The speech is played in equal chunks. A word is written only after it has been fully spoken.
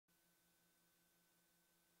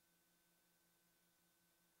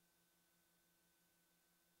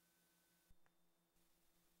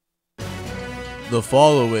The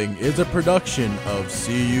following is a production of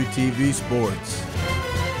CUTV Sports.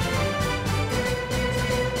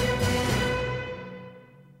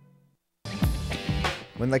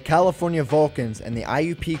 When the California Vulcans and the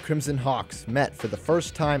IUP Crimson Hawks met for the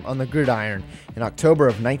first time on the gridiron in October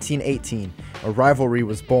of 1918, a rivalry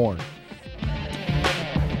was born.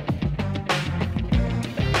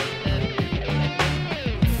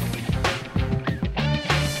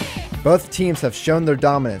 Both teams have shown their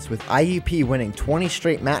dominance, with IUP winning 20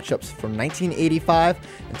 straight matchups from 1985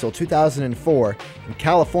 until 2004, and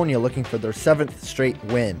California looking for their 7th straight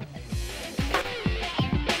win.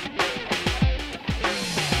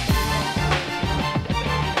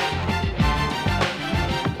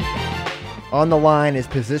 On the line is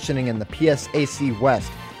positioning in the PSAC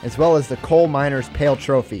West, as well as the Coal Miners Pail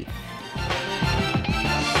Trophy.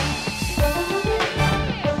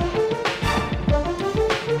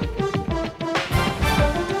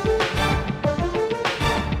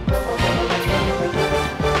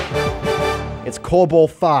 It's Coal Bowl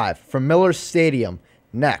 5 from Miller Stadium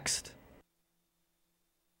next.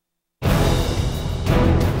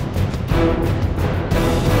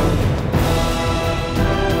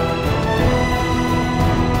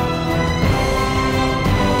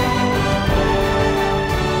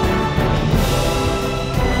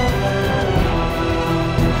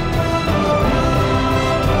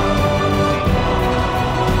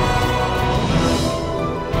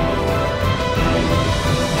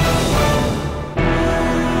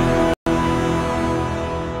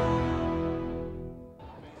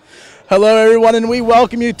 Hello everyone, and we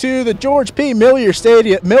welcome you to the George P. Miller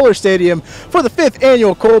Stadium for the 5th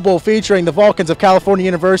annual Coal Bowl featuring the Vulcans of California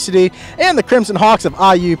University and the Crimson Hawks of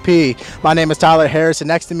IUP. My name is Tyler Harris, and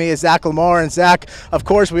next to me is Zach Lamar. And Zach, of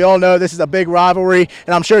course, we all know this is a big rivalry,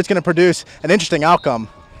 and I'm sure it's going to produce an interesting outcome.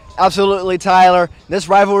 Absolutely, Tyler. This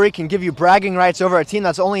rivalry can give you bragging rights over a team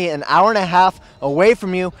that's only an hour and a half away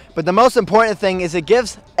from you, but the most important thing is it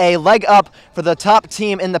gives a leg up for the top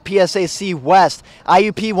team in the PSAC West.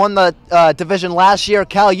 IUP won the division last year,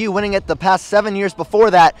 Cal U winning it the past 7 years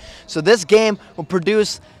before that, so this game will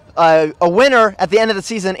produce a winner at the end of the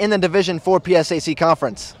season in the Division 4 PSAC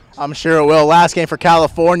Conference. I'm sure it will. Last game for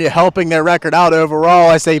California, helping their record out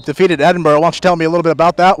overall as they defeated Edinburgh. Why don't you tell me a little bit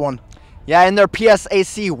about that one? Yeah, in their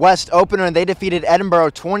PSAC West opener, they defeated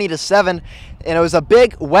Edinburgh 20-7, and it was a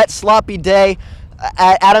big, wet, sloppy day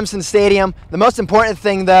at Adamson Stadium. The most important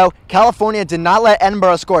thing, though, California did not let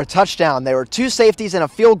Edinburgh score a touchdown. There were 2 safeties and a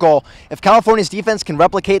field goal. If California's defense can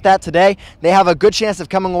replicate that today, they have a good chance of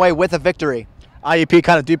coming away with a victory. IUP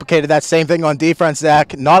kind of duplicated that same thing on defense,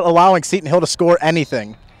 Zach, not allowing Seton Hill to score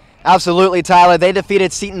anything. Absolutely, Tyler. They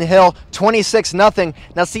defeated Seton Hill 26-0.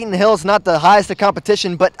 Now, Seton Hill is not the highest of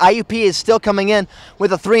competition, but IUP is still coming in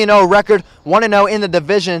with a 3-0 record, 1-0 in the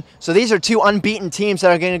division. So these are 2 unbeaten teams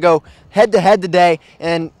that are going to go head-to-head today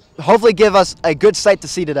and hopefully give us a good sight to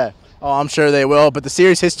see today. Oh, I'm sure they will, but the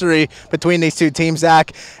series history between these 2 teams,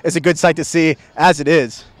 Zach, is a good sight to see, as it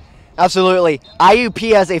is. Absolutely.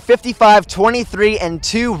 IUP has a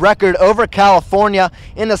 55-23-2 record over California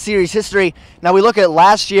in the series history. Now we look at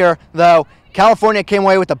last year, though. California came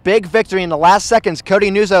away with a big victory in the last seconds. Cody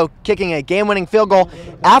Nuzzo kicking a game-winning field goal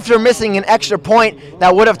after missing an extra point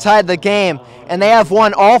that would have tied the game. And they have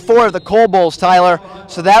won all 4 of the Coal Bowls, Tyler.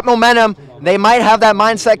 So that momentum, they might have that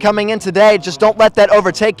mindset coming in today. Just don't let that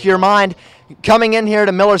overtake your mind. Coming in here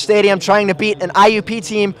to Miller Stadium, trying to beat an IUP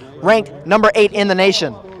team ranked number 8 in the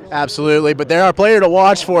nation. Absolutely, but there are players to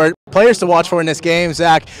watch for in this game,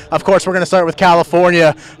 Zach. Of course, we're going to start with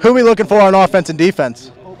California. Who are we looking for on offense and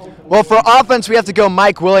defense? Well, for offense, we have to go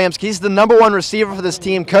Mike Williams. He's the #1 receiver for this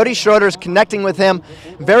team. Cody Schroeder's connecting with him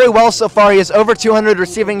very well so far. He has over 200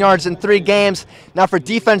 receiving yards in 3 games. Now for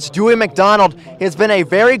defense, Dewey McDonald has been a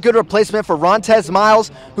very good replacement for Rontez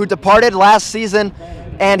Miles, who departed last season.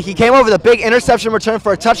 And he came over with a big interception return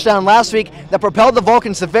for a touchdown last week that propelled the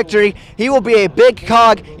Vulcans to victory. He will be a big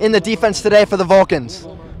cog in the defense today for the Vulcans.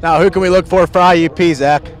 Now, who can we look for IUP,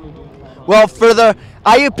 Zach? Well, for the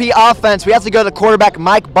IUP offense, we have to go to quarterback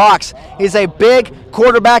Mike Box. He's a big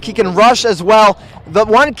quarterback. He can rush as well. The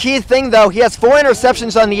one key thing, though, he has 4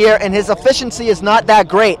 interceptions on the year, and his efficiency is not that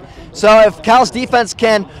great. So if Cal's defense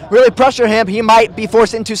can really pressure him, he might be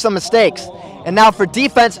forced into some mistakes. And now for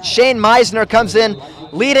defense, Shane Meisner comes in,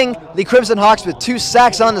 leading the Crimson Hawks with 2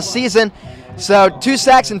 sacks on the season. So 2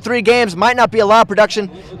 sacks in 3 games might not be a lot of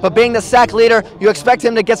production, but being the sack leader, you expect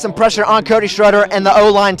him to get some pressure on Cody Schroeder and the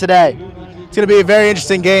O-line today. It's going to be a very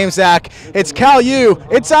interesting game, Zach. It's Cal U,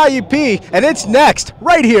 it's IUP, and it's next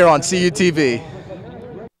right here on CUTV.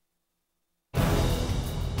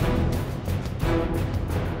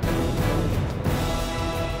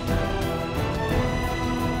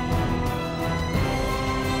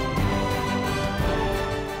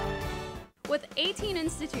 With 18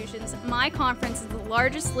 institutions, my conference is the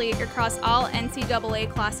largest league across all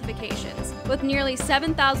NCAA classifications. With nearly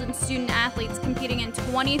 7,000 student athletes competing in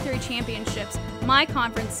 23 championships, my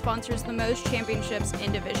conference sponsors the most championships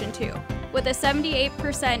in Division II. With a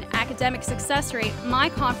 78% academic success rate, my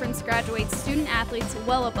conference graduates student athletes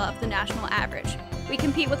well above the national average. We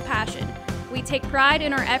compete with passion. We take pride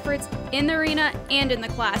in our efforts in the arena and in the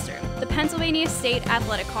classroom. The Pennsylvania State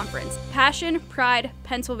Athletic Conference. Passion, pride,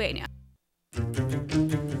 Pennsylvania.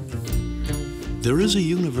 There is a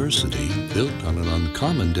university built on an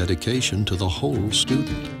uncommon dedication to the whole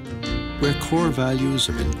student, where core values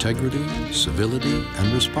of integrity, civility,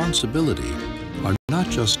 and responsibility are not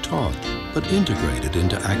just taught, but integrated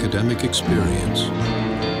into academic experience,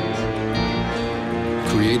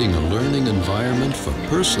 creating a learning environment for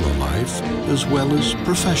personal life as well as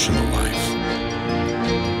professional life.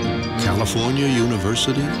 California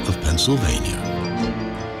University of Pennsylvania.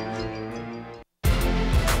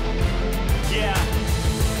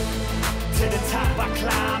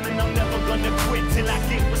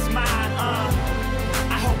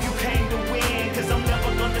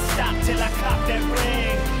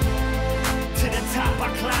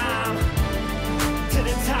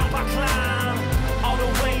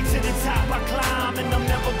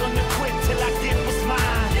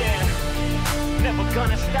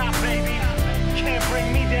 Gonna stop, baby. Can't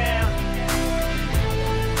bring me down.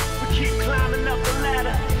 We keep climbing up the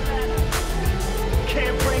ladder.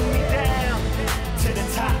 Can't bring me down. To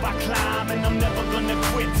the top I climb, and I'm never gonna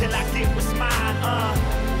quit till I get what's mine.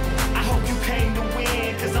 I hope you came to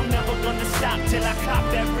win, cause I'm never gonna stop till I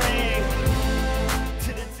cop that ring.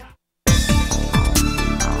 To the top.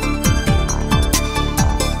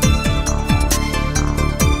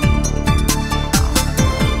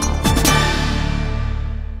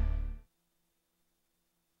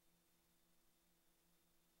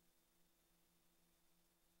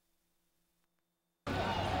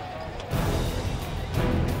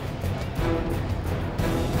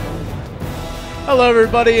 Hello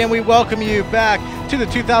everybody, and we welcome you back to the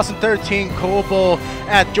 2013 Coal Bowl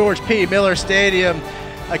at George P. Miller Stadium.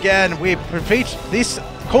 Again, this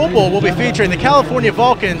Coal Bowl will be featuring the California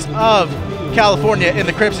Vulcans of California and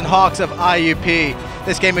the Crimson Hawks of IUP.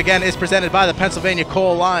 This game again is presented by the Pennsylvania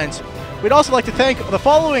Coal Lines. We'd also like to thank the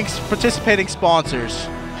following participating sponsors: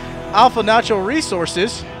 Alpha Natural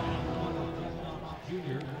Resources,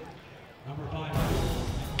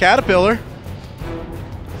 Caterpillar,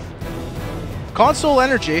 Consol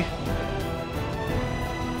Energy,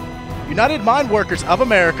 United Mine Workers of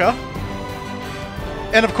America,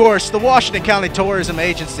 and of course, the Washington County Tourism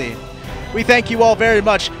Agency. We thank you all very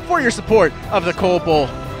much for your support of the Coal Bowl.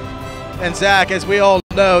 And Zach, as we all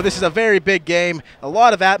know, this is a very big game. A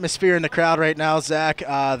lot of atmosphere in the crowd right now, Zach.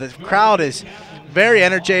 The crowd is very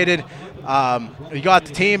enervated. We got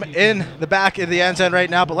the team in the back of the end zone right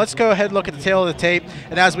now, but let's go ahead and look at the tail of the tape.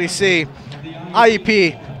 And as we see,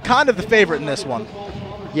 IUP kind of the favorite in this one.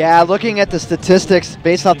 Yeah, looking at the statistics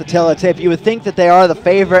based off the tail of the tape, you would think that they are the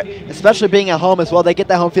favorite, especially being at home as well. They get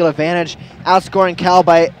that home field advantage, outscoring Cal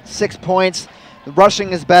by 6 points. The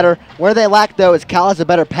rushing is better. Where they lack, though, is Cal has a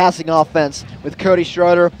better passing offense with Cody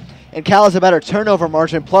Schroeder, and Cal has a better turnover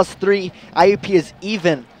margin, +3. IUP is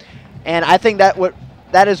even, and I think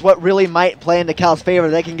that is what really might play into Cal's favor.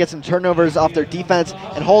 They can get some turnovers off their defense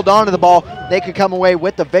and hold on to the ball. They could come away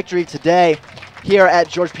with the victory today here at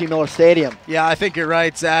George P. Miller Stadium. Yeah, I think you're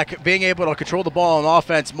right, Zach. Being able to control the ball on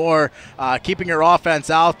offense more, keeping your offense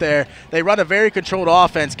out there. They run a very controlled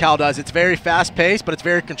offense, Cal does. It's very fast-paced, but it's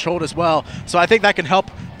very controlled as well. So I think that can help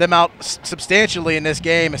them out substantially in this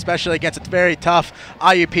game, especially against a very tough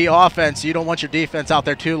IUP offense. You don't want your defense out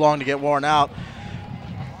there too long to get worn out.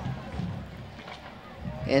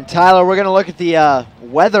 And Tyler, we're going to look at the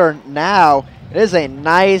weather now. It is a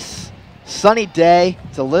nice sunny day.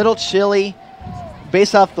 It's a little chilly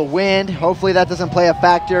based off the wind. Hopefully that doesn't play a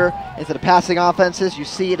factor into the passing offenses. You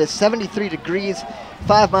see it is 73 degrees,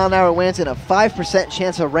 5-mile-an-hour winds, and a 5%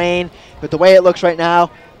 chance of rain. But the way it looks right now,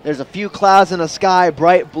 there's a few clouds in the sky,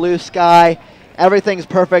 bright blue sky. Everything's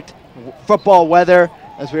perfect. Football weather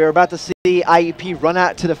as we are about to see IUP run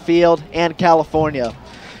out to the field and California.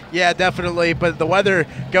 Yeah, definitely. But the weather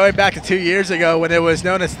going back to 2 years ago when it was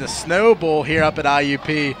known as the Snow Bowl here up at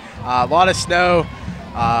IUP, a lot of snow.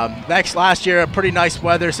 Last year, a pretty nice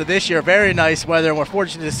weather. So this year, very nice weather, and we're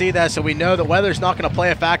fortunate to see that. So we know that weather's not going to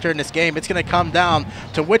play a factor in this game. It's going to come down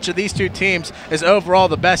to which of these two teams is overall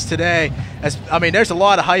the best today. There's a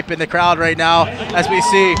lot of hype in the crowd right now as we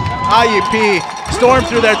see IUP storm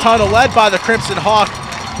through their tunnel, led by the Crimson Hawk,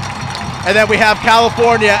 and then we have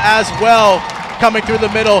California as well coming through the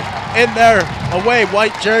middle in their away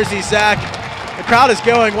white jersey, Zach. The crowd is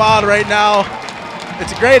going wild right now.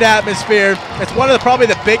 It's a great atmosphere. It's one of probably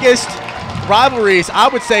the biggest rivalries, I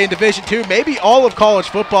would say, in Division II, maybe all of college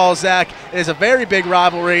football, Zach. It is a very big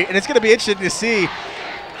rivalry, and it's going to be interesting to see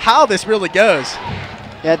how this really goes.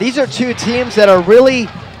 Yeah, these are two teams that are really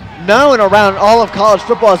known around all of college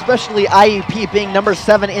football, especially IUP being number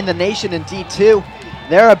 7 in the nation in D2.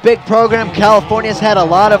 They're a big program. California's had a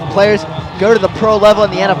lot of players go to the pro level in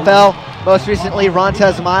the NFL. Most recently,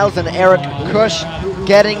 Rontez Miles and Eric Cush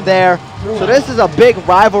getting there. So this is a big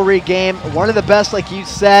rivalry game, one of the best, like you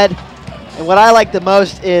said. And what I like the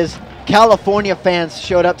most is California fans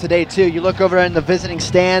showed up today too. You look over in the visiting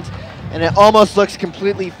stands, and it almost looks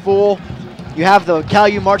completely full. You have the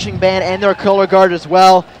CalU marching band and their color guard as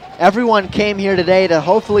well. Everyone came here today to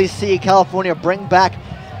hopefully see California bring back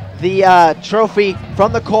the trophy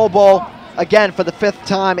from the Coal Bowl again for the 5th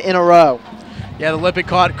time in a row. Yeah, the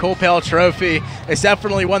Lippincott Coal Pail Trophy is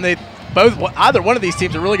definitely one they either one of these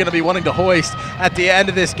teams are really going to be wanting to hoist at the end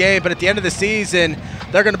of this game, but at the end of the season,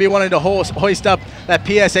 they're going to be wanting to hoist up that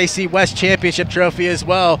PSAC West Championship trophy as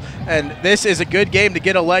well. And this is a good game to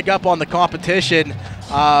get a leg up on the competition.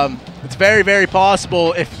 It's very, very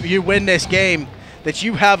possible if you win this game that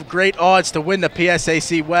you have great odds to win the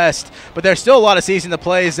PSAC West. But there's still a lot of season to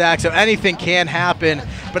play, Zach, so anything can happen.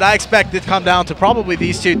 But I expect it to come down to probably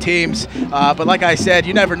these two teams. But like I said,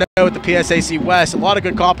 you never know with the PSAC West. A lot of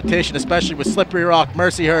good competition, especially with Slippery Rock,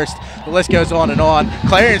 Mercyhurst. The list goes on and on.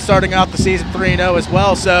 Clarion starting out the season 3-0 as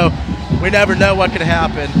well, so we never know what could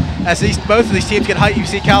happen. As both of these teams get hyped, you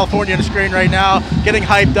see California on the screen right now, getting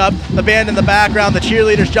hyped up. The band in the background, the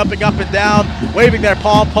cheerleaders jumping up and down, waving their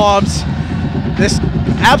pom-poms. This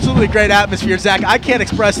absolutely great atmosphere, Zach. I can't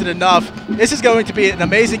express it enough. This is going to be an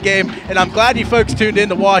amazing game, and I'm glad you folks tuned in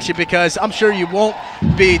to watch it because I'm sure you won't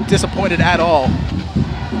be disappointed at all.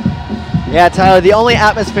 Yeah, Tyler, the only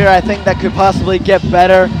atmosphere I think that could possibly get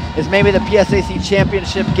better is maybe the PSAC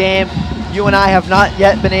championship game. You and I have not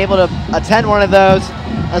yet been able to attend one of those.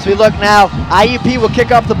 As we look now, IUP will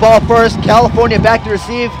kick off the ball first. California back to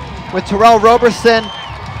receive with Terrell Roberson.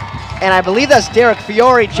 And I believe that's Derek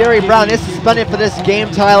Fiore. Jerry Brown is suspended for this game,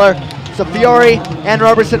 Tyler. So Fiore and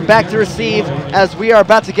Roberson back to receive as we are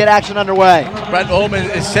about to get action underway. Brent Ullman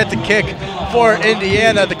is set to kick for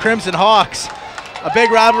Indiana, the Crimson Hawks. A big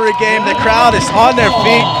rivalry game. The crowd is on their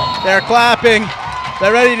feet. They're clapping.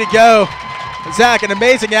 They're ready to go. Zach, an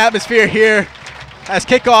amazing atmosphere here as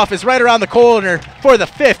kickoff is right around the corner for the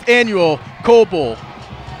 5th annual Coal Bowl.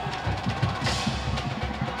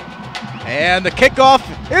 And the kickoff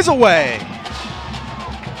is away.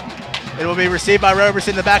 It will be received by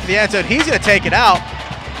Roberson in the back of the end zone. He's going to take it out.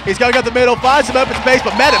 He's going up the middle, finds some open space,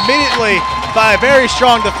 but met immediately by a very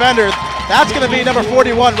strong defender. That's going to be number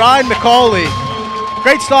 41, Ryan McCauley.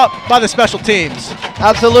 Great stop by the special teams.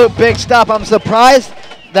 Absolute big stop. I'm surprised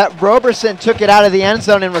that Roberson took it out of the end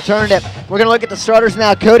zone and returned it. We're going to look at the starters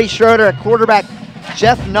now. Cody Schroeder at quarterback,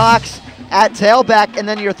 Jeff Knox at tailback, and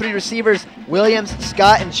then your 3 receivers, Williams,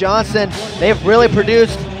 Scott, and Johnson. They've really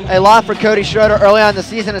produced a lot for Cody Schroeder early on in the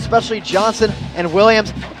season, especially Johnson and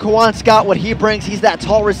Williams. Kawan Scott, what he brings, he's that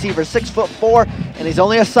tall receiver, 6'4", and he's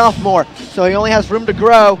only a sophomore, so he only has room to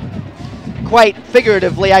grow, quite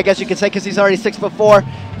figuratively, I guess you could say, because he's already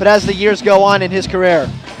 6'4", but as the years go on in his career.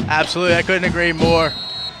 Absolutely, I couldn't agree more.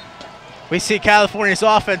 We see California's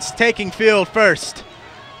offense taking field first.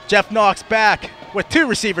 Jeff Knox back with 2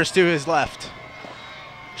 receivers to his left.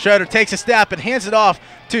 Schroeder takes a step and hands it off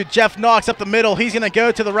to Jeff Knox up the middle. He's going to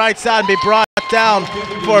go to the right side and be brought down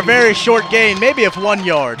for a very short gain, maybe of 1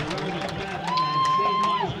 yard.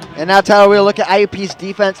 And now, Tyler, we'll look at IUP's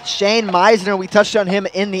defense. Shane Meisner, we touched on him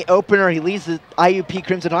in the opener. He leads the IUP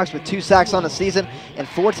Crimson Hawks with 2 sacks on the season and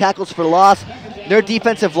 4 tackles for loss. Their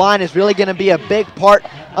defensive line is really going to be a big part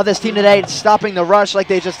of this team today, stopping the rush like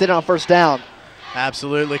they just did on first down.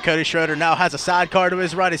 Absolutely. Cody Schroeder now has a sidecar to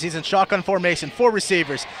his right as he's in shotgun formation. 4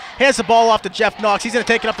 receivers. Hands the ball off to Jeff Knox. He's going to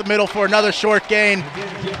take it up the middle for another short gain.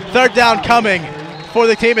 3rd down coming for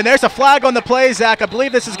the team. And there's a flag on the play, Zach. I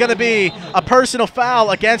believe this is going to be a personal foul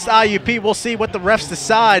against IUP. We'll see what the refs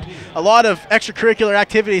decide. A lot of extracurricular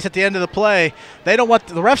activities at the end of the play. The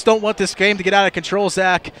refs don't want this game to get out of control,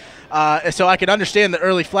 Zach. So I can understand the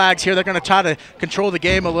early flags here. They're going to try to control the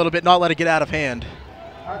game a little bit, not let it get out of hand.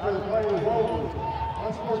 After the play was over,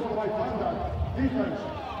 unsportsmanlike conduct, defense,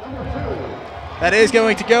 number 2. That is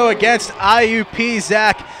going to go against IUP,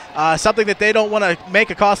 Zach. Something that they don't want to make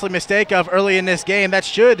a costly mistake of early in this game. That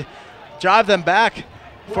should drive them back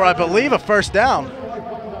for, I believe, a first down.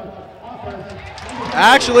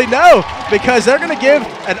 Actually, no, because they're going to give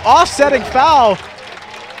an offsetting foul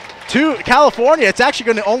to California. It's actually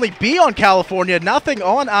going to only be on California, nothing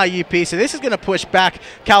on IUP. So this is going to push back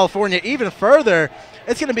California even further.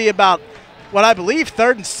 It's going to be about what I believe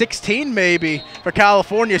 3rd and 16 maybe for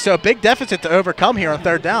California. So a big deficit to overcome here on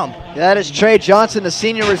 3rd down. That is Trey Johnson, the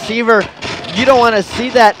senior receiver. You don't want to see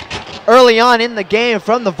that early on in the game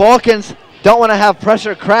from the Vulcans. Don't want to have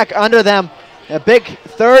pressure crack under them. A big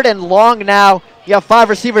 3rd and long now. You have 5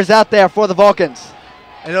 receivers out there for the Vulcans.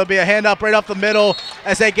 And it'll be a handoff right up the middle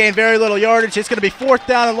as they gain very little yardage. It's going to be 4th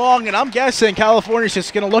down and long, and I'm guessing California's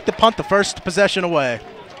just going to look to punt the first possession away.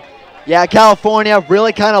 Yeah, California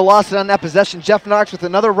really kind of lost it on that possession. Jeff Knox with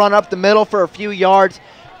another run up the middle for a few yards.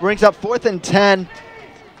 Brings up 4th and 10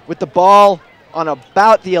 with the ball on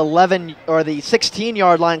about the 11 or the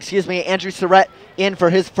 16-yard line, excuse me. Andrew Surratt in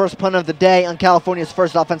for his first punt of the day on California's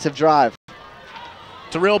first offensive drive.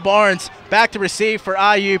 Terrell Barnes back to receive for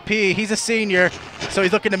IUP. He's a senior, so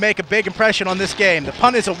he's looking to make a big impression on this game. The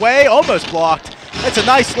punt is away, almost blocked. It's a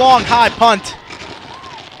nice long high punt.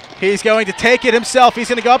 He's going to take it himself. He's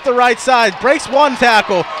going to go up the right side, breaks one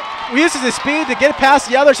tackle, uses his speed to get past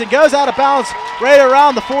the others and goes out of bounds right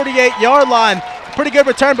around the 48-yard line. Pretty good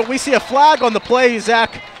return, but we see a flag on the play,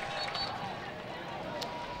 Zach.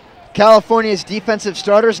 California's defensive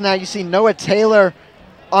starters now. You see Noah Taylor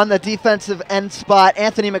on the defensive end spot,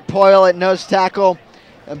 Anthony McPoyle at nose tackle.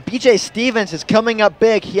 BJ Stevens is coming up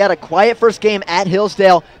big. He had a quiet first game at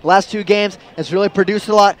Hillsdale. The last 2 games has really produced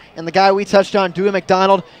a lot. And the guy we touched on, Dewey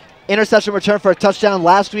McDonald, interception return for a touchdown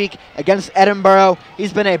last week against Edinboro.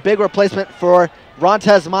 He's been a big replacement for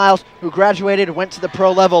Rontez Miles, who graduated and went to the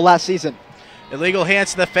pro level last season. Illegal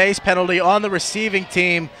hands to the face penalty on the receiving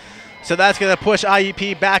team. So that's going to push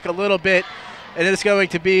IUP back a little bit. And it's going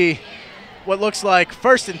to be what looks like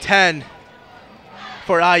 1st and 10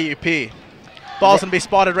 for IUP. Ball's going to be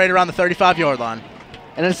spotted right around the 35-yard line.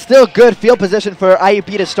 And it's still good field position for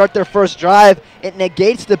IUP to start their first drive. It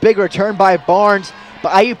negates the big return by Barnes,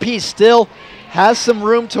 but IUP still has some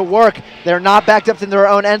room to work. They're not backed up in their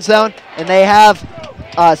own end zone, and they have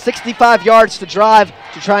 65 yards to drive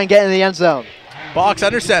to try and get in the end zone. Box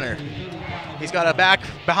under center. He's got a back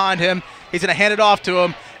behind him. He's going to hand it off to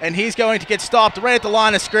him, and he's going to get stopped right at the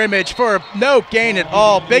line of scrimmage for no gain at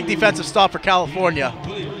all. Big defensive stop for California.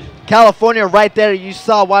 California right there, you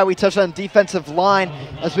saw why we touched on defensive line.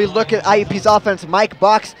 As we look at IUP's offense, Mike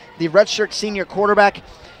Box, the redshirt senior quarterback,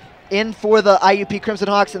 in for the IUP Crimson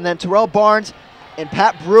Hawks, and then Terrell Barnes and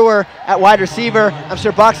Pat Brewer at wide receiver. I'm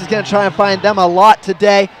sure Box is going to try and find them a lot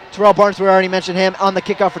today. Terrell Barnes, we already mentioned him on the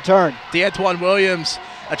kickoff return. DeAntoine Williams,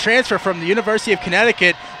 a transfer from the University of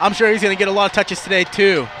Connecticut. I'm sure he's going to get a lot of touches today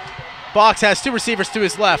too. Box has 2 receivers to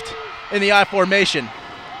his left in the I formation.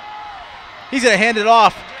 He's going to hand it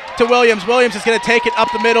off to Williams. Williams is going to take it up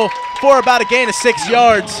the middle for about a gain of 6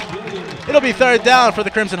 yards. It'll be 3rd down for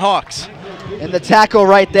the Crimson Hawks. And the tackle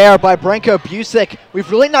right there by Branko Busick.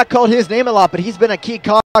 We've really not called his name a lot, but he's been a key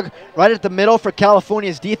cog right at the middle for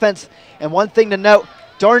California's defense. And one thing to note,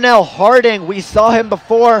 Darnell Harding, we saw him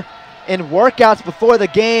before in workouts before the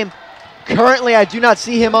game. Currently, I do not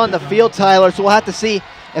see him on the field, Tyler, so we'll have to see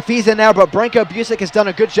if he's in there. But Branko Busick has done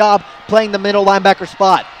a good job playing the middle linebacker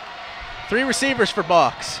spot. 3 receivers for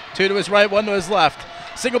Box. 2 to his right, 1 to his left.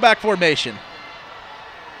 Single back formation.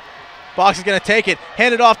 Box is going to take it,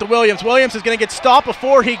 hand it off to Williams. Williams is going to get stopped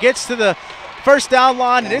before he gets to the first down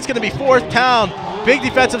line, and it's going to be 4th down. Big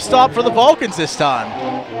defensive stop for the Vulcans this time.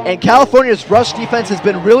 And California's rush defense has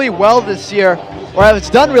been really well this year, or it's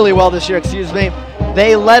done really well this year, excuse me.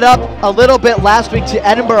 They led up a little bit last week to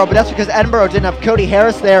Edinboro, but that's because Edinboro didn't have Cody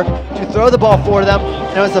Harris there to throw the ball for them,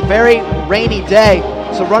 and it was a very rainy day,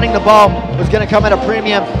 so running the ball was going to come at a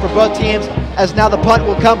premium for both teams, as now the punt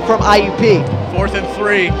will come from IUP. 4th and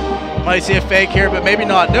 3. Might see a fake here, but maybe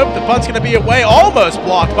not. Nope, the punt's going to be away, almost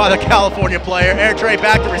blocked by the California player. Air Trey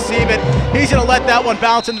back to receive it. He's going to let that one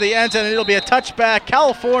bounce into the end zone, and it'll be a touchback.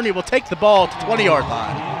 California will take the ball to the 20-yard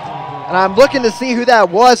line. And I'm looking to see who that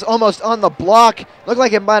was almost on the block. Looked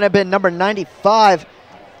like it might have been number 95.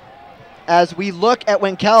 As we look at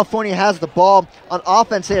when California has the ball on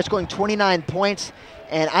offense, they're scoring 29 points,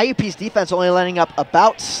 and IUP's defense only letting up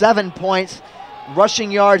about 7 points.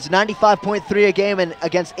 Rushing yards, 95.3 a game and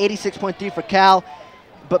against 86.3 for Cal.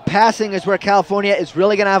 But passing is where California is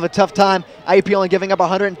really going to have a tough time. IUP only giving up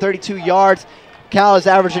 132 yards. Cal is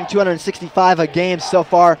averaging 265 a game so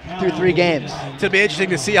far through 3 games. It'll be interesting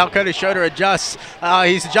to see how Cody Schroeder adjusts.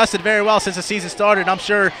 He's adjusted very well since the season started. I'm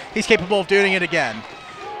sure he's capable of doing it again.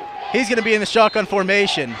 He's going to be in the shotgun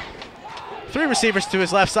formation. 3 receivers to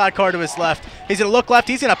his left, sidecar to his left. He's going to look left.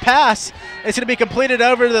 He's going to pass. It's going to be completed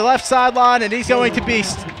over to the left sideline, and he's going to be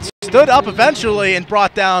stood up eventually and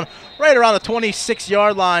brought down right around the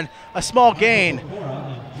 26-yard line. A small gain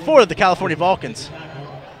for the California Vulcans.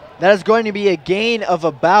 That is going to be a gain of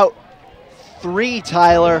about 3,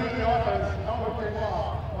 Tyler.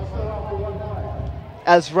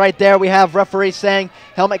 As right there we have referee saying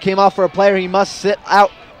helmet came off for a player. He must sit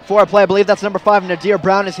out for a play. I believe that's number 5, Nadir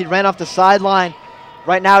Brown, as he ran off the sideline.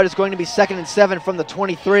 Right now it is going to be 2nd and 7 from the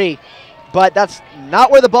 23. But that's not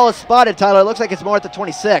where the ball is spotted, Tyler. It looks like it's more at the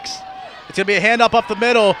 26. It's going to be a handoff up the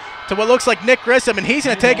middle to what looks like Nick Grissom, and he's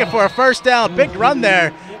going to take it for a first down. Big run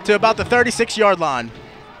there to about the 36-yard line.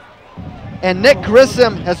 And Nick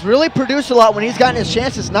Grissom has really produced a lot when he's gotten his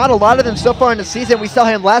chances. Not a lot of them so far in the season. We saw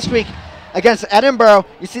him last week against Edinburgh.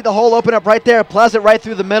 You see the hole open up right there, plows it right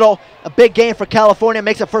through the middle. A big gain for California,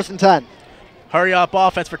 makes it 1st and 10. Hurry up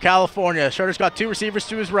offense for California. Schroeder's got 2 receivers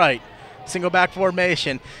to his right. Single back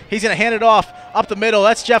formation. He's going to hand it off up the middle.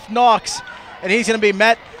 That's Jeff Knox, and he's going to be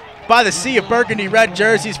met by the sea of burgundy red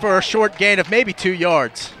jerseys for a short gain of maybe 2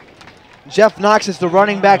 yards. Jeff Knox is the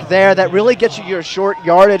running back there. That really gets you your short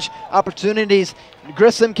yardage opportunities.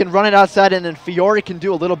 Grissom can run it outside, and then Fiore can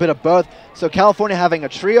do a little bit of both. So California having a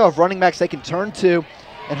trio of running backs they can turn to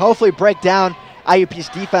and hopefully break down IUP's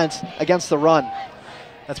defense against the run.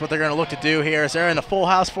 That's what they're going to look to do here as they're in a full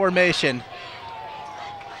house formation.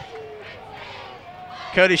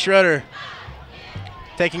 Cody Schroeder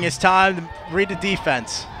taking his time to read the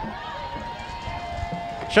defense.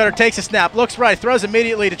 Schroeder takes a snap, looks right, throws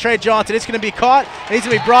immediately to Trey Johnson. It's going to be caught, and he's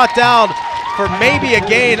going to be brought down for maybe a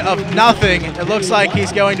gain of nothing. It looks like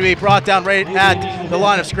he's going to be brought down right at the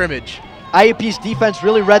line of scrimmage. IUP's defense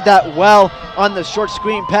really read that well on the short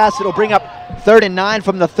screen pass. It'll bring up 3rd and 9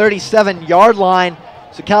 from the 37-yard line.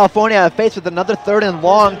 So California faced with another 3rd and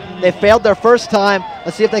long. They failed their first time.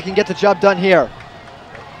 Let's see if they can get the job done here.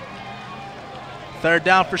 3rd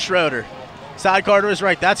down for Schroeder. Side car to his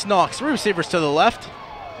right, that's Knox. 3 receivers to the left.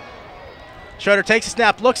 Schroeder takes a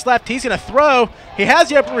snap, looks left, he's going to throw. He has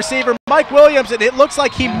the open receiver, Mike Williams, and it looks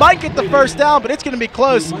like he might get the first down, but it's going to be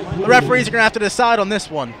close. The referees are going to have to decide on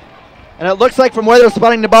this one. And it looks like from where they're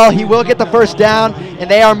spotting the ball, he will get the first down, and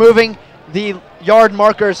they are moving the yard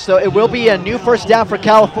markers, so it will be a new first down for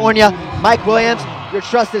California. Mike Williams, your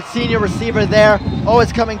trusted senior receiver there,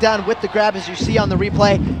 always coming down with the grab as you see on the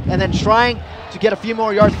replay, and then trying to get a few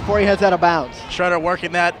more yards before he heads out of bounds. Schroeder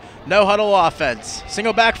working that no-huddle offense.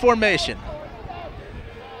 Single back formation.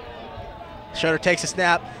 Schroeder takes a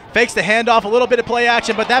snap, fakes the handoff, a little bit of play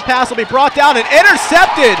action, but that pass will be brought down and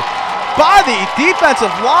intercepted by the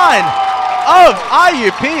defensive line of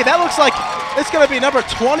IUP. That looks like it's going to be number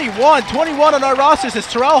 21. 21 on our rosters is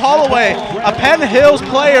Terrell Holloway, a Penn Hills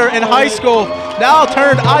player in high school, now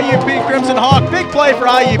turned IUP Crimson Hawk. Big play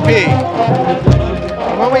for IUP.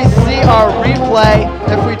 When we see our replay,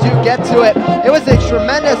 if we do get to it, it was a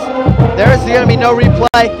tremendous, there is going to be no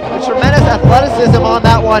replay, a tremendous athleticism on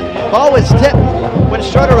that one. Ball was tipped when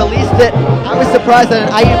Schroeder released it. I was surprised that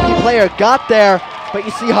an IUP player got there, but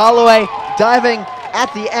you see Holloway diving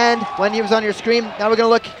at the end when he was on your screen. Now we're going to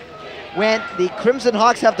look when the Crimson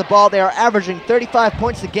Hawks have the ball. They are averaging 35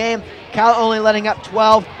 points a game. Cal only letting up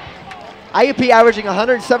 12. IUP averaging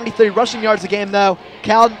 173 rushing yards a game though.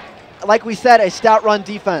 Cal, like we said, a stout run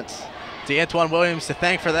defense. DeAntoine Williams to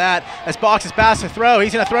thank for that. As Box is past to throw,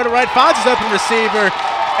 he's going to throw to right, finds his open receiver,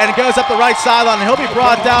 and goes up the right sideline, and he'll be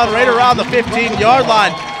brought down right around the 15-yard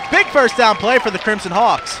line. Big first down play for the Crimson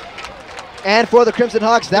Hawks. And for the Crimson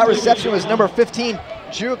Hawks, that reception was number 15,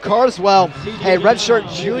 Drew Carswell, a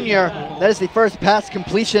redshirt junior. That is the first pass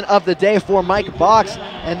completion of the day for Mike Box,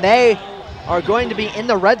 and they are going to be in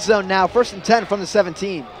the red zone now, 1st and 10 from the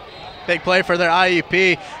 17. Big play for their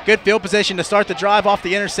IUP. Good field position to start the drive off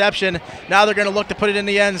the interception. Now they're going to look to put it in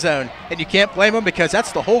the end zone. And you can't blame them because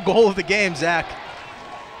that's the whole goal of the game, Zach.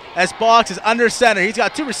 As Box is under center, he's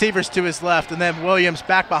got 2 receivers to his left, and then Williams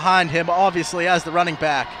back behind him, obviously, as the running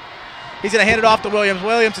back. He's going to hand it off to Williams.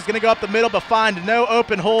 Williams is going to go up the middle but find no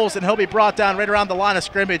open holes, and he'll be brought down right around the line of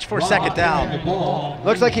scrimmage for 2nd down.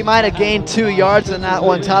 Looks like he might have gained 2 yards in that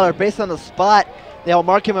one, Tyler. Based on the spot, they'll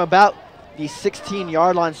mark him about the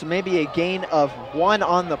 16-yard line, so maybe a gain of 1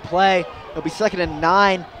 on the play. It'll be 2nd and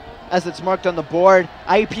 9 as it's marked on the board.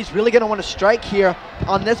 IUP's really going to want to strike here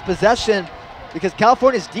on this possession because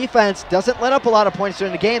California's defense doesn't let up a lot of points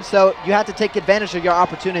during the game, so you have to take advantage of your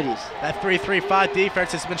opportunities. That 3-3-5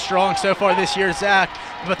 defense has been strong so far this year, Zach,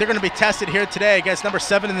 but they're going to be tested here today against number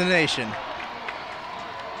 7 in the nation.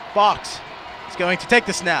 Box is going to take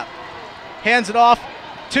the snap, hands it off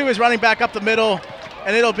to his running back up the middle,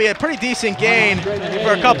 and it'll be a pretty decent gain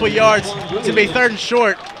for a couple of yards to be 3rd and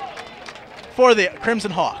short for the Crimson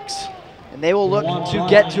Hawks. And they will look to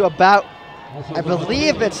get to about I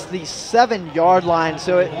believe it's the 7-yard line,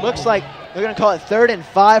 so it looks like they're going to call it 3rd and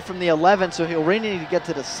 5 from the 11, so he'll really need to get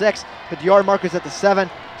to the 6, but the yard marker's at the 7,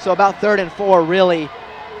 so about 3rd and 4 really.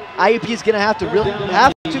 IUP is going to have to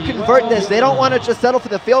convert this. They don't want to just settle for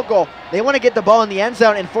the field goal. They want to get the ball in the end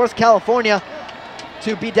zone and force California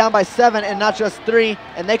to be down by 7 and not just 3,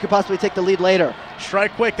 and they could possibly take the lead later.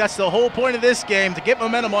 Strike quick. That's the whole point of this game, to get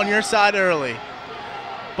momentum on your side early.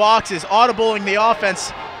 Box is audibling the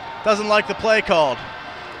offense. Doesn't like the play called.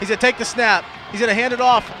 He's going to take the snap. He's going to hand it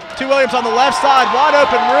off to Williams on the left side. Wide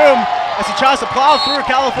open room as he tries to plow through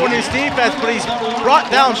California's defense, but he's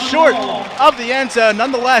brought down short of the end zone.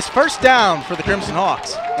 Nonetheless, first down for the Crimson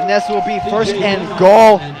Hawks. And this will be 1st and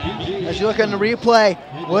goal. As you look in the replay,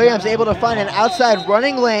 Williams able to find an outside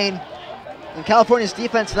running lane, and California's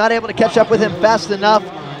defense not able to catch up with him fast enough.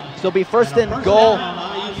 So it'll be 1st and goal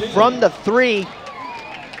from the 3.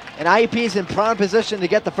 And IUP is in prime position to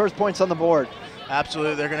get the first points on the board.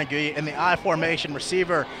 Absolutely, they're going to be in the I formation.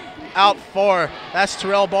 Receiver out far. That's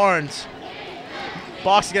Terrell Barnes.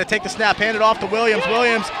 Box is going to take the snap, hand it off to Williams.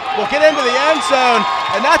 Williams will get into the end zone,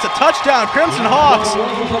 and that's a touchdown. Crimson Hawks,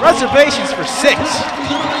 reservations for 6.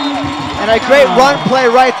 And a great run play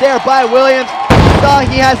right there by Williams. Saw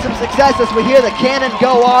he has some success as we hear the cannon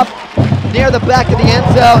go off near the back of the end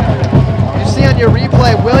zone. You see on your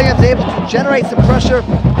replay, Williams able to generate some pressure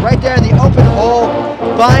right there in the open hole.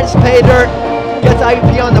 Finds pay dirt, gets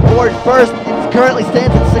IUP on the board first, and currently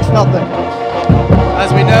stands at 6-0.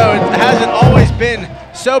 As we know, it hasn't always been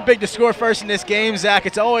so big to score first in this game, Zach.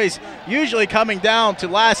 It's always usually coming down to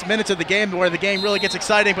last minutes of the game where the game really gets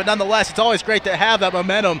exciting, but nonetheless, it's always great to have that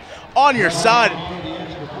momentum on your side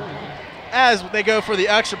as they go for the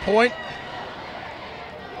extra point.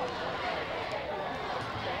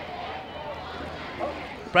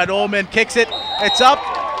 Brett Ullman kicks it, it's up,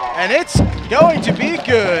 and it's going to be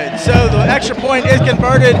good. So the extra point is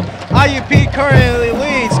converted. IUP currently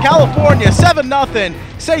leads California 7-0.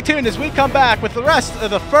 Stay tuned as we come back with the rest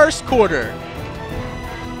of the first quarter.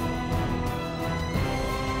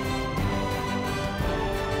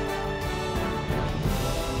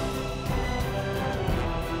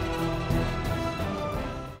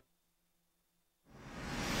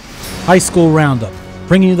 High School Roundup,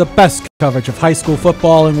 bringing you the best coverage of high school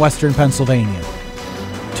football in Western Pennsylvania.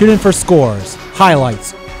 Tune in for scores,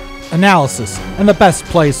 highlights, analysis, and the best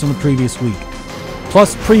plays from the previous week,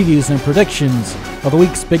 plus previews and predictions of the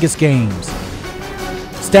week's biggest games,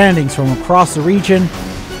 standings from across the region,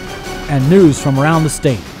 and news from around the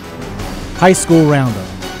state. High School Roundup.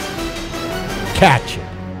 Catch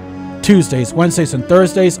it. Tuesdays, Wednesdays, and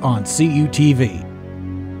Thursdays on CUTV.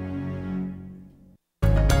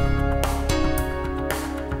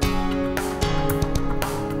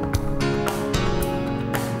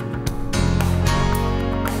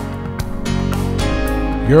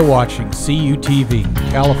 You're watching CUTV,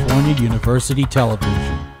 California University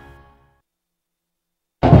Television.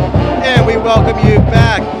 And we welcome you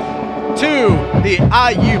back to the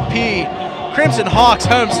IUP Crimson Hawks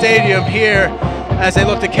home stadium here as they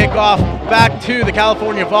look to kick off back to the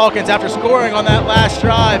California Vulcans after scoring on that last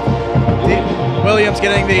drive. Williams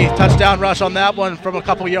getting the touchdown rush on that one from a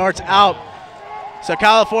couple yards out. So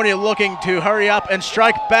California looking to hurry up and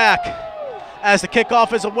strike back. As the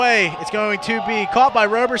kickoff is away, it's going to be caught by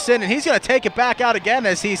Roberson, and he's going to take it back out again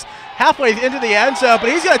as he's halfway into the end zone,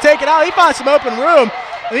 but he's going to take it out. He finds some open room,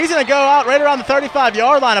 and he's going to go out right around the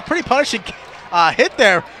 35-yard line. A pretty punishing hit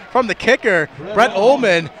there from the kicker, Brett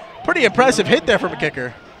Ullman. Pretty impressive hit there from a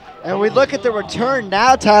kicker. And we look at the return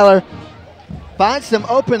now, Tyler. Finds some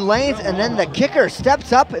open lanes, and then the kicker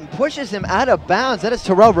steps up and pushes him out of bounds. That is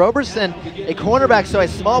Terrell Roberson, a cornerback, so a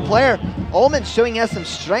small player. Ullman showing us some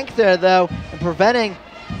strength there, though, and preventing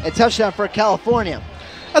a touchdown for California.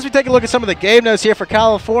 As we take a look at some of the game notes here for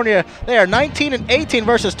California, they are 19-18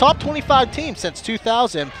 versus top 25 teams since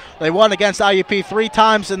 2000. They won against IUP 3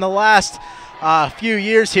 times in the last few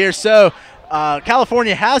years here, so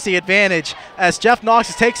California has the advantage as Jeff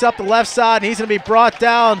Knox takes up the left side, and he's going to be brought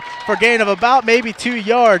down for a gain of about maybe 2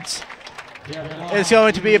 yards. It's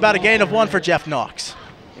going to be about a gain of 1 for Jeff Knox.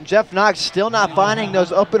 And Jeff Knox still not finding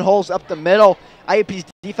those open holes up the middle. IUP's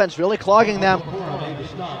defense really clogging them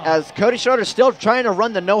as Cody Schroeder's still trying to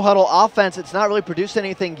run the no-huddle offense. It's not really produced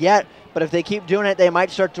anything yet, but if they keep doing it, they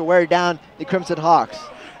might start to wear down the Crimson Hawks.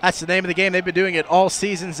 That's the name of the game. They've been doing it all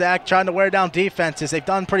season, Zach, trying to wear down defenses. They've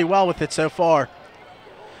done pretty well with it so far.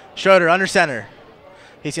 Schroeder under center.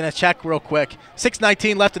 He's going to check real quick.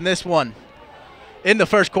 6:19 left in this one, in the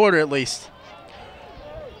first quarter at least.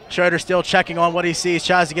 Schroeder still checking on what he sees,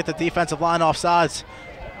 tries to get the defensive line off sides.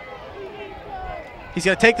 He's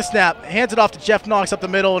going to take the snap, hands it off to Jeff Knox up the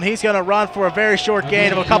middle, and he's going to run for a very short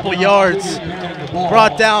gain of a couple yards.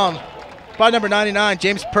 Brought down by number 99,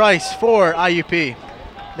 James Price for IUP.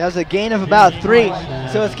 That was a gain of about 3,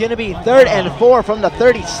 so it's going to be 3rd and 4 from the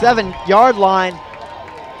 37-yard line.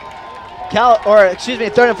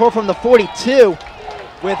 3rd and 4 from the 42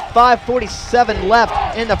 with 5:47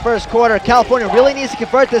 left in the first quarter. California really needs to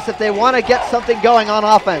convert this if they want to get something going on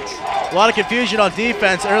offense. A lot of confusion on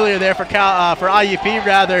defense earlier there for IUP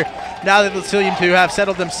rather. Now they seem to have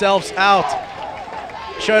settled themselves out.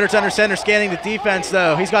 Schroeder's under center scanning the defense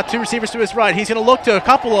though. He's got 2 receivers to his right. He's going to look to a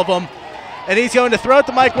couple of them. And he's going to throw it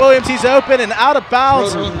to Mike Williams. He's open and out of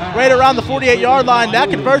bounds right around the 48-yard line. That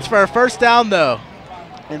converts for a first down though.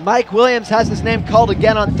 And Mike Williams has his name called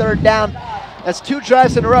again on 3rd down. That's 2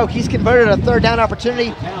 drives in a row. He's converted a 3rd down opportunity.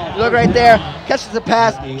 You look right there, catches the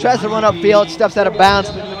pass, tries to run upfield, steps out of bounds.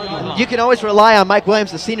 And you can always rely on Mike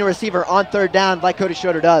Williams, the senior receiver, on 3rd down like Cody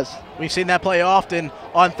Schroeder does. We've seen that play often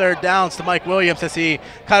on 3rd downs to Mike Williams as he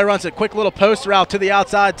kind of runs a quick little post route to the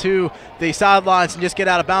outside to the sidelines and just get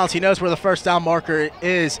out of bounds. He knows where the first down marker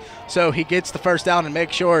is, so he gets the first down and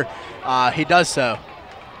makes sure he does so.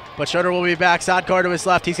 But Schroeder will be back, sidecar to his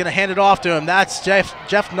left. He's going to hand it off to him. That's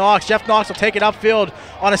Jeff Knox. Jeff Knox will take it upfield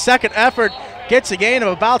on a second effort. Gets a gain of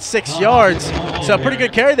about 6 yards. So pretty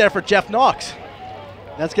good carry there for Jeff Knox.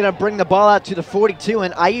 That's going to bring the ball out to the 42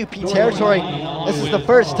 in IUP territory. This is the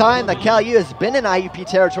first time that Cal U has been in IUP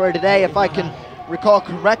territory today, if I can recall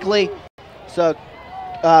correctly. So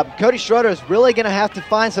Cody Schroeder is really going to have to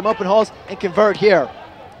find some open holes and convert here.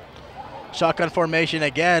 Shotgun formation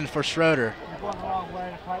again for Schroeder.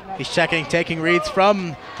 He's checking, taking reads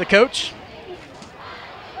from the coach.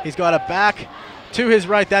 He's got a back to his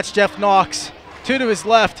right. That's Jeff Knox. 2 to his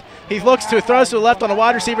left. He looks to throws to the left on a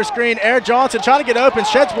wide receiver screen. Eric Johnson trying to get open,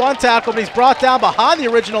 sheds 1 tackle, but he's brought down behind the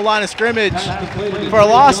original line of scrimmage for a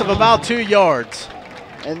loss of about 2 yards.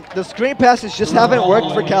 And the screen passes just haven't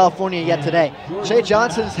worked for California yet today. Shea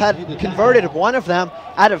Johnson's had converted 1 of them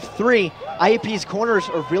out of 3. IUP's corners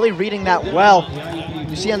are really reading that well.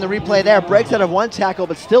 You see on the replay there, breaks out of 1 tackle,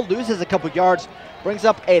 but still loses a couple yards. Brings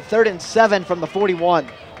up a 3rd and 7 from the 41.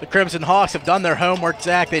 The Crimson Hawks have done their homework,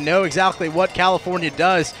 Zach. They know exactly what California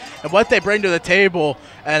does and what they bring to the table.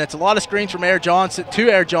 And it's a lot of screens from Trey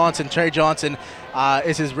Johnson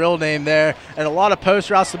is his real name there. And a lot of post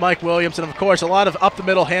routes to Mike Williams. And, of course, a lot of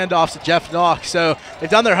up-the-middle handoffs to Jeff Knox. So they've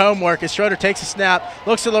done their homework as Schroeder takes a snap,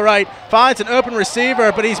 looks to the right, finds an open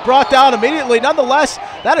receiver, but he's brought down immediately. Nonetheless,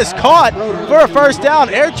 that is caught for a first down.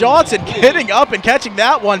 Eric Johnson getting up and catching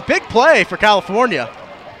that one. Big play for California.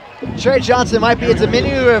 Trey Johnson might be a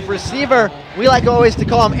diminutive receiver. We like always to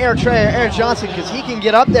call him Air Trey or Air Johnson because he can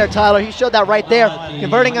get up there, Tyler. He showed that right there,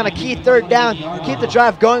 converting on a key 3rd down. Keep the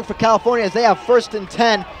drive going for California as they have 1st and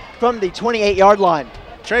 10 from the 28-yard line.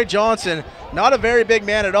 Trey Johnson, not a very big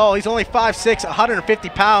man at all. He's only 5'6", 150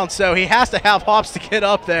 pounds, so he has to have hops to get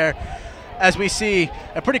up there. As we see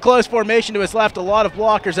a pretty close formation to his left, a lot of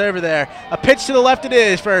blockers over there. A pitch to the left it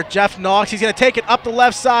is for Jeff Knox. He's going to take it up the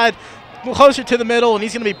left side, closer to the middle, and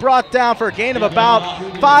he's going to be brought down for a gain of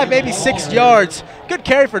about 5, maybe 6 yards. Good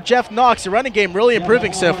carry for Jeff Knox. The running game really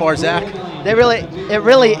improving so far, Zach. It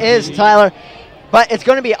really is, Tyler. But it's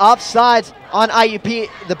going to be offsides on IUP.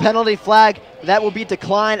 The penalty flag, that will be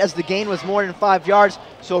declined as the gain was more than 5 yards.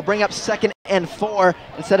 So we'll bring up 2nd and 4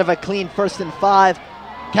 instead of a clean 1st and 5.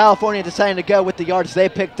 California deciding to go with the yards they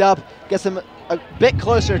picked up. Gets them a bit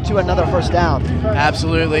closer to another first down.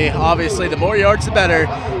 Absolutely. Obviously, the more yards, the better.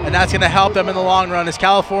 And that's going to help them in the long run as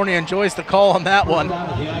California enjoys the call on that one.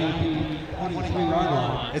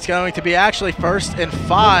 It's going to be actually 1st and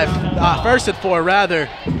 4 rather.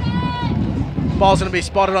 Ball's going to be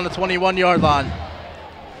spotted on the 21-yard line.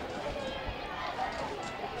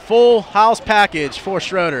 Full house package for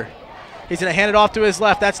Schroeder. He's going to hand it off to his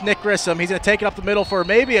left. That's Nick Grissom. He's going to take it up the middle for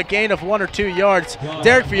maybe a gain of 1 or 2 yards.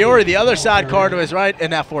 Derek Fiore, the other side car to his right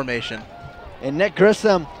in that formation. And Nick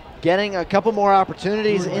Grissom getting a couple more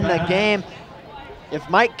opportunities in the game. If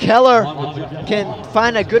Mike Keller can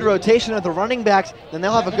find a good rotation of the running backs, then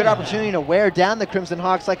they'll have a good opportunity to wear down the Crimson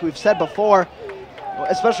Hawks like we've said before,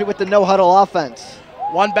 especially with the no-huddle offense.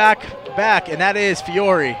 One back, and that is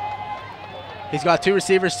Fiore. He's got 2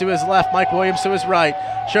 receivers to his left, Mike Williams to his right.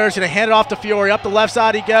 Schroeder's going to hand it off to Fiore. Up the left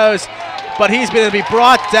side he goes, but he's going to be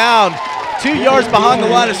brought down 2 yards behind the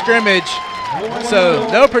line of scrimmage. So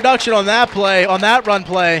no production on that play, on that run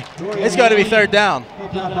play. It's going to be 3rd down.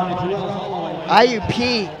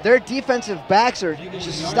 IUP, their defensive backs are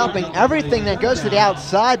just stopping everything that goes to the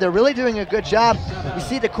outside. They're really doing a good job. You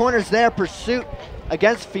see the corners there, pursuit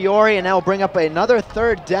against Fiore, and that will bring up another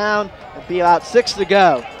 3rd down. It'll be about 6 to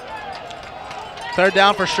go. Third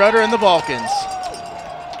down for Schroeder and the Vulcans.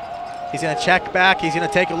 He's going to check back. He's going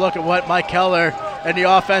to take a look at what Mike Keller and the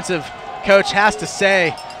offensive coach has to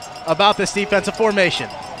say about this defensive formation.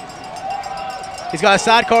 He's got a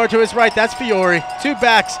sidecar to his right. That's Fiore. Two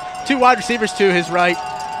backs, two wide receivers to his right.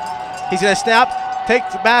 He's going to snap, take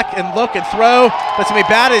back and look and throw. But it's going to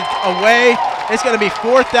be batted away. It's going to be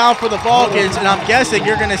fourth down for the Vulcans, and I'm guessing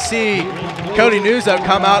you're going to see Cody Nuzzo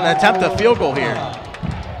come out and attempt a field goal here.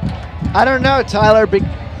 I don't know, Tyler,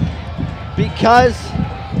 because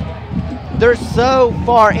they're so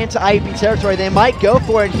far into IUP territory, they might go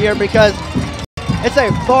for it here because it's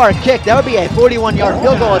a far kick. That would be a 41-yard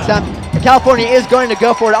field goal attempt. And California is going to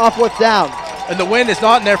go for it on fourth down. And the wind is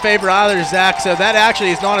not in their favor either, Zach, so that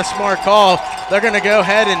actually is not a smart call. They're going to go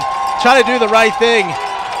ahead and try to do the right thing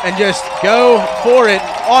and just go for it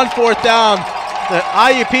on fourth down. The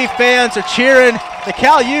IUP fans are cheering. The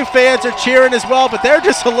Cal U fans are cheering as well, but they're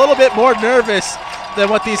just a little bit more nervous than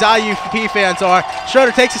what these IUP fans are.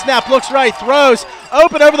 Schroeder takes a snap, looks right, throws,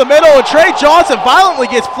 open over the middle, and Trey Johnson violently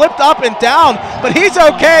gets flipped up and down, but he's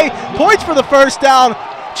okay. Points for the first down.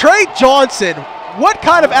 Trey Johnson, what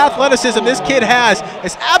kind of athleticism this kid has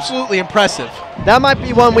is absolutely impressive. That might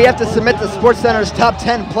be one we have to submit to SportsCenter's top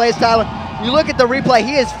 10 plays, Tyler. You look at the replay,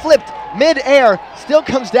 he is flipped mid-air, still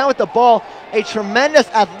comes down with the ball. A tremendous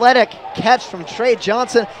athletic catch from Trey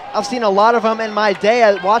Johnson. I've seen a lot of them in my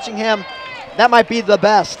day watching him. That might be the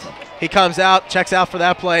best. He comes out, checks out for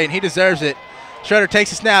that play, and he deserves it. Schroeder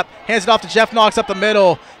takes a snap, hands it off to Jeff Knox up the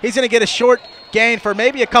middle. He's going to get a short gain for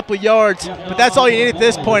maybe a couple of yards, but that's all you need at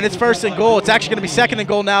this point. It's first and goal. It's actually going to be second and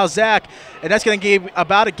goal now, Zach, and that's going to give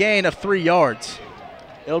about a gain of 3 yards.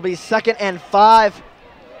 It'll be 2nd and 5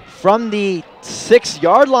 from the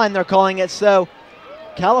 6-yard line, they're calling it. So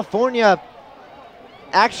California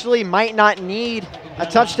actually might not need a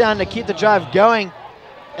touchdown to keep the drive going.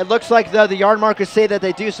 It looks like, though, the yard markers say that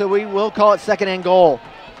they do, so we will call it 2nd and goal.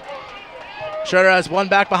 Schroeder has one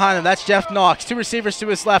back behind him. That's Jeff Knox. Two receivers to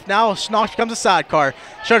his left. Now Knox becomes a sidecar.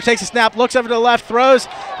 Schroeder takes a snap, looks over to the left, throws,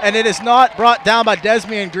 and it is not brought down by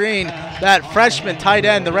Desmian Green, that freshman tight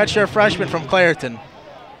end, the redshirt freshman from Clairton.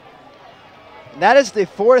 That is the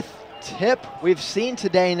 4th tip we've seen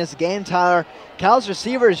today in this game, Tyler. Cal's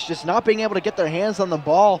receivers just not being able to get their hands on the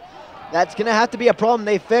ball. That's going to have to be a problem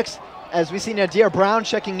they fix, as we see Nadir Brown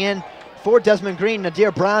checking in for Desmond Green.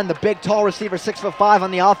 Nadir Brown, the big, tall receiver, 6'5"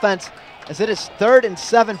 on the offense, as it is 3rd and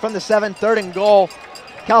 7 from the 7, 3rd and goal.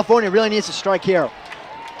 California really needs to strike here.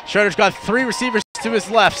 Schroeder's got 3 receivers to his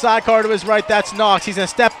left, sidecar to his right. That's Knox. He's going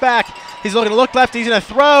to step back. He's looking to look left. He's going to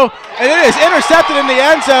throw, and it is intercepted in the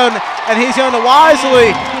end zone, and he's going to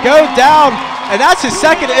wisely go down, and that's his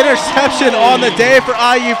 2nd interception on the day for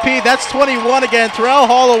IUP. That's 21 again. Terrell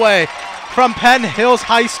Holloway from Penn Hills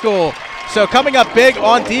High School. So coming up big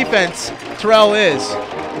on defense, Terrell is.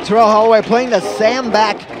 Terrell Holloway playing the Sam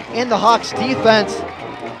back in the Hawks defense.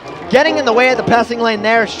 Getting in the way of the passing lane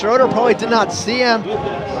there. Schroeder probably did not see him.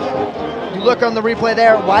 You look on the replay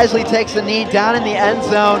there, wisely takes the knee down in the end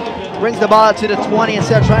zone, brings the ball out to the 20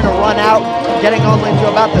 instead of trying to run out, getting only to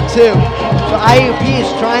about the 2. So IUP is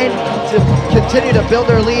trying to continue to build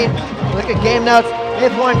their lead. Look at game notes.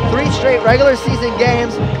 They've won 3 straight regular season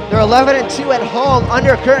games. They're 11-2 at home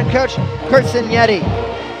under current coach Kurt Signetti.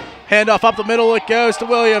 Handoff up the middle, it goes to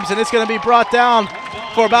Williams, and it's going to be brought down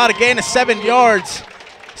for about a gain of 7 yards.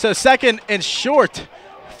 So 2nd and short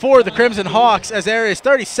for the Crimson Hawks, as there is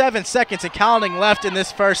 37 seconds and counting left in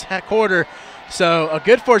this first quarter. So a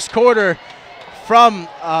good first quarter from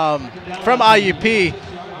IUP.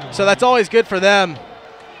 So that's always good for them.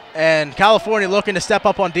 And California looking to step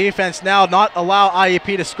up on defense now, not allow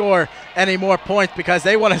IUP to score any more points, because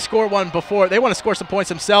they want to score one before they want to score some points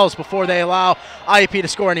themselves before they allow IUP to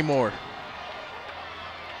score any more.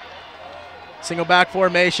 Single back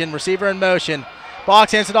formation, receiver in motion.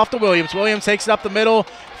 Box hands it off to Williams. Williams takes it up the middle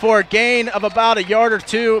for a gain of about a yard or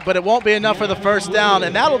 2, but it won't be enough for the first down,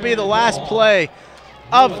 and that'll be the last play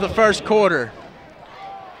of the first quarter.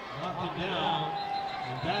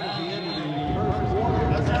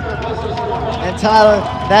 And Tyler,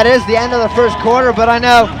 that is the end of the first quarter, but I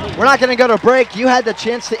know we're not going to go to break. You had the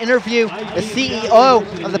chance to interview the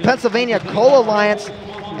CEO of the Pennsylvania Coal Alliance.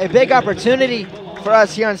 A big opportunity for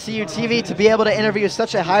us here on CUTV to be able to interview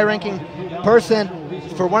such a high-ranking person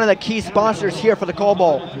for one of the key sponsors here for the Coal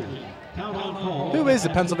Bowl. Who is the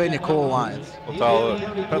Pennsylvania Coal Alliance? Well,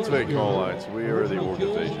 Tyler, Pennsylvania Coal Alliance, we are the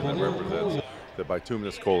organization that represents the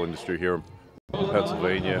bituminous coal industry here in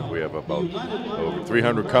Pennsylvania. We have about over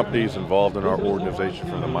 300 companies involved in our organization,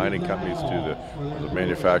 from the mining companies to the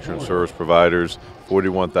manufacturing service providers,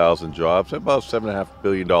 41,000 jobs, and about $7.5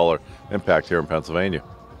 billion impact here in Pennsylvania.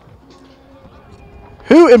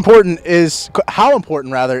 How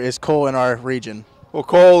important rather is coal in our region? Well,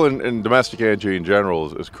 coal and domestic energy in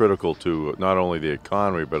general is critical to not only the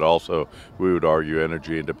economy, but also, we would argue,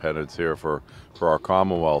 energy independence here for our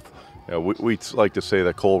Commonwealth. We like to say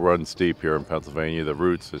that coal runs deep here in Pennsylvania. The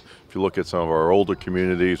roots, if you look at some of our older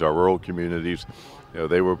communities, our rural communities,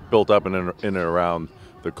 they were built up in and around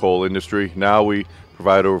the coal industry. Now we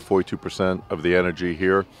provide over 42% of the energy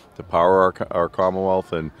here to power our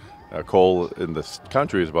Commonwealth, and coal in this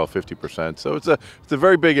country is about 50%. So it's a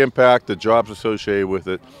very big impact, the jobs associated with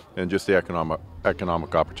it, and just the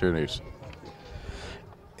economic opportunities.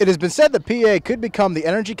 It has been said that PA could become the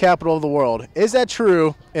energy capital of the world. Is that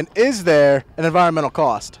true, and is there an environmental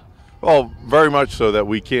cost? Well, very much so that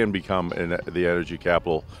we can become the energy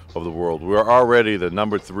capital of the world. We're already the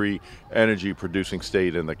 #3 energy producing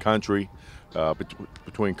state in the country.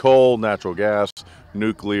 Between coal, natural gas,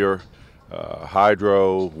 nuclear,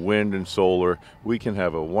 hydro, wind, and solar, we can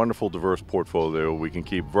have a wonderful, diverse portfolio. We can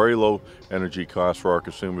keep very low energy costs for our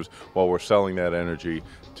consumers while we're selling that energy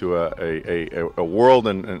to a world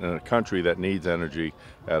and a country that needs energy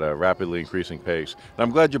at a rapidly increasing pace. And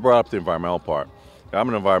I'm glad you brought up the environmental part. I'm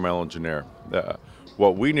an environmental engineer.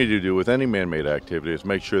 What we need to do with any man-made activity is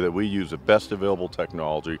make sure that we use the best available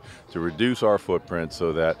technology to reduce our footprint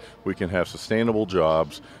so that we can have sustainable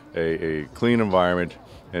jobs, a clean environment,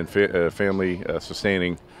 and family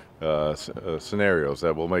sustaining scenarios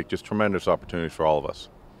that will make just tremendous opportunities for all of us.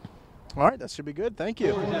 All right, that should be good. Thank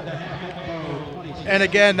you. And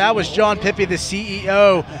again, that was John Pippy, the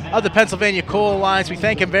CEO of the Pennsylvania Coal Alliance. We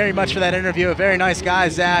thank him very much for that interview. A very nice guy,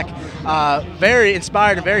 Zach. Very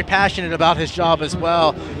inspired and very passionate about his job as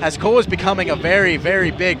well, as coal is becoming a very,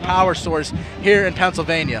 very big power source here in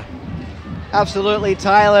Pennsylvania. Absolutely,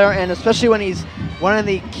 Tyler, and especially when he's one of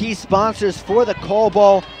the key sponsors for the Coal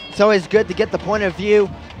Bowl, it's always good to get the point of view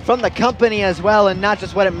from the company as well, and not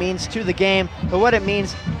just what it means to the game, but what it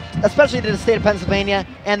means especially to the state of Pennsylvania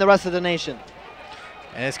and the rest of the nation.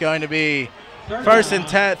 And it's going to be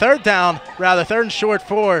third and short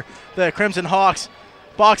for the Crimson Hawks.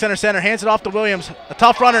 Box under center, hands it off to Williams. A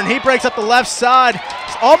tough runner, and he breaks up the left side.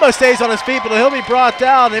 Almost stays on his feet, but he'll be brought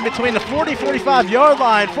down in between the 40-45-yard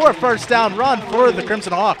line for a first down run for the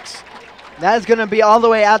Crimson Hawks. That is going to be all the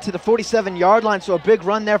way out to the 47-yard line, so a big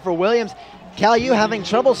run there for Williams. Cal U having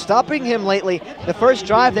trouble stopping him lately. The first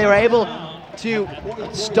drive, they were able to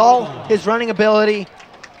stall his running ability,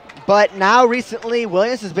 but now recently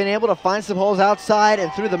Williams has been able to find some holes outside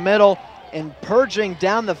and through the middle and purging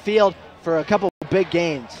down the field for a couple big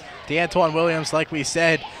gains. DeAntoine Williams, like we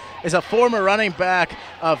said, is a former running back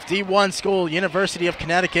of D1 school, University of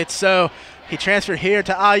Connecticut, so he transferred here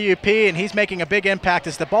to IUP, and he's making a big impact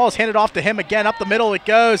as the ball is handed off to him again. Up the middle it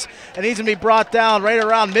goes, and he's going to be brought down right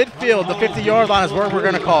around midfield. The 50-yard line is where we're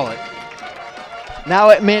going to call it. Now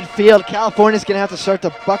at midfield, California's going to have to start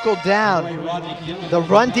to buckle down. The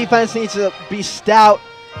run defense needs to be stout.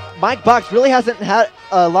 Mike Box really hasn't had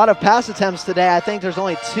a lot of pass attempts today. I think there's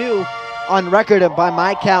only 2 on record, and by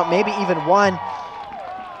my count, maybe even 1.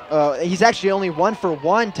 He's actually only 1 for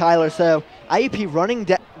 1, Tyler. So IUP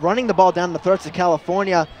running the ball down the throats of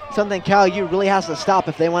California, something Cal U really has to stop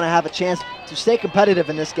if they want to have a chance to stay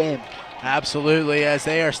competitive in this game. Absolutely, as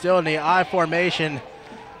they are still in the I formation.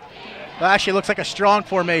 Well, actually, it looks like a strong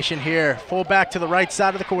formation here. Full back to the right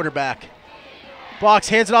side of the quarterback. Box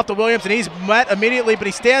hands it off to Williams, and he's met immediately, but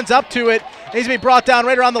he stands up to it. He's going to be brought down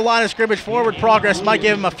right around the line of scrimmage. Forward progress might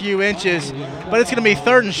give him a few inches, but it's going to be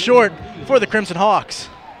third and short for the Crimson Hawks.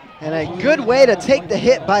 And a good way to take the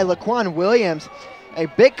hit by Laquan Williams. A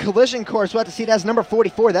big collision course. We'll have to see that's number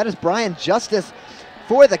 44. That is Brian Justice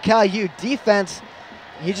for the Cal U defense.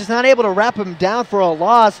 He's just not able to wrap him down for a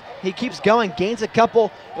loss. He keeps going, gains a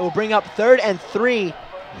couple. It will bring up 3rd and 3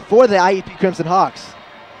 for the IUP Crimson Hawks.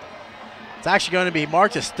 It's actually going to be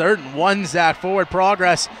marked as 3rd and 1, Zach. Forward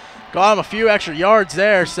progress. Got him a few extra yards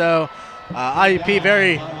there, so IUP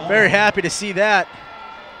very, very happy to see that.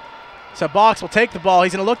 So Box will take the ball.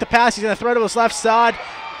 He's going to look to pass. He's going to throw to his left side,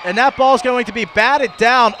 and that ball is going to be batted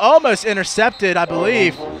down, almost intercepted, I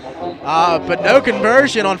believe. But no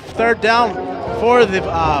conversion on 3rd down for the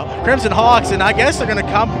Crimson Hawks, and I guess they're going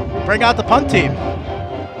to come bring out the punt team.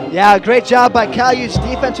 Yeah, great job by Cal U's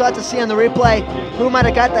defense. We'll have to see on the replay who might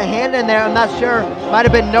have got the hand in there. I'm not sure. Might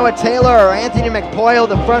have been Noah Taylor or Anthony McPoyle,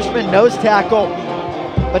 the freshman nose tackle.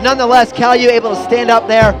 But nonetheless, Cal U able to stand up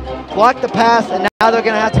there, block the pass, and now they're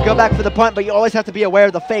going to have to go back for the punt, but you always have to be aware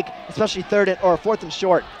of the fake, especially 4th and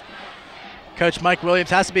short. Coach Mike Williams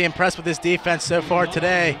has to be impressed with his defense so far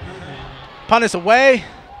today. Punt is away.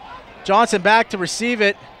 Johnson back to receive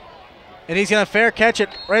it. And he's going to fair catch it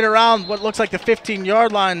right around what looks like the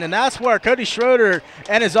 15-yard line, and that's where Cody Schroeder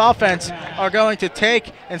and his offense are going to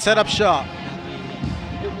take and set up shop.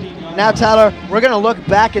 Now, Tyler, we're going to look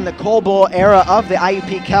back in the Coal Bowl era of the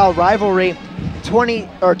IUP-Cal rivalry.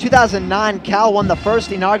 2009, Cal won the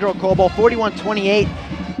first inaugural Coal Bowl, 41-28.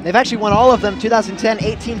 They've actually won all of them, 2010,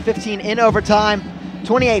 18-15 in overtime,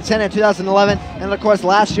 28-10 in 2011, and of course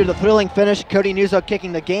last year the thrilling finish, Cody Nuzzo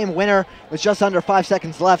kicking the game winner with just under 5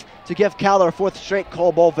 seconds left to give Cal their 4th straight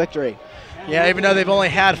Coal Bowl victory. Yeah, even though they've only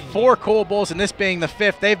had 4 Coal Bowls and this being the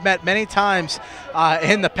 5th, they've met many times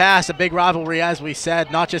in the past, a big rivalry as we said,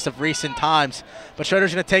 not just of recent times. But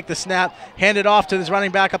Schroeder's going to take the snap, hand it off to his running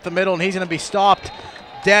back up the middle, and he's going to be stopped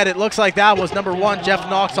dead. It looks like that was number 1, Jeff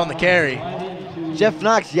Knox, on the carry. Jeff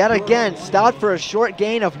Knox yet again stopped for a short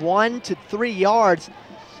gain of 1 to 3 yards.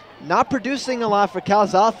 Not producing a lot for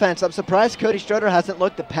Cal's offense. I'm surprised Cody Schroeder hasn't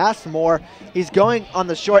looked to pass more. He's going on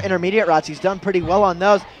the short intermediate routes. He's done pretty well on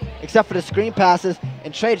those, except for the screen passes.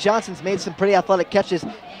 And Trey Johnson's made some pretty athletic catches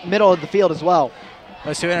middle of the field as well.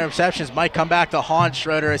 Those 2 interceptions might come back to haunt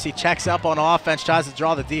Schroeder as he checks up on offense, tries to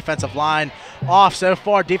draw the defensive line off. So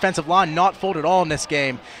far, defensive line not full at all in this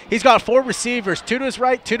game. He's got 4 receivers, 2 to his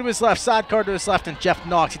right, 2 to his left, sidecar to his left, and Jeff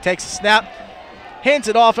Knox. He takes a snap, hands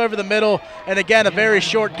it off over the middle, and again, a very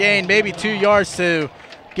short gain, maybe 2 yards to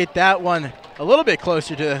get that one a little bit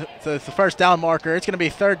closer to the first down marker. It's going to be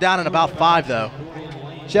 3rd down and about 5, though.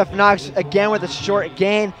 Jeff Knox again with a short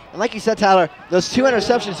gain. And like you said, Tyler, those 2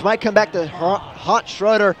 interceptions might come back to haunt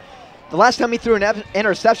Schroeder. The last time he threw an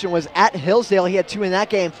interception was at Hillsdale. He had 2 in that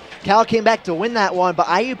game. Cal came back to win that one, but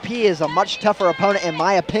IUP is a much tougher opponent in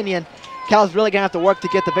my opinion. Cal's really going to have to work to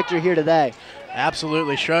get the victory here today.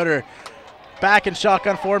 Absolutely. Schroeder back in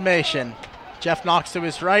shotgun formation. Jeff Knox to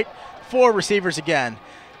his right, 4 receivers again.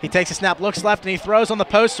 He takes a snap, looks left, and he throws on the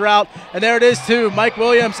post route. And there it is to Mike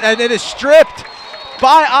Williams, and it is stripped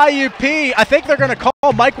by IUP. I think they're going to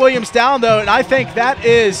call Mike Williams down, though, and I think that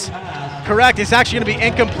is correct. It's actually going to be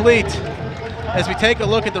incomplete. As we take a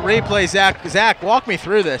look at the replay, Zach, walk me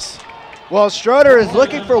through this. Well, Schroeder is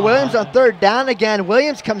looking for Williams on 3rd down again.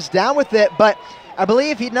 Williams comes down with it, but I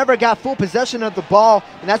believe he never got full possession of the ball,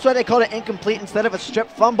 and that's why they called it incomplete instead of a strip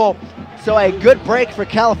fumble. So a good break for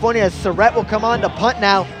California as Surratt will come on to punt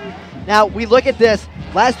now. Now, we look at this.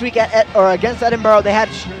 Last week against Edinburgh, they had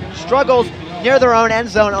struggles near their own end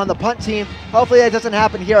zone on the punt team. Hopefully that doesn't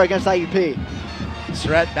happen here against IUP.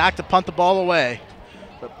 Surratt back to punt the ball away.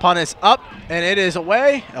 The punt is up, and it is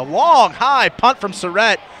away. A long, high punt from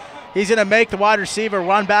Surratt. He's going to make the wide receiver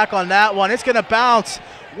run back on that one. It's going to bounce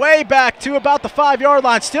way back to about the 5-yard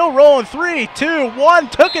line. Still rolling. 3, 2, 1.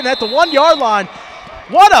 Took it at the 1-yard line.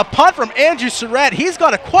 What a punt from Andrew Surratt. He's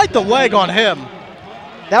got quite the leg on him.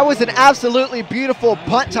 That was an absolutely beautiful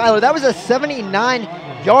punt, Tyler. That was a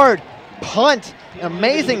 79-yard punt.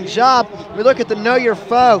 Amazing job. We look at the Know Your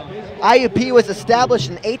Foe. IUP was established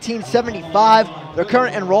in 1875. Their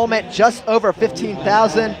current enrollment just over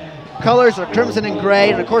 15,000. Colors are crimson and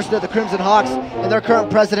gray, and of course they're the Crimson Hawks, and their current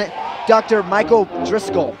president, Dr. Michael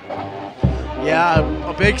Driscoll. Yeah,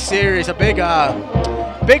 a big series, a big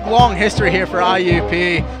long history here for IUP.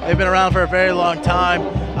 They've been around for a very long time,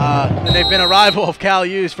 and they've been a rival of Cal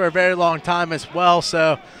U's for a very long time as well.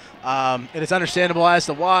 So it is understandable as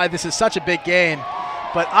to why this is such a big game.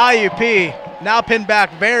 But IUP now pinned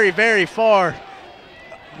back very, very far.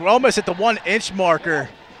 We're almost at the 1-inch marker.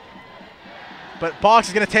 But Box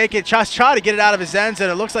is going to take it, just try to get it out of his ends,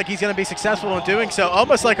 and it looks like he's going to be successful in doing so.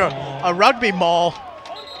 Almost like a rugby maul.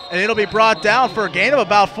 And it'll be brought down for a gain of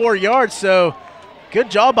about 4 yards. So good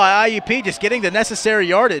job by IUP just getting the necessary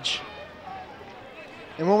yardage.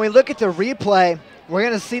 And when we look at the replay, we're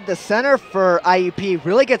going to see the center for IUP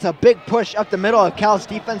really gets a big push up the middle of Cal's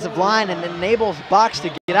defensive line and enables Box to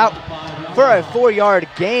get out for a 4-yard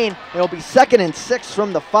gain. It'll be 2nd and 6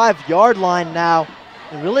 from the 5-yard line now.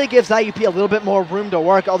 It really gives IUP a little bit more room to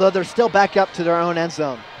work, although they're still back up to their own end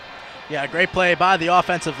zone. Yeah, great play by the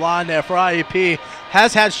offensive line there for IUP.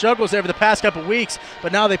 Has had struggles over the past couple weeks,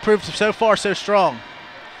 but now they proved so far so strong.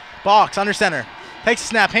 Box under center. Takes a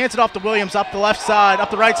snap, hands it off to Williams up the left side,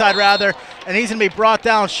 up the right side rather, and he's going to be brought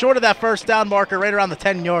down short of that 1st down marker right around the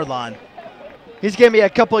 10-yard line. He's going to be a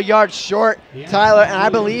couple yards short, Tyler, and I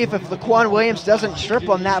believe if Laquan Williams doesn't trip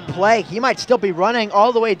on that play, he might still be running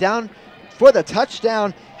all the way down for the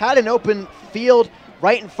touchdown. Had an open field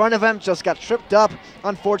right in front of him, just got tripped up,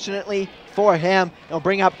 unfortunately for him. It'll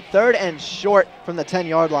bring up 3rd and short from the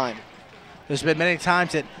 10-yard line. There's been many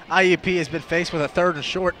times that IUP has been faced with a 3rd and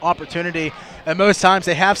short opportunity, and most times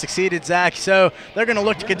they have succeeded, Zach. So they're going to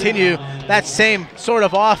look to continue that same sort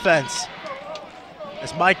of offense.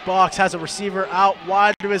 as Mike Box has a receiver out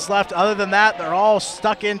wide to his left. Other than that, they're all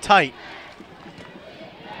stuck in tight.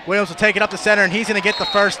 Williams will take it up the center, and he's going to get the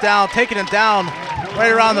first down, taking him down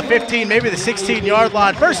right around the 15, maybe the 16-yard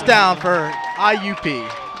line. First down for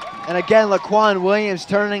IUP. And again, Laquan Williams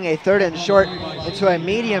turning a 3rd and short into a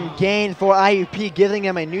medium gain for IUP, giving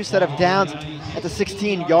him a new set of downs at the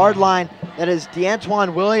 16-yard line. That is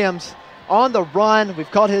DeAntoine Williams on the run. We've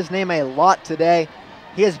called his name a lot today.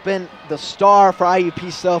 He has been the star for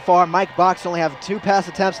IUP so far. Mike Box only have 2 pass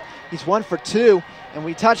attempts. He's 1 for 2, and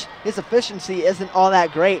we touched his efficiency isn't all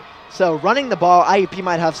that great. So running the ball, IUP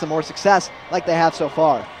might have some more success like they have so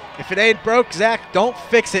far. If it ain't broke, Zach, don't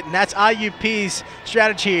fix it, and that's IUP's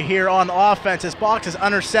strategy here on offense. As Box is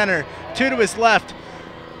under center, 2 to his left.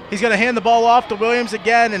 He's going to hand the ball off to Williams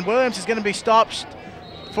again, and Williams is going to be stopped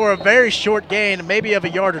for a very short gain, maybe of a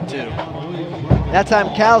yard or 2. That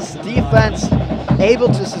time, Cal's defense able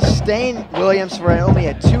to sustain Williams for only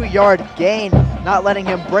a 2-yard gain, not letting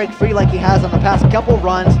him break free like he has on the past couple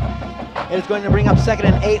runs. It is going to bring up 2nd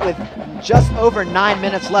and 8 with just over 9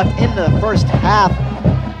 minutes left in the first half.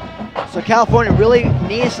 So California really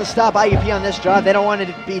needs to stop IUP on this drive. They don't want it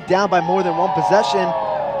to be down by more than 1 possession,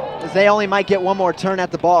 as they only might get 1 more turn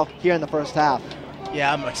at the ball here in the first half.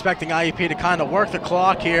 Yeah, I'm expecting IUP to kind of work the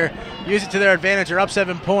clock here, use it to their advantage. They're up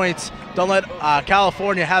 7 points. Don't let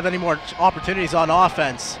California have any more opportunities on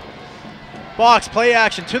offense. Box, play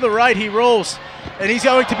action to the right, he rolls, and he's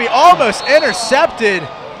going to be almost intercepted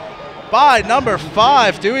by number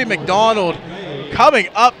 5, Dewey McDonald. Coming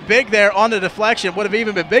up big there on the deflection. Would have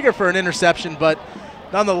even been bigger for an interception, but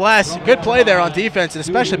nonetheless, good play there on defense, and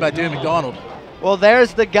especially by Dewey McDonald. Well,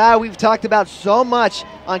 there's the guy we've talked about so much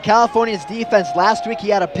on California's defense. Last week he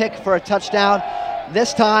had a pick for a touchdown.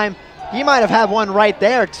 This time he might have had one right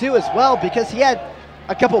there too as well, because he had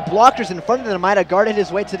a couple blockers in front of him that might have guarded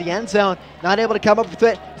his way to the end zone. Not able to come up with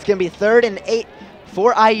it. It's going to be 3rd and 8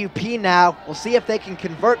 for IUP now. We'll see if they can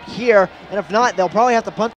convert here, and if not, they'll probably have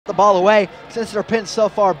to punt the ball away since they're pinned so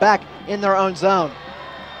far back in their own zone.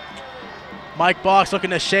 Mike Box looking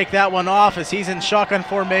to shake that one off as he's in shotgun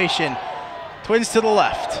formation. Twins to the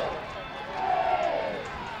left.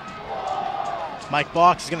 Mike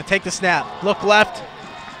Box is going to take the snap, look left,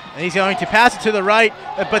 and he's going to pass it to the right,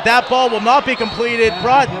 but that ball will not be completed,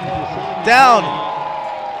 brought down,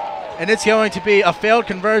 and it's going to be a failed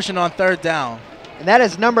conversion on 3rd down. And that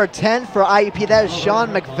is number 10 for IUP. That is Sean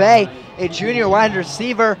McVeigh, a junior wide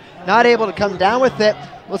receiver, not able to come down with it.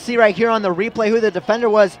 We'll see right here on the replay who the defender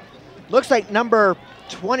was. Looks like number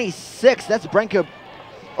 26, that's Brenko,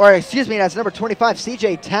 or excuse me, that's number 25,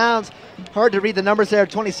 CJ Towns. Hard to read the numbers there,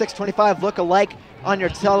 26, 25 look alike on your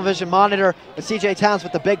television monitor. But CJ Towns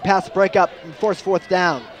with the big pass breakup and forced 4th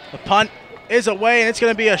down. The punt is away, and it's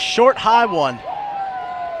going to be a short, high one.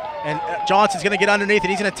 And Johnson's going to get underneath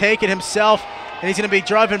it. He's going to take it himself, and he's going to be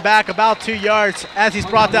driving back about 2 yards as he's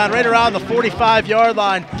brought down right around the 45-yard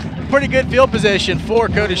line. Pretty good field position for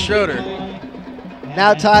Cody Schroeder.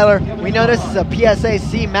 Now, Tyler, we know this is a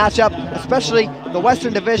PSAC matchup, especially the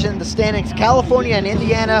Western Division, the standings. California and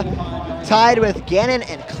Indiana tied with Gannon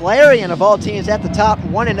and Clarion of all teams at the top,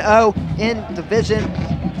 1-0 in division.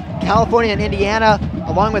 California and Indiana,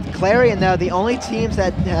 along with Clarion, though, the only teams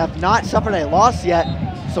that have not suffered a loss yet.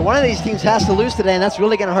 So one of these teams has to lose today, and that's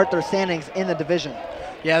really going to hurt their standings in the division.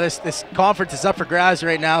 Yeah, this conference is up for grabs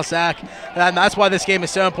right now, Zach. And that's why this game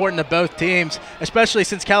is so important to both teams, especially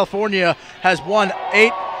since California has won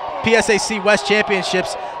 8 PSAC West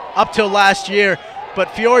championships up till last year.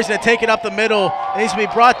 But Fiore's going to take it up the middle, and he's going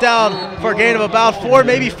to be brought down for a gain of about 4,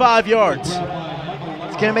 maybe 5 yards.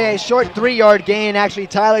 It's going to be a short 3-yard gain. Actually,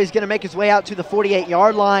 Tyler's going to make his way out to the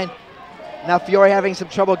 48-yard line. Now Fiore having some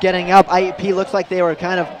trouble getting up. IUP looks like they were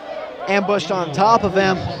kind of ambushed on top of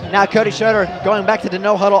him. Now Cody Schroeder going back to the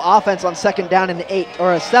no-huddle offense on 2nd down in the 8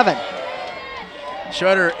 or a 7.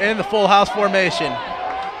 Schroeder in the full house formation.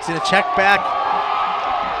 He's going to check back.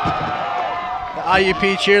 The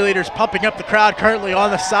IUP cheerleaders pumping up the crowd currently on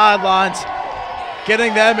the sidelines,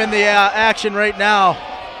 getting them in the action right now,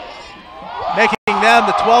 making them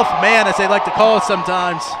the 12th man, as they like to call it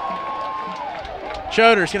sometimes.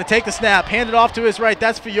 Schroeder's going to take the snap, hand it off to his right.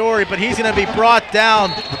 That's Fiore, but he's going to be brought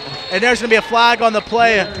down. And there's going to be a flag on the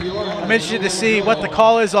play. I'm interested to see what the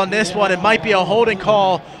call is on this one. It might be a holding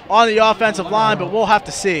call on the offensive line, but we'll have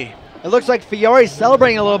to see. It looks like Fiore's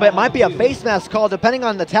celebrating a little bit. Might be a face mask call, depending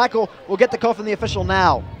on the tackle. We'll get the call from the official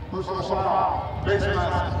now.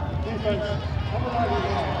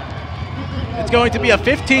 It's going to be a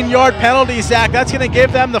 15-yard penalty, Zach. That's going to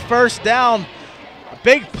give them the first down.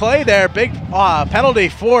 Big play there, big penalty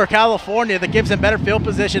for California that gives them better field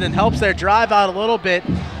position and helps their drive out a little bit.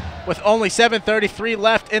 with only 7:33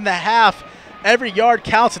 left in the half. Every yard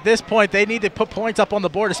counts at this point. They need to put points up on the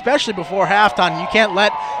board, especially before halftime. You can't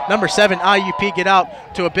let number 7 IUP get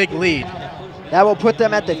out to a big lead. That will put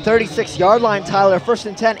them at the 36-yard line, Tyler. 1st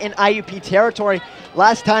and 10 in IUP territory.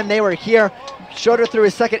 Last time they were here, Schroeder threw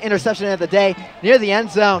his 2nd interception of the day near the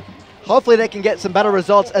end zone. Hopefully they can get some better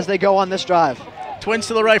results as they go on this drive. Twins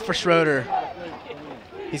to the right for Schroeder.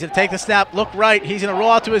 He's going to take the snap, look right. He's going to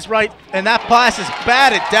roll out to his right, and that pass is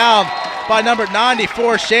batted down by number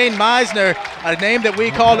 94, Shane Meisner, a name that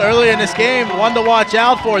we called earlier in this game, one to watch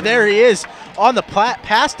out for. There he is on the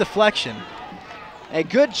pass deflection. A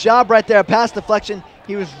good job right there, pass deflection.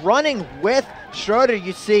 He was running with Schroeder,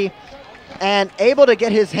 you see, and able to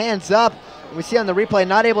get his hands up. We see on the replay,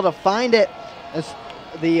 not able to find it as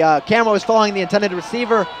the camera was following the intended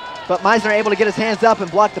receiver, but Meisner able to get his hands up and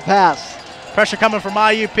block the pass. Pressure coming from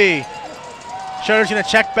IUP. Schroeder's going to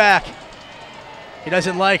check back. He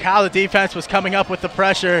doesn't like how the defense was coming up with the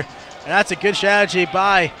pressure, and that's a good strategy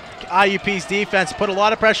by IUP's defense. Put a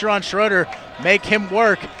lot of pressure on Schroeder, make him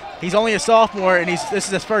work. He's only a sophomore, and this is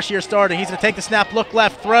his 1st year starting. He's going to take the snap, look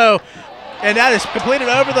left, throw, and that is completed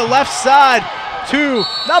over the left side to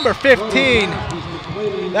number 15.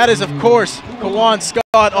 That is, of course, Kawan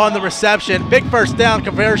Scott on the reception. Big 1st down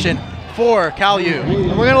conversion for Cal U. And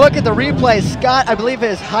we're going to look at the replay. Scott, I believe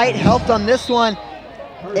his height helped on this one.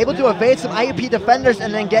 Able to evade some IUP defenders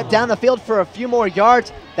and then get down the field for a few more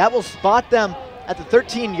yards. That will spot them at the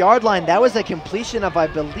 13-yard line. That was a completion of, I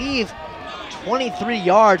believe, 23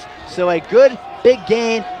 yards. So a good big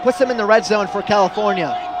gain puts them in the red zone for California.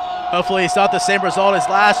 Hopefully it's not the same result as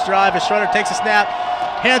last drive as Schroeder takes a snap,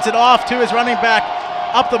 hands it off to his running back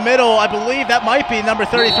up the middle. I believe that might be number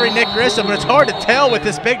 33, Nick Grissom, but it's hard to tell with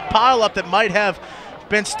this big pileup that might have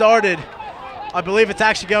been started. I believe it's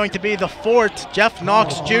actually going to be the 4th, Jeff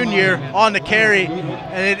Knox Jr. on the carry,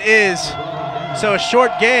 and it is. So a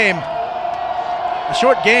short gain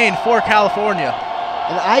for California.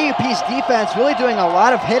 And IUP's defense really doing a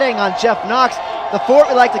lot of hitting on Jeff Knox. The Fort,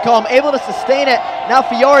 we like to call him, able to sustain it. Now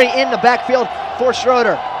Fiore in the backfield for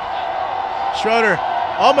Schroeder. Schroeder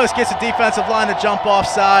almost gets the defensive line to jump off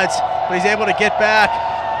sides, but he's able to get back.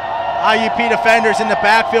 IUP defenders in the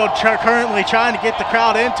backfield currently trying to get the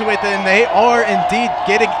crowd into it, and they are indeed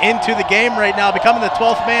getting into the game right now, becoming the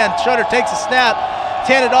 12th man. Schroeder takes a snap,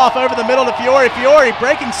 handed off over the middle to Fiore. Fiore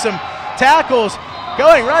breaking some tackles,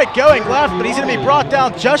 going right, going left, but he's going to be brought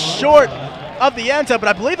down just short of the end zone. But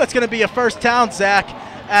I believe that's going to be a 1st down, Zach,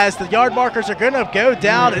 as the yard markers are going to go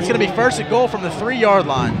down. It's going to be 1st and goal from the 3-yard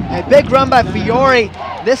line. A big run by Fiore,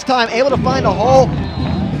 this time able to find a hole.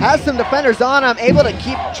 Has some defenders on him, able to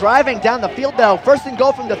keep driving down the field though. 1st and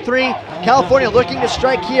goal from the 3. California looking to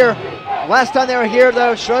strike here. Last time they were here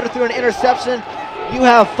though, Schroeder threw an interception. You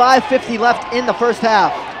have 5:50 left in the 1st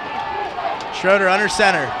half. Schroeder under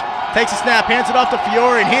center, takes a snap, hands it off to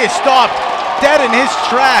Fiore, and he is stopped dead in his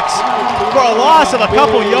tracks for a loss of a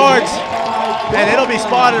couple yards. And it'll be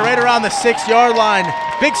spotted right around the 6-yard line.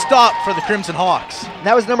 Big stop for the Crimson Hawks.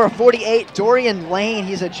 That was number 48, Dorian Lane.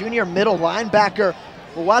 He's a junior middle linebacker.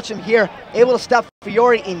 We'll watch him here, able to stop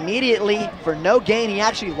Fiore immediately for no gain. He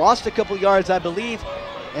actually lost a couple yards, I believe,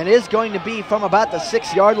 and is going to be from about the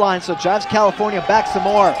 6-yard line, so drives California back some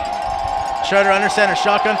more. Schroeder under center,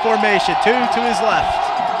 shotgun formation, 2 to his left.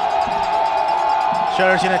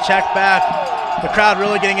 Schroeder's going to check back. The crowd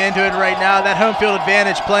really getting into it right now. That home field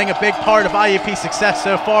advantage playing a big part of IUP's success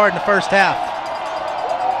so far in the 1st half.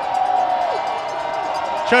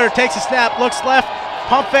 Schroeder takes a snap, looks left,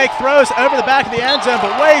 pump fake, throws over the back of the end zone,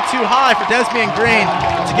 but way too high for Desmond Green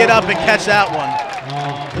to get up and catch that one.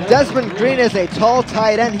 Desmond Green is a tall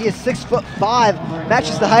tight end. He is 6'5",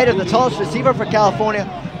 matches the height of the tallest receiver for California.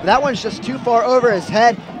 But that one's just too far over his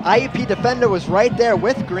head. IUP defender was right there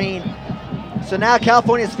with Green. So now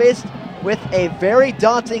California is faced with a very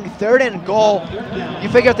daunting 3rd and goal. You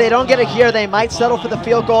figure if they don't get it here, they might settle for the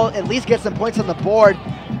field goal, at least get some points on the board.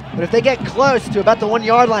 But if they get close to about the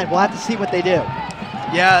 1-yard line, we'll have to see what they do.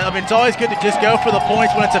 Yeah, I mean, it's always good to just go for the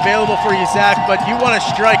points when it's available for you, Zach, but you want to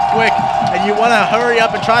strike quick, and you want to hurry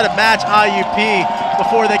up and try to match IUP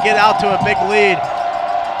before they get out to a big lead.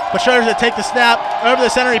 But Schroeder's going to take the snap, over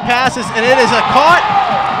the center he passes, and it is a caught.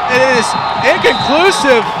 It is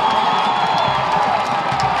inconclusive.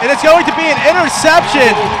 And it's going to be an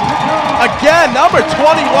interception. Again, number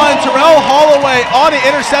 21, Terrell Holloway on the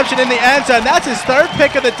interception in the end zone. That's his 3rd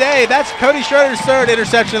pick of the day. That's Cody Schroeder's 3rd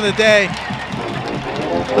interception of the day.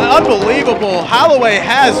 Unbelievable. Holloway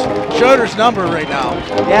has Schroeder's number right now.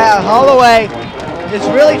 Yeah, Holloway is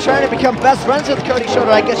really trying to become best friends with Cody Schroeder,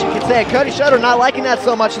 I guess you could say. Cody Schroeder not liking that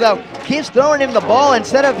so much, though. Keeps throwing him the ball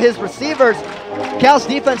instead of his receivers. Cal's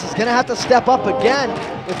defense is going to have to step up again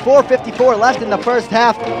with 4:54 left in the first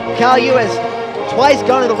half. Cal U has twice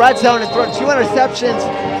gone to the red zone and thrown 2 interceptions.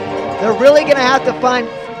 They're really going to have to find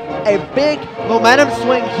a big momentum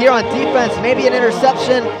swing here on defense, maybe an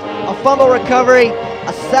interception, a fumble recovery,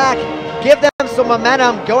 a sack, give them some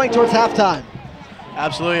momentum going towards halftime.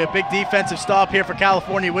 Absolutely, a big defensive stop here for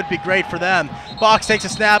California would be great for them. Box takes a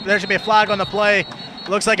snap, there's gonna be a flag on the play.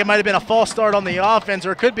 Looks like it might have been a false start on the offense,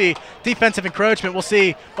 or it could be defensive encroachment. We'll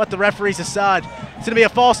see what the referees decide. It's gonna be a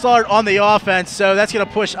false start on the offense, so that's gonna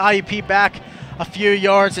push IUP back a few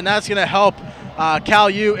yards, and that's gonna help Cal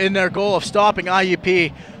U in their goal of stopping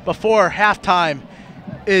IUP before halftime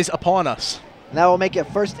is upon us. And that will make it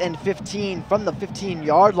 1st and 15 from the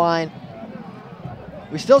 15-yard line.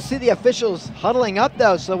 We still see the officials huddling up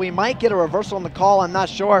though, so we might get a reversal on the call, I'm not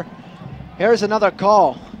sure. Here's another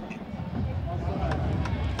call.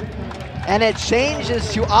 And it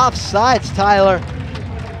changes to offsides, Tyler.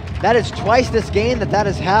 That is twice this game that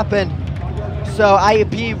has happened. So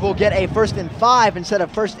IUP will get a 1st and 5 instead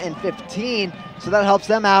of 1st and 15, so that helps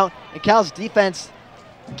them out. And Cal's defense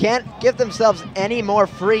can't give themselves any more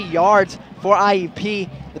free yards for IUP.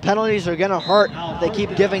 The penalties are going to hurt if they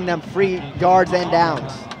keep giving them free yards and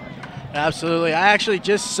downs. Absolutely. I actually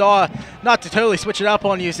just saw, not to totally switch it up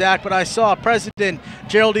on you, Zach, but I saw President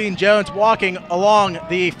Geraldine Jones walking along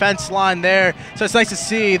the fence line there. So it's nice to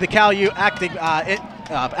see the Cal U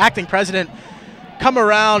acting president come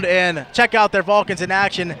around and check out their Vulcans in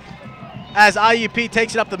action as IUP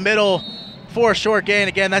takes it up the middle for a short gain.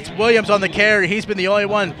 Again, that's Williams on the carry. He's been the only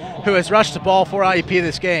one who has rushed the ball for IUP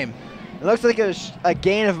this game. It looks like it was a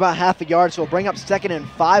gain of about half a yard, so we'll bring up 2nd and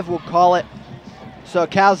 5, we'll call it. So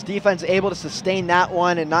Cal's defense able to sustain that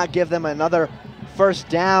one and not give them another 1st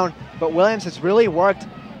down. But Williams has really worked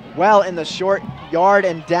well in the short yard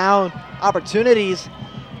and down opportunities.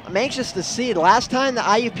 I'm anxious to see. Last time the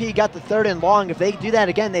IUP got the 3rd and long, if they do that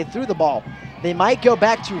again, they threw the ball. They might go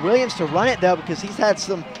back to Williams to run it though, because he's had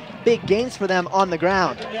some big gains for them on the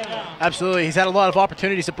ground. Absolutely. He's had a lot of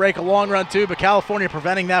opportunities to break a long run too, but California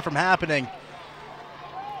preventing that from happening.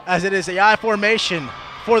 As it is the I formation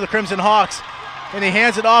for the Crimson Hawks, and he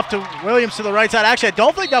hands it off to Williams to the right side. Actually, I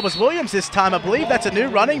don't think that was Williams this time. I believe that's a new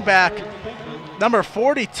running back, number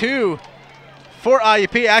 42 for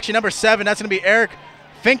IUP. Actually, number 7, that's going to be Eric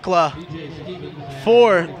Finkla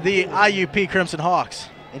for the IUP Crimson Hawks.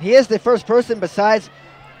 And he is the first person besides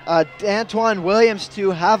D'Antoine Williams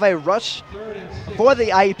to have a rush for the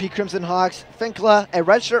IUP Crimson Hawks. Finkla, a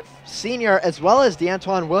redshirt senior, as well as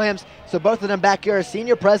D'Antoine Williams. So both of them back here, a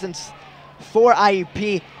senior presence for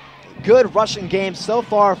IUP. Good rushing game so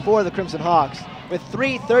far for the Crimson Hawks with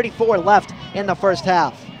 3:34 left in the first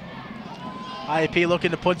half. IUP looking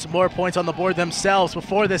to put some more points on the board themselves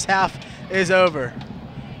before this half is over.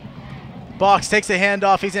 Box takes the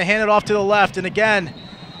handoff. He's going to hand it off to the left, and again,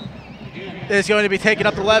 is going to be taken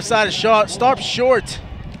up the left side and stopped short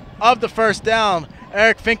of the 1st down.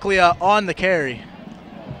 Eric Finklia on the carry.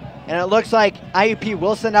 And it looks like IUP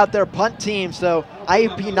will send out their punt team, so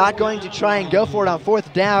IUP not going to try and go for it on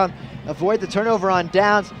 4th down, avoid the turnover on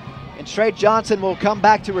downs, and Trey Johnson will come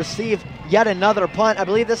back to receive yet another punt. I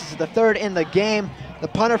believe this is the 3rd in the game. The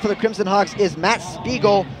punter for the Crimson Hawks is Matt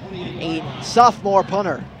Spiegel, a sophomore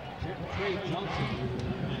punter.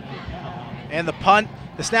 And the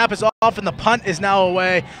snap is off and the punt is now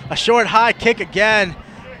away. A short high kick again.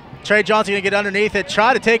 Trey Johnson going to get underneath it,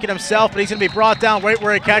 try to take it himself, but he's going to be brought down right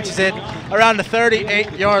where he catches it, around the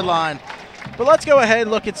 38-yard line. But let's go ahead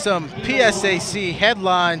and look at some PSAC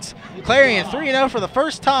headlines. Clarion 3-0 for the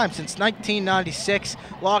first time since 1996.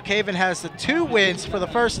 Lock Haven has the 2 wins for the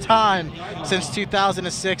first time since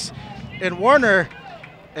 2006. And Warner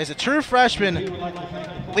is a true freshman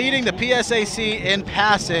leading the PSAC in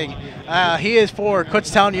passing. He is for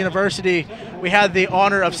Kutztown University. We had the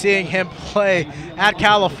honor of seeing him play at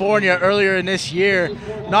California earlier in this year.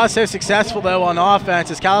 Not so successful though on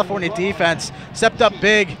offense, as California defense stepped up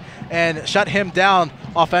big and shut him down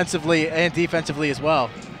offensively and defensively as well.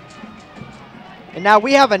 And now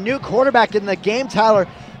we have a new quarterback in the game, Tyler.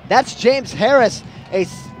 That's James Harris, a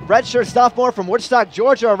redshirt sophomore from Woodstock,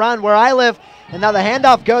 Georgia, around where I live. And now the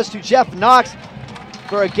handoff goes to Jeff Knox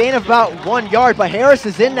for a gain of about 1 yard, but Harris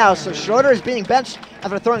is in now, so Schroeder is being benched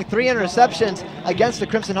after throwing 3 interceptions against the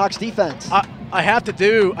Crimson Hawks defense. I have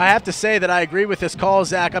to say that I agree with this call,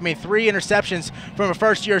 Zach. I mean, 3 interceptions from a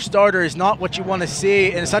first-year starter is not what you want to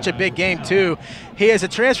see in such a big game, too. He is a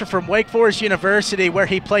transfer from Wake Forest University, where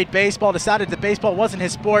he played baseball, decided that baseball wasn't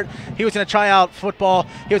his sport. He was going to try out football.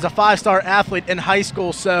 He was a 5-star athlete in high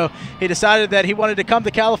school, so he decided that he wanted to come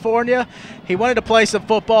to California. He wanted to play some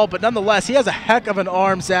football, but nonetheless, he has a heck of an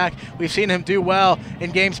arm, Zach. We've seen him do well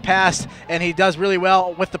in games past, and he does really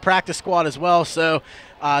well with the practice squad as well, so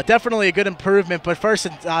definitely a good improvement. But first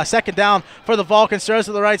and second down for the Vulcans. Throws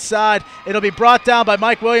to the right side. It'll be brought down by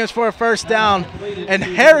Mike Williams for a first down. And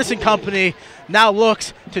Harris and company now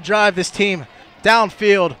looks to drive this team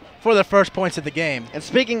downfield for the first points of the game. And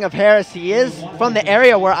speaking of Harris, he is from the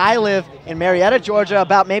area where I live in Marietta, Georgia,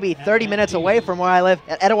 about maybe 30 minutes away from where I live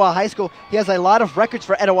at Etowah High School. He has a lot of records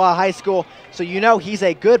for Etowah High School, so you know he's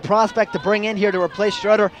a good prospect to bring in here to replace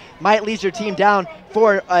Schroeder. Might lead your team down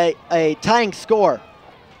for a tying score.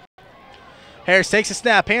 Harris takes a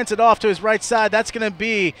snap, hands it off to his right side. That's going to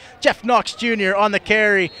be Jeff Knox Jr. on the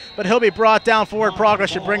carry, but he'll be brought down. Forward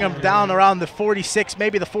progress should bring him down around the 46,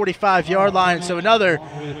 maybe the 45-yard line. So another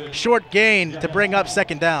short gain to bring up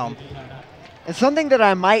second down. And something that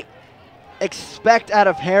I might expect out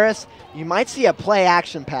of Harris, you might see a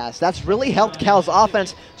play-action pass. That's really helped Cal's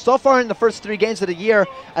offense so far in the first 3 games of the year.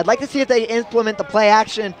 I'd like to see if they implement the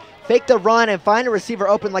play-action, fake the run, and find a receiver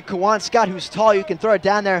open like Kawan Scott, who's tall. You can throw it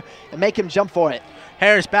down there and make him jump for it.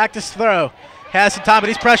 Harris back to throw. Has some time, but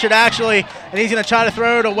he's pressured actually, and he's going to try to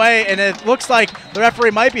throw it away, and it looks like the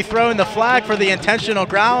referee might be throwing the flag for the intentional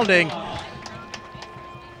grounding.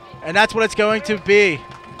 And that's what it's going to be.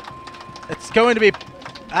 It's going to be,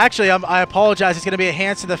 actually, I apologize, it's going to be a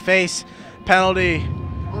hands to the face penalty.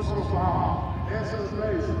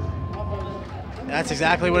 That's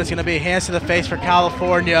exactly what it's going to be, hands to the face for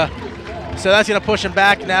California. So that's going to push him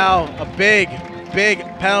back now. A big, big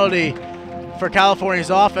penalty for California's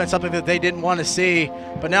offense, something that they didn't want to see.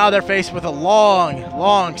 But now they're faced with a long,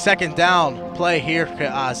 long second down play here,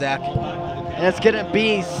 Zach. And it's going to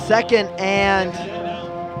be second and,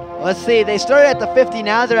 let's see, they started at the 50,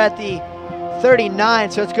 now they're at the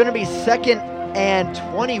 39. So it's going to be second and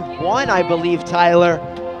 21, I believe, Tyler,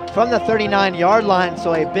 from the 39-yard line.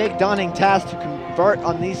 So a big daunting task to convert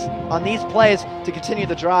on these plays to continue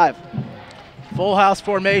the drive. Full house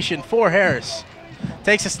formation for Harris.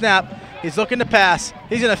 Takes a snap. He's looking to pass.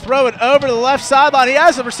 He's going to throw it over to the left sideline. He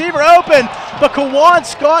has the receiver open, but Kawan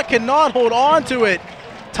Scott cannot hold on to it.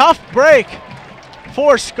 Tough break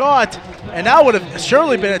for Scott, and that would have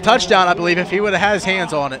surely been a touchdown, I believe, if he would have had his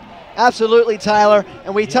hands on it. Absolutely, Tyler.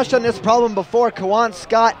 And we touched on this problem before. Kawan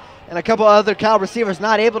Scott and a couple other Cal receivers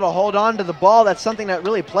not able to hold on to the ball. That's something that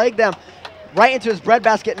really plagued them. Right into his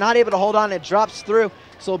breadbasket, not able to hold on. It drops through.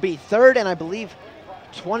 So it'll be third and I believe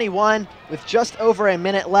 21 with just over a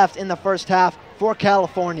minute left in the first half for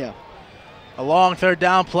California. A long third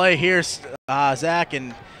down play here, Zach,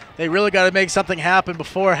 and they really got to make something happen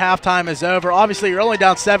before halftime is over. Obviously, you're only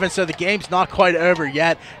down 7, so the game's not quite over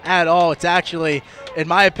yet at all. It's actually, in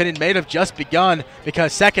my opinion, may have just begun,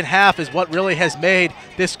 because second half is what really has made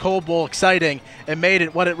this Cold Bowl exciting and made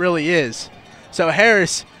it what it really is. So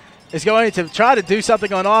Harris is going to try to do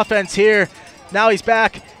something on offense here. Now he's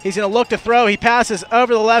back. He's going to look to throw. He passes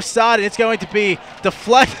over the left side, and it's going to be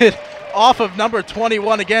deflected off of number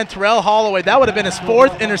 21 again, Terrell Holloway. That would have been his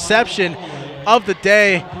 4th interception of the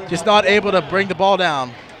day, just not able to bring the ball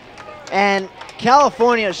down. And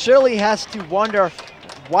California surely has to wonder,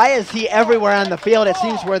 why is he everywhere on the field? It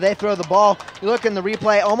seems where they throw the ball. You look in the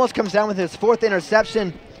replay, almost comes down with his 4th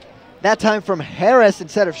interception, that time from Harris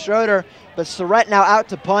instead of Schroeder. But Surratt now out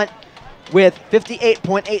to punt with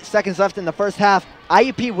 58.8 seconds left in the first half.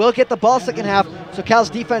 IUP will get the ball second half, so Cal's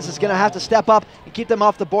defense is going to have to step up and keep them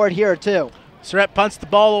off the board here too. Surratt punts the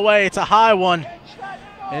ball away. It's a high one,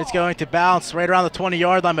 and it's going to bounce right around the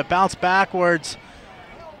 20-yard line, but bounce backwards,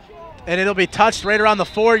 and it'll be touched right around the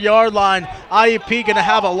 4-yard line. IUP going to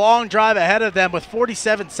have a long drive ahead of them with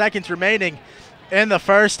 47 seconds remaining in the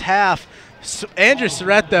first half. Andrew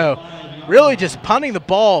Surratt, though, really just punting the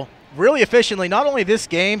ball really efficiently, not only this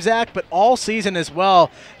game, Zach, but all season as well.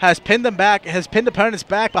 Has pinned opponents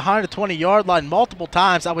back behind the 20-yard line multiple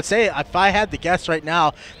times. I would say, if I had to guess right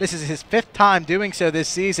now, this is his 5th time doing so this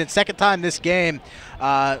season, 2nd time this game.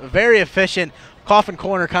 Very efficient, coffin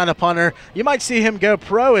corner kind of punter. You might see him go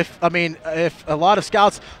pro if a lot of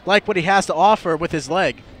scouts like what he has to offer with his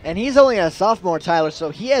leg. And he's only a sophomore, Tyler, so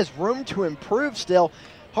he has room to improve still.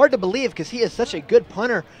 Hard to believe, because he is such a good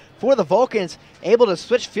punter for the Vulcans, able to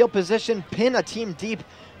switch field position, pin a team deep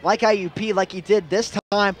like IUP, like he did this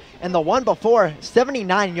time, and the one before,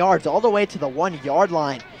 79 yards all the way to the 1-yard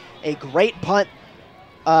line. A great punt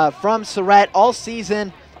from Surratt all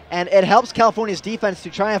season, and it helps California's defense to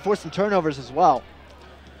try and force some turnovers as well.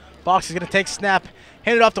 Box is going to take snap,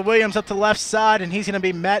 hand it off to Williams up to the left side, and he's going to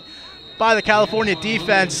be met by the California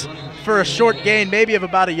defense for a short gain, maybe of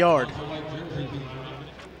about a yard.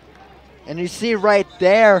 And you see right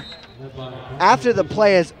there, after the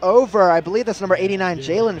play is over, I believe that's number 89,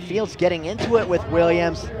 Jalen Fields, getting into it with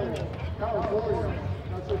Williams.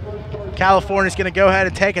 California's going to go ahead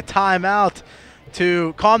and take a timeout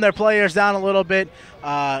to calm their players down a little bit,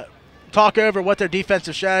 talk over what their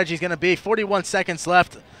defensive strategy is going to be. 41 seconds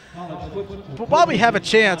left. But while we have a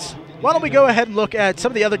chance, why don't we go ahead and look at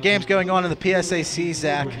some of the other games going on in the PSAC,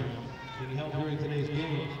 Zach?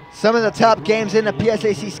 Some of the top games in the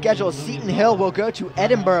PSAC schedule: Seton Hill will go to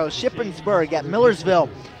Edinburgh, Shippensburg at Millersville,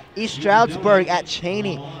 East Stroudsburg at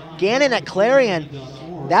Cheney, Gannon at Clarion.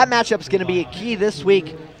 That matchup is going to be a key this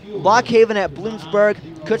week. Blockhaven at Bloomsburg,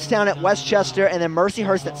 Kutztown at Westchester, and then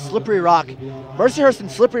Mercyhurst at Slippery Rock. Mercyhurst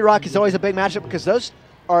and Slippery Rock is always a big matchup because those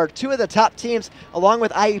are two of the top teams, along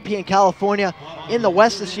with IUP and California, in the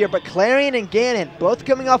West this year. But Clarion and Gannon, both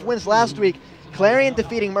coming off wins last week. Clarion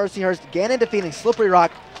defeating Mercyhurst, Gannon defeating Slippery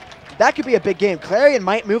Rock. That could be a big game. Clarion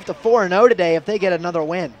might move to 4-0 today if they get another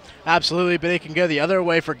win. Absolutely, but they can go the other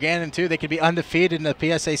way for Gannon, too. They could be undefeated in the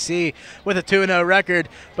PSAC with a 2-0 record,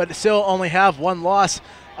 but still only have one loss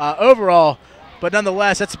overall. But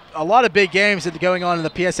nonetheless, that's a lot of big games that are going on in the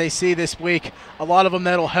PSAC this week. A lot of them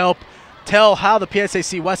that'll help tell how the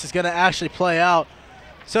PSAC West is going to actually play out.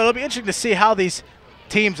 So it'll be interesting to see how these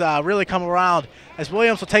teams really come around, as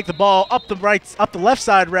Williams will take the ball up the left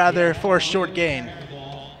side rather, for a short gain.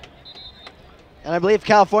 And I believe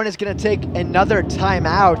California is going to take another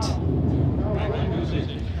timeout,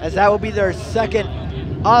 as that will be their second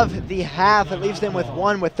of the half. It leaves them with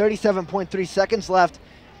one with 37.3 seconds left.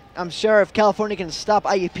 I'm sure if California can stop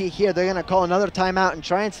IUP here, they're going to call another timeout and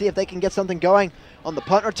try and see if they can get something going on the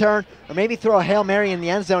punt return, or maybe throw a Hail Mary in the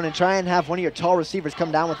end zone and try and have one of your tall receivers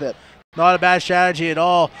come down with it. Not a bad strategy at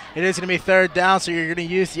all. It is going to be third down, so you're going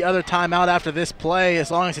to use the other timeout after this play, as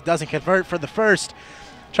long as it doesn't convert for the first.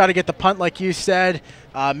 Try to get the punt, like you said.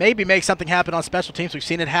 Maybe make something happen on special teams. We've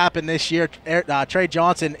seen it happen this year. Trey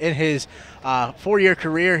Johnson, in his 4-year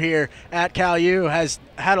career here at Cal U, has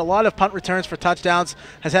had a lot of punt returns for touchdowns,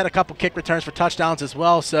 has had a couple kick returns for touchdowns as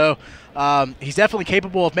well. So he's definitely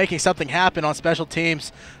capable of making something happen on special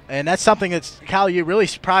teams. And that's something that Cal U really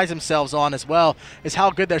surprised themselves on as well, is how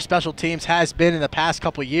good their special teams has been in the past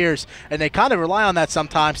couple of years. And they kind of rely on that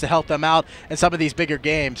sometimes to help them out in some of these bigger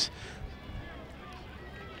games.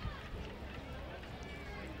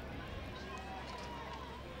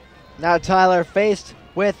 Now Tyler faced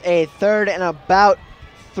with a third and about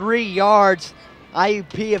 3 yards.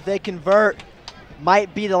 IUP, if they convert,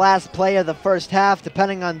 might be the last play of the first half,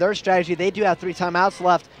 depending on their strategy. They do have 3 timeouts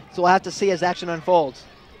left, so we'll have to see as action unfolds.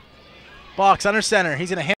 Box under center. He's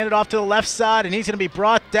going to hand it off to the left side, and he's going to be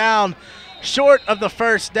brought down short of the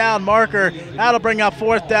first down marker. That'll bring up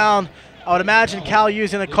fourth down. I would imagine Cal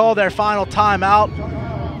U's going to call their final timeout,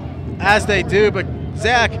 as they do. But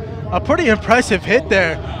Zach, a pretty impressive hit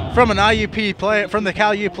there from an IUP player, from the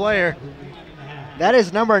Cal U player. That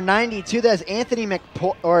is number 92. That's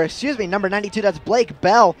number 92. That's Blake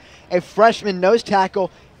Bell, a freshman nose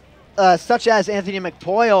tackle, such as Anthony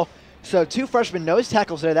McPoyle. So 2 freshman nose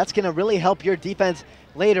tackles there. That's going to really help your defense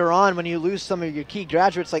later on when you lose some of your key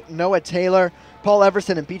graduates like Noah Taylor, Paul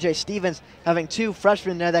Everson, and BJ Stevens. Having 2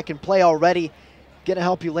 freshmen there that can play already, going to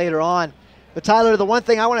help you later on. But Tyler, the one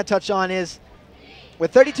thing I want to touch on is,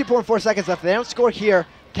 with 32.4 seconds left, if they don't score here,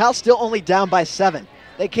 Cal's still only down by 7.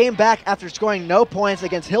 They came back after scoring no points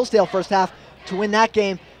against Hillsdale first half to win that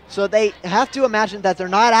game, so they have to imagine that they're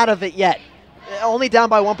not out of it yet. Only down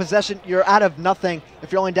by 1 possession, you're out of nothing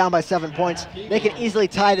if you're only down by 7 points. They can easily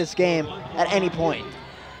tie this game at any point.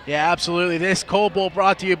 Yeah, absolutely. This Coal Bowl,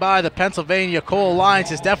 brought to you by the Pennsylvania Coal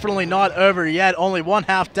Alliance, is definitely not over yet. Only 1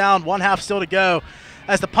 half down, 1 half still to go.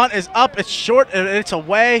 As the punt is up, it's short, and it's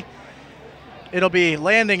away. It'll be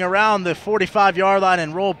landing around the 45-yard line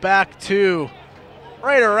and roll back to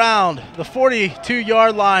right around the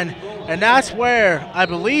 42-yard line. And that's where I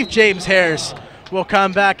believe James Harris will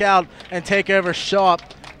come back out and take over shop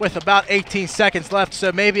with about 18 seconds left.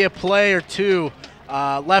 So maybe a play or 2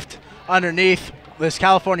 left underneath this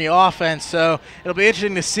California offense. So it'll be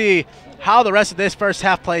interesting to see how the rest of this first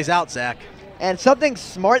half plays out, Zach. And something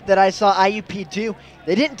smart that I saw IUP do,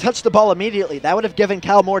 they didn't touch the ball immediately. That would have given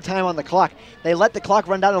Cal more time on the clock. They let the clock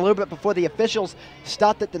run down a little bit before the officials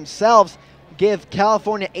stopped it themselves, give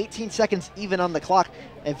California 18 seconds even on the clock.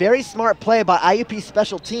 A very smart play by IUP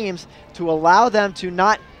special teams to allow them to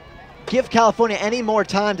not give California any more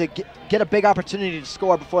time to get a big opportunity to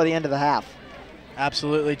score before the end of the half.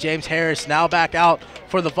 Absolutely. James Harris now back out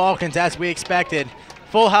for the Vulcans as we expected.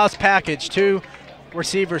 Full house package, 2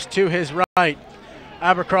 receivers to his right.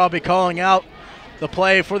 Abercrombie calling out the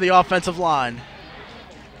play for the offensive line.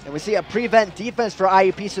 And we see a prevent defense for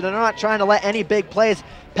IUP, so they're not trying to let any big plays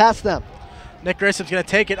pass them. Nick Grissom's going to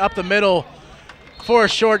take it up the middle for a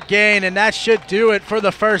short gain, and that should do it for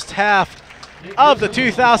the first half of the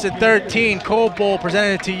 2013 Coal Bowl,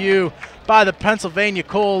 presented to you by the Pennsylvania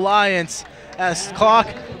Coal Alliance, as clock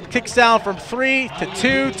ticks down from 3 to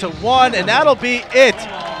 2 to 1, and that'll be it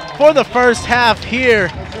for the first half here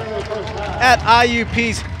at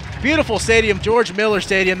IUP's beautiful stadium, George Miller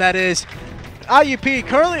Stadium, that is. IUP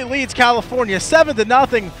currently leads California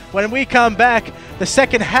 7-0. When we come back, the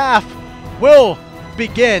second half will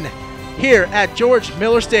begin here at George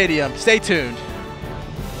Miller Stadium. Stay tuned.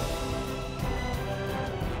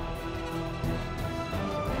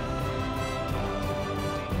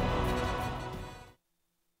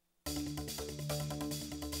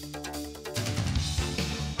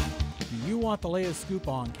 Do you want the latest scoop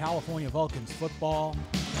on California Vulcans football?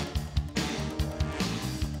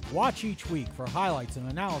 Watch each week for highlights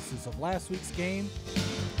and analysis of last week's game, a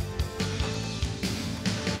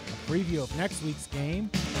preview of next week's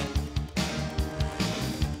game,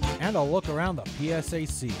 and a look around the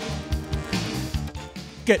PSAC.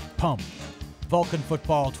 Get pumped. Vulcan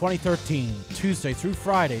Football 2013, Tuesday through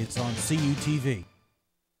Fridays on CUTV.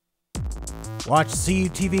 Watch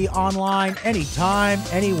CUTV online anytime,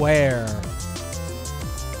 anywhere.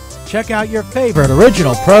 Check out your favorite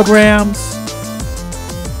original programs,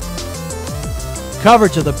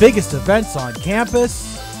 coverage of the biggest events on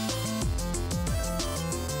campus,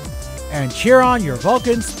 and cheer on your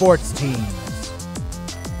Vulcan sports teams.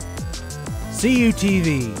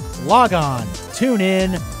 CUTV, log on, tune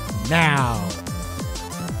in now.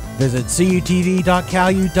 Visit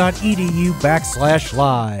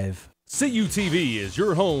cutv.calu.edu/live. CUTV is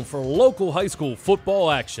your home for local high school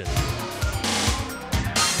football action.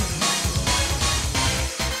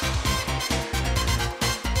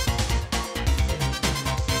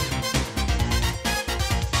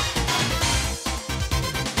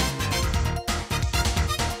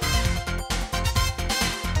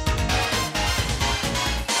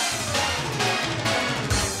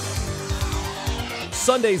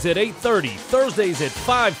 Sundays at 8:30, Thursdays at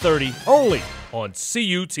 5:30, only on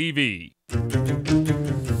CUTV.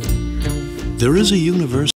 There is a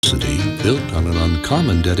university built on an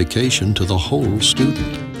uncommon dedication to the whole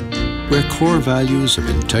student, where core values of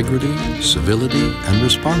integrity, civility, and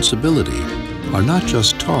responsibility are not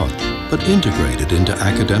just taught, but integrated into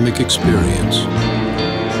academic experience,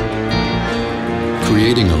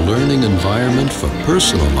 creating a learning environment for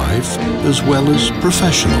personal life as well as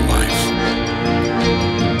professional life.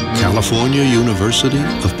 California University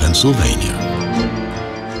of Pennsylvania.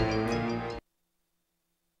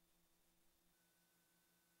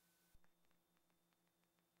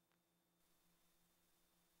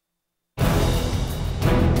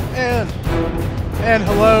 And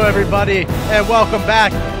hello everybody, and welcome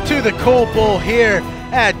back to the Coal Bowl here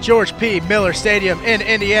at George P. Miller Stadium in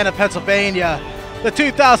Indiana, Pennsylvania. The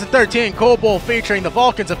 2013 Coal Bowl, featuring the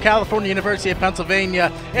Vulcans of California University of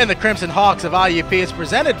Pennsylvania and the Crimson Hawks of IUP, is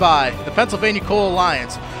presented by the Pennsylvania Coal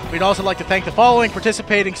Alliance. We'd also like to thank the following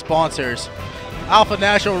participating sponsors: Alpha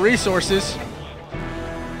Natural Resources,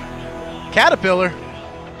 Caterpillar,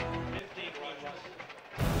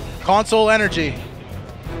 Console Energy,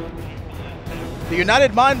 the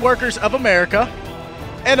United Mine Workers of America,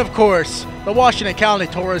 and of course, the Washington County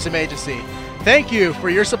Tourism Agency. Thank you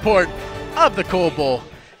for your support of the Coal Bowl.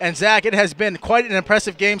 And Zach, it has been quite an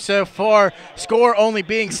impressive game so far. Score only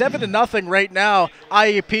being 7-0 right now.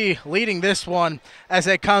 IUP leading this one as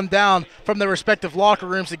they come down from their respective locker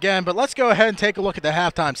rooms again. But let's go ahead and take a look at the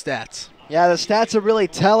halftime stats. Yeah, the stats are really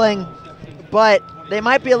telling, but they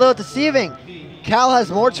might be a little deceiving. Cal has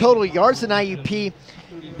more total yards than IUP,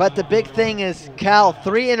 but the big thing is Cal,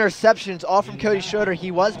 3 interceptions, all from Cody Schroeder. He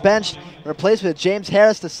was benched, replaced with James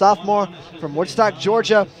Harris, the sophomore from Woodstock,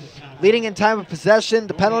 Georgia. Leading in time of possession,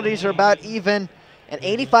 the penalties are about even, and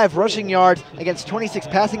 85 rushing yards against 26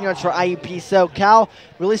 passing yards for IUP. So Cal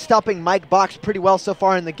really stopping Mike Box pretty well so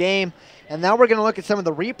far in the game. And now we're going to look at some of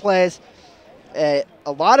the replays. A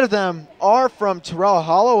lot of them are from Terrell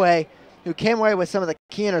Holloway, who came away with some of the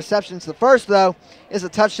key interceptions. The first, though, is a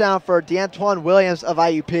touchdown for DeAntoine Williams of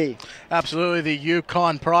IUP. Absolutely, the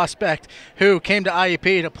UConn prospect who came to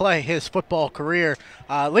IUP to play his football career,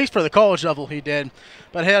 at least for the college level he did.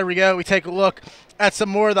 But here we go. We take a look at some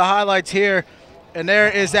more of the highlights here And there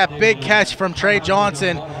is that big catch from Trey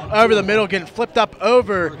Johnson over the middle, getting flipped up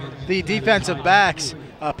over the defensive backs.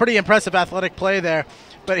 Pretty impressive athletic play there.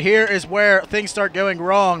 But here is where things start going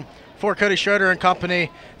wrong for Cody Schroeder and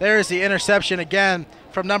company. There is the interception again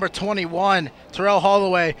from number 21, Terrell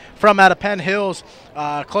Holloway, from out of Penn Hills,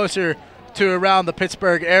 closer to around the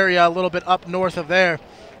Pittsburgh area, a little bit up north of there.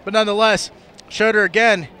 But nonetheless, Schroeder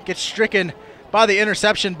again gets stricken by the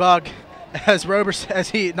interception bug as Holloway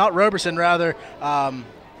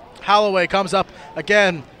comes up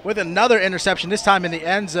again with another interception, this time in the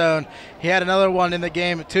end zone. He had another one in the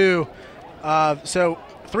game too. So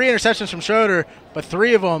 3 interceptions from Schroeder, but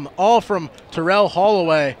 3 of them all from Terrell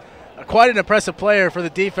Holloway. Quite an impressive player for the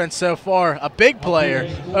defense so far. A big player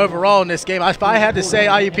overall in this game. If I had to say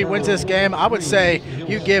IUP wins this game, I would say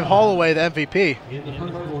you give Holloway the MVP.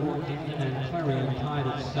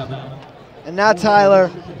 And now, Tyler,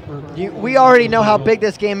 we already know how big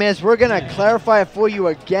this game is. We're going to clarify it for you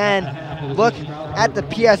again. Look at the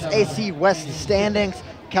PSAC West standings.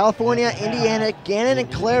 California, Indiana, Gannon,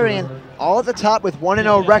 and Clarion all at the top with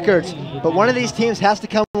 1-0 records. But one of these teams has to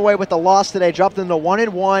come away with a loss today, drop them to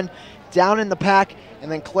 1-1 down in the pack.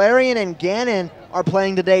 And then Clarion and Gannon are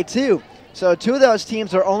playing today too. So 2 of those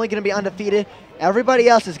teams are only going to be undefeated. Everybody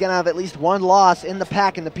else is going to have at least 1 loss in the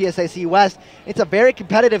pack in the PSAC West. It's a very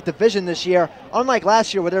competitive division this year. Unlike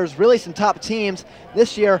last year where there was really some top teams,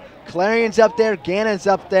 this year Clarion's up there, Gannon's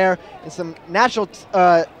up there, and some natural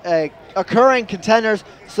occurring contenders,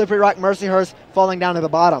 Slippery Rock, Mercyhurst, falling down to the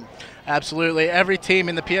bottom. Absolutely. Every team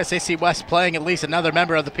in the PSAC West playing at least another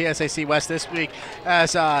member of the PSAC West this week,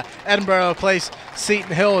 as Edinburgh plays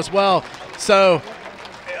Seton Hill as well. So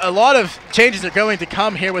a lot of changes are going to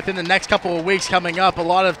come here within the next couple of weeks coming up. A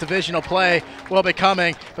lot of divisional play will be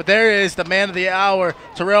coming. But there is the man of the hour,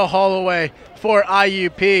 Terrell Holloway for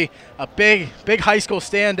IUP, a big high school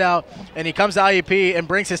standout. And he comes to IUP and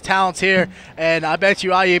brings his talents here. And I bet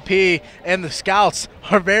you IUP and the scouts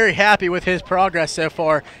are very happy with his progress so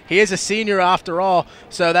far. He is a senior after all,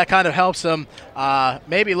 so that kind of helps him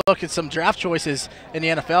maybe look at some draft choices in the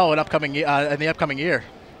NFL in the upcoming year.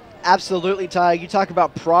 Absolutely, Ty. You talk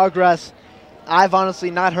about progress. I've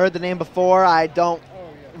honestly not heard the name before. I don't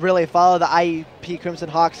really follow the IUP Crimson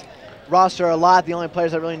Hawks roster a lot. The only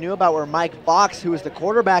players I really knew about were Mike Box, who was the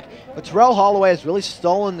quarterback. But Terrell Holloway has really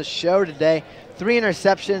stolen the show today. 3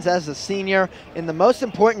 interceptions as a senior in the most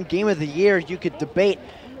important game of the year you could debate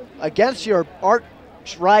against your arch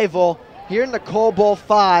rival here in the Coal Bowl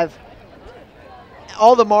 5.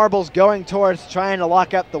 All the marbles going towards trying to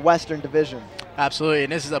lock up the Western Division. Absolutely,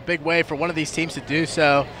 and this is a big way for one of these teams to do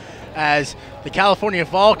so, as the California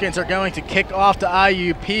Vulcans are going to kick off the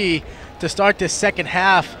IUP to start this second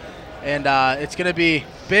half. And it's going to be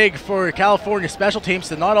big for California special teams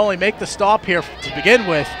to not only make the stop here to begin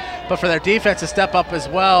with, but for their defense to step up as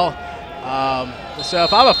well. So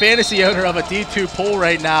if I'm a fantasy owner of a D2 pool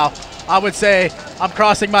right now, I would say I'm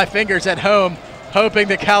crossing my fingers at home, hoping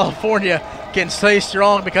that California can stay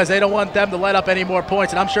strong, because they don't want them to let up any more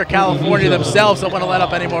points. And I'm sure California themselves don't want to let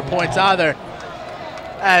up any more points either.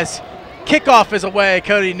 As kickoff is away,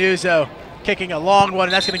 Cody Nuzzo kicking a long one,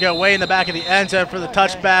 and that's going to go way in the back of the end zone for the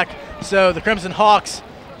touchback. So the Crimson Hawks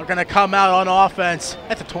are going to come out on offense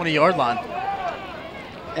at the 20-yard line.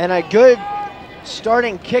 And a good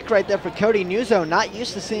starting kick right there for Cody Nuzzo. Not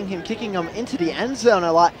used to seeing him kicking them into the end zone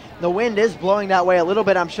a lot. The wind is blowing that way a little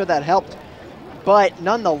bit. I'm sure that helped. But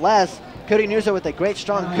nonetheless, Cody Nuzzo with a great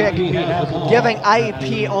strong kick, giving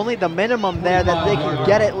IUP only the minimum there that they can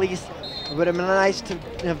get at least. It would have been nice to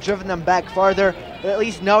have driven them back farther, but at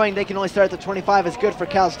least knowing they can only start at the 25 is good for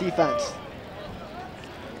Cal's defense.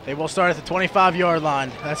 They will start at the 25-yard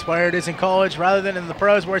line. That's where it is in college rather than in the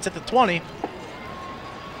pros where it's at the 20.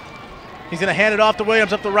 He's going to hand it off to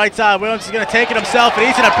Williams up the right side. Williams is going to take it himself, and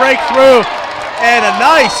he's going to break through. And a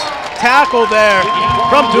nice tackle there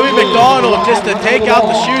from Dewey McDonald just to take out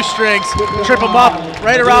the shoestrings, trip him up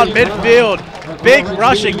right around midfield. Big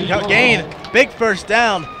rushing gain, big first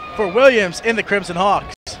down for Williams in the Crimson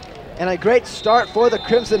Hawks. And a great start for the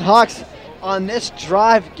Crimson Hawks on this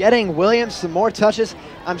drive, getting Williams some more touches.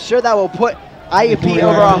 I'm sure that will put IUP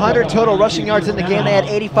over 100 total rushing yards in the game. They had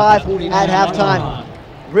 85 at halftime.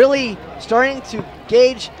 Really starting to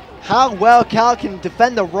gauge how well Cal can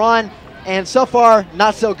defend the run, and so far,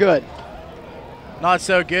 not so good. Not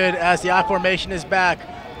so good, as the I formation is back.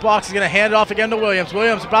 Box is going to hand it off again to Williams.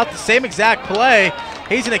 Williams about the same exact play.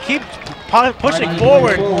 He's going to keep pushing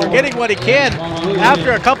forward, getting what he can.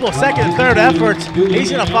 After a couple of second and third efforts,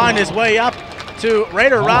 he's going to find his way up to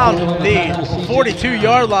right around the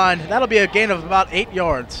 42-yard line. That'll be a gain of about 8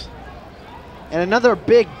 yards. And another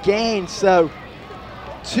big gain, so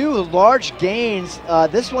two large gains.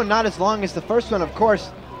 This one not as long as the first one, of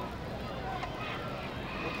course.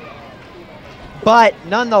 But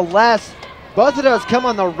nonetheless, both of those come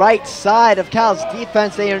on the right side of Cal's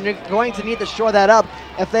defense. They are going to need to shore that up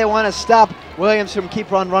if they want to stop Williams from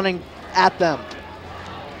keep on running at them.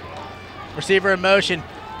 Receiver in motion.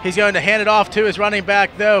 He's going to hand it off to his running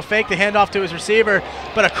back, though. Fake the handoff to his receiver,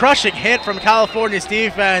 but a crushing hit from California's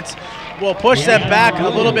defense will push them back a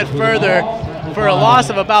little bit further for a loss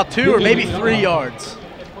of about 2 or maybe 3 yards.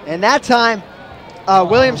 And that time,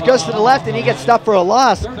 Williams goes to the left and he gets stopped for a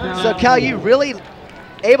loss. So Cal, you really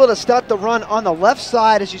able to start the run on the left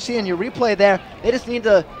side, as you see in your replay there. They just need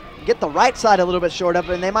to get the right side a little bit short up,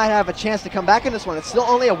 and they might have a chance to come back in this one. It's still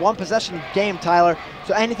only a one-possession game, Tyler,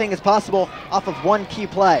 so anything is possible off of one key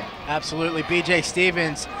play. Absolutely. B.J.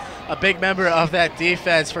 Stevens, a big member of that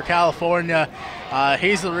defense for California.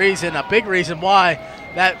 He's the reason, a big reason why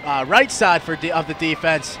that right side of the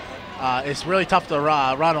defense is really tough to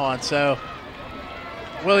run on. So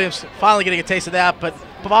Williams finally getting a taste of that, but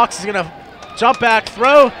Fox is going to jump back,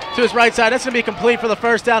 throw to his right side. That's going to be complete for the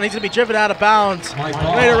first down. He's going to be driven out of bounds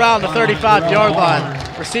right around the 35-yard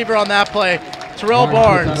line. Receiver on that play, Terrell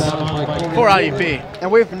Barnes for IUP.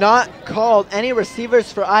 And we've not called any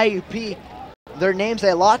receivers for IUP. Their names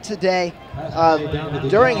a lot today.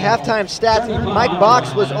 During halftime stats, Mike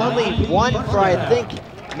Box was only 1 for, I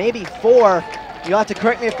think, maybe 4. You'll have to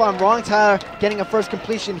correct me if I'm wrong, Tyler. Getting a first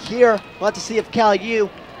completion here. We'll have to see if Cal U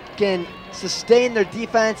can sustain their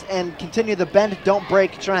defense and continue the bend, don't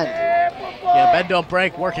break trend. Yeah, bend, don't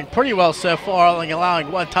break, working pretty well so far, only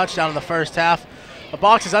allowing 1 touchdown in the first half. The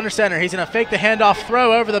box is under center. He's going to fake the handoff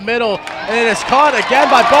throw over the middle, and it is caught again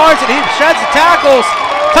by Barnes, and he sheds the tackles.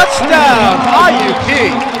 Touchdown, IUP.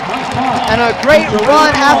 And a great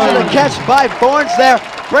run after the catch by Barnes there,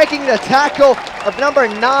 breaking the tackle of number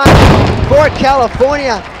 9 for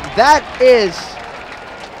California. That is,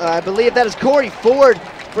 I believe that is Corey Ford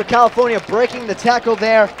for California, breaking the tackle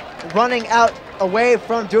there, running out away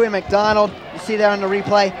from Dewey McDonald. You see there on the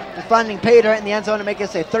replay, and finding Pater in the end zone to make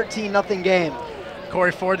this a 13-0 game.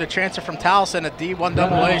 Corey Ford, the transfer from Towson, a D1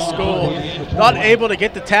 AA school, not able to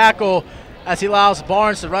get the tackle as he allows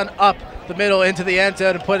Barnes to run up the middle into the end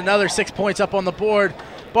zone and put another 6 points up on the board,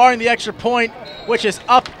 barring the extra point, which is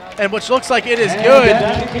up and which looks like it is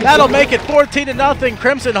good. That'll make it 14-0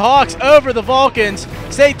 Crimson Hawks over the Vulcans.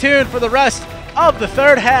 Stay tuned for the rest of the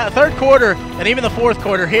third quarter and even the fourth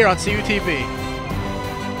quarter here on CUTV.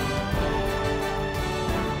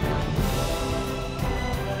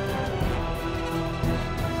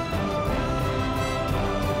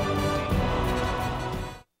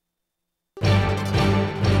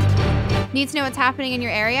 Need to know what's happening in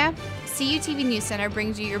your area? CUTV News Center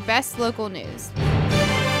brings you your best local news.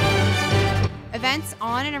 Events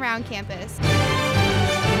on and around campus.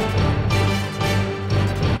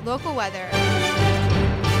 Local weather.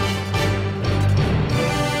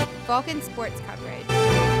 Vulcan sports coverage.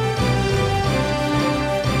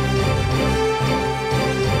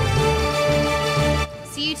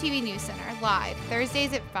 CUTV News Center, live,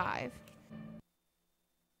 Thursdays at 5.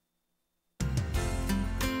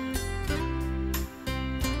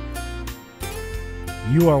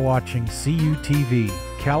 You are watching CUTV,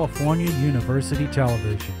 California University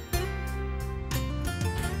Television.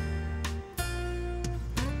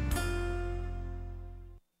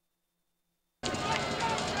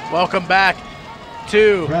 Welcome back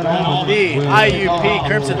to the IUP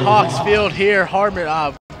Crimson Hawks field here,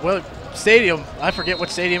 Harmon Stadium. I forget what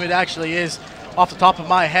stadium it actually is off the top of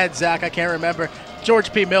my head, Zach. I can't remember.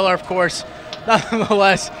 George P. Miller, of course.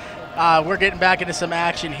 Nonetheless, we're getting back into some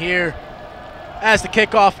action here as the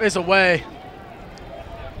kickoff is away.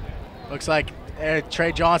 Looks like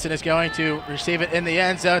Trey Johnson is going to receive it in the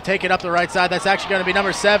end zone, take it up the right side. That's actually going to be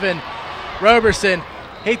number 7, Roberson.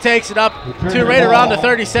 He takes it up to right around the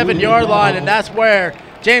 37-yard line, and that's where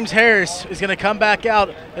James Harris is going to come back out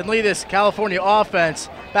and lead this California offense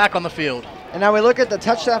back on the field. And now we look at the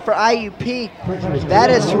touchdown for IUP. That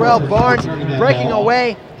is Terrell Barnes breaking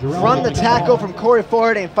away from the tackle from Corey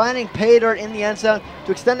Ford and finding Pater in the end zone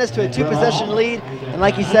to extend this to a 2-possession lead. And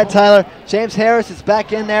like you said, Tyler, James Harris is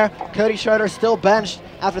back in there. Cody Schroeder still benched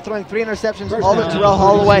after throwing 3 interceptions all to Terrell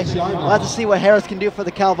Holloway. We'll have to see what Harris can do for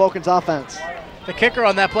the Cal Vulcans offense. The kicker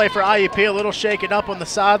on that play for IUP, a little shaken up on the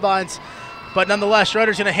sidelines, but nonetheless,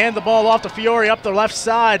 Schroeder's going to hand the ball off to Fiore up the left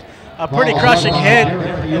side. A pretty crushing hit,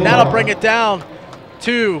 and that'll bring it down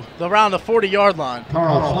to around the 40-yard line.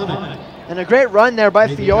 And a great run there by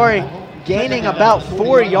Fiore, gaining about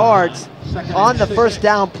 4 yards on the first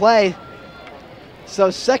down play. So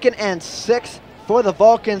 2nd and 6 for the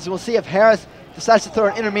Vulcans. We'll see if Harris decides to throw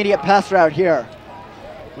an intermediate pass route here.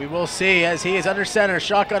 We will see as he is under center,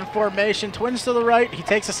 shotgun formation, twins to the right. He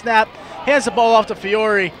takes a snap, hands the ball off to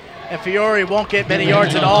Fiore, and Fiore won't get many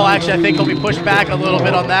yards at all. Actually, I think he'll be pushed back a little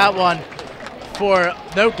bit on that one for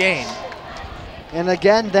no gain. And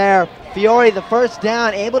again there, Fiore, the first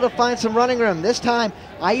down, able to find some running room. This time,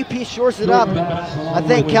 IUP shores it up. I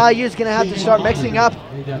think Cal U is going to have to start mixing up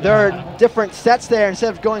their different sets there.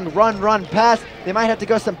 Instead of going run, run, pass, they might have to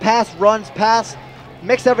go some pass, runs, pass,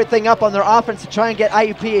 mix everything up on their offense to try and get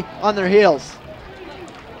IUP on their heels.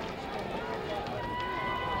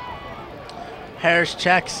 Harris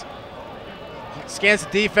checks, scans the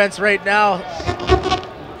defense right now.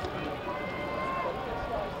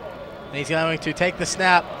 And he's going to take the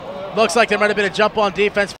snap. Looks like there might have been a jump on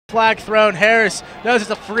defense. Flag thrown. Harris knows it's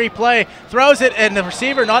a free play. Throws it, and the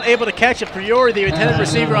receiver not able to catch it. Fiore, the intended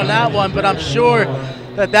receiver on that one, but I'm sure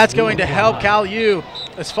that that's going to help Cal U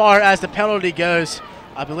as far as the penalty goes.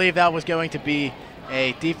 I believe that was going to be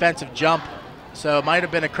a defensive jump, so it might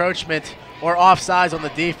have been encroachment or offsides on the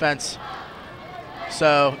defense.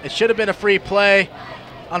 So it should have been a free play.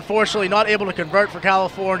 Unfortunately, not able to convert for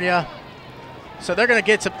California. So they're going to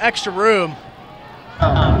get some extra room.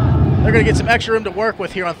 They're going to get some extra room to work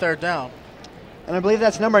with here on third down. And I believe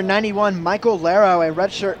that's number 91, Michael Laro, a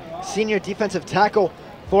redshirt senior defensive tackle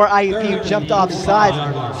for IUP who jumped off sides.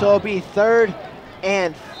 So it'll be 3rd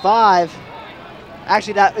and 5.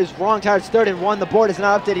 Actually, that is wrong. It's 3rd and 1. The board is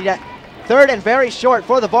not updated yet. 3rd and very short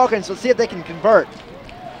for the Vulcans. Let's see if they can convert.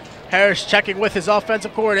 Harris checking with his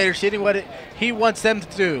offensive coordinator, seeing what he wants them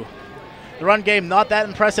to do. The run game, not that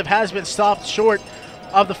impressive, has been stopped short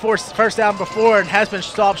of the first down before and has been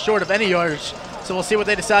stopped short of any yardage. So we'll see what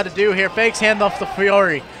they decide to do here. Fakes handoff to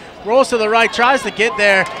Fiore. Rolls to the right, tries to get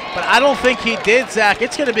there, but I don't think he did, Zach.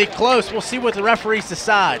 It's going to be close. We'll see what the referees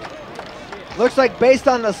decide. Looks like based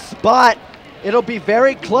on the spot, it'll be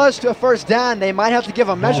very close to a first down. They might have to give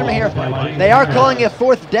a measurement here. They are calling it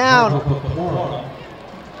 4th down.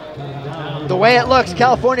 The way it looks,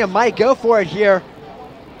 California might go for it here.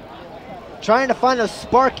 Trying to find a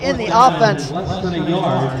spark in the offense.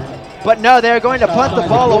 But no, they're going to punt the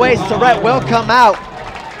ball away. Surrett will come out.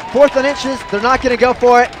 4th and inches, they're not going to go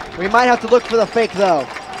for it. We might have to look for the fake though.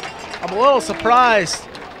 I'm a little surprised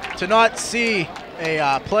to not see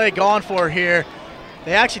a play gone for here.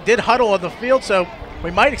 They actually did huddle on the field, so we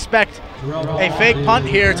might expect a fake punt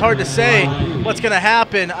here. It's hard to say what's going to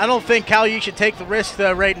happen. I don't think Cal U should take the risk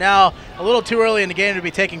though right now. A little too early in the game to be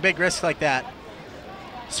taking big risks like that.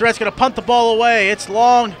 Surrett's going to punt the ball away. It's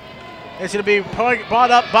long. It's going to be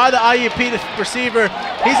brought up by the IUP receiver.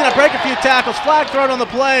 He's going to break a few tackles. Flag thrown on the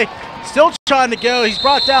play. Still trying to go. He's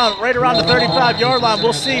brought down right around the 35-yard line.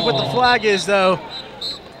 We'll see what the flag is, though.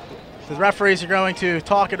 The referees are going to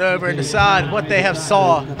talk it over and decide what they have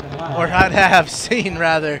saw, or have seen,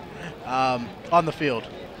 rather, on the field.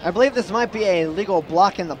 I believe this might be a legal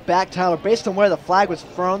block in the back, Tyler, based on where the flag was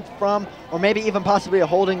thrown from, or maybe even possibly a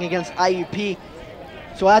holding against IUP.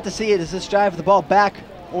 So we'll have to see, does this drive the ball back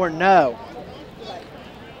or no?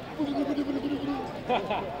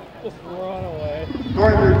 Just run away.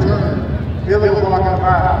 Going to return. Illegal block on the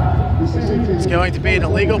back. It's going to be an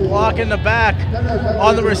illegal block in the back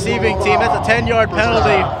on the receiving team. That's a 10-yard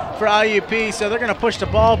penalty for IUP, so they're going to push the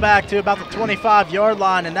ball back to about the 25-yard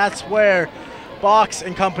line, and that's where Box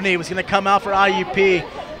and company was going to come out for IUP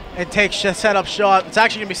and take set up shot. It's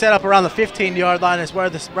actually going to be set up around the 15-yard line is where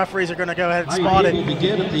the referees are going to go ahead and spot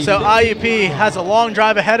it. So IUP has a long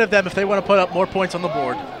drive ahead of them if they want to put up more points on the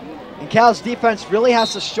board. And Cal's defense really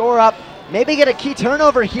has to shore up, maybe get a key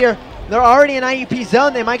turnover here. They're already in IUP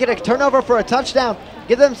zone. They might get a turnover for a touchdown,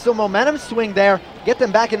 give them some momentum swing there, get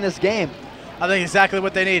them back in this game. I think exactly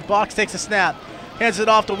what they need. Box takes a snap, hands it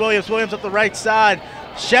off to Williams. Williams up the right side,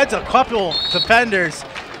 sheds a couple defenders,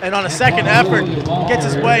 and on a second effort, gets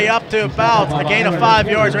his way up to about a gain of 5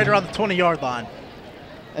 yards right around the 20-yard line.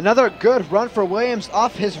 Another good run for Williams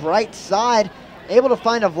off his right side, able to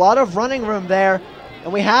find a lot of running room there.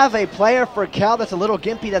 And we have a player for Cal that's a little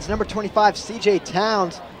gimpy. That's number 25, CJ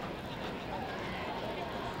Towns.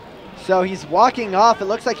 So he's walking off. It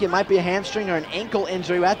looks like it might be a hamstring or an ankle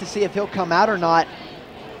injury. We have to see if he'll come out or not.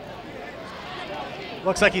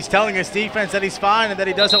 Looks like he's telling his defense that he's fine and that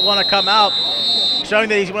he doesn't want to come out, showing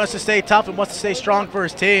that he wants to stay tough and wants to stay strong for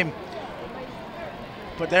his team.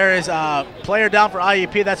 But there is a player down for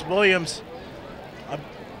IUP. That's Williams.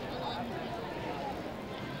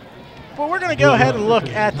 But we're going to go ahead and look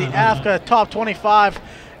at the AFCA top 25,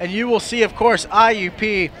 and you will see, of course,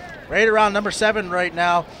 IUP right around number 7 right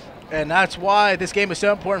now, and that's why this game is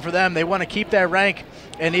so important for them. They want to keep their rank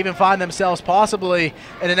and even find themselves possibly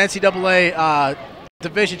in an NCAA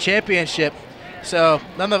division championship. So,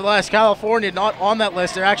 nonetheless, California not on that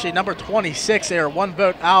list. They're actually number 26. They are 1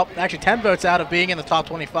 vote out, actually 10 votes out of being in the top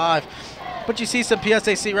 25. But you see some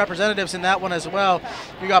PSAC representatives in that one as well.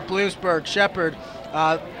 You got Bloomsburg, Shepherd,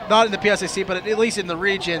 not in the PSAC, but at least in the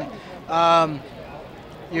region.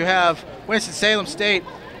 You have Winston-Salem State,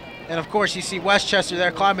 and of course you see Westchester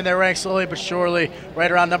there climbing their ranks slowly but surely,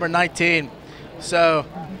 right around number 19. So,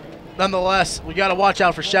 nonetheless, we got to watch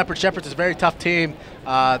out for Shepherd. Shepherd's a very tough team.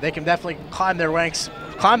 They can definitely climb the ranks,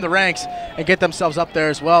 and get themselves up there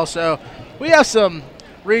as well. So, we have some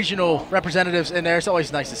regional representatives in there. It's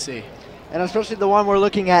always nice to see. And especially the one we're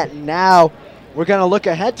looking at now. We're going to look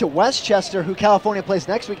ahead to Westchester, who California plays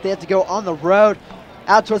next week. They have to go on the road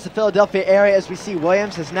out towards the Philadelphia area, as we see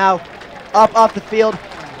Williams is now up off the field,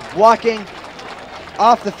 walking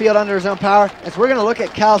off the field under his own power. As we're going to look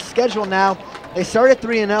at Cal's schedule now. They started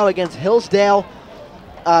 3-0 against Hillsdale,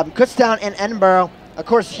 Kutztown, and Edinburgh. Of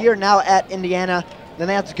course, here now at Indiana. Then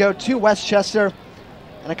they have to go to Westchester.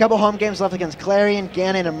 And a couple home games left against Clarion,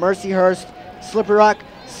 Gannon, and Mercyhurst, Slippery Rock,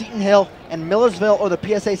 Seton Hill, and Millersville, or the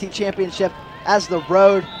PSAC Championship, as the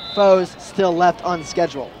road foes still left on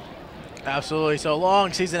schedule. Absolutely. So,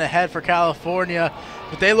 long season ahead for California,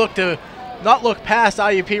 but they look to not look past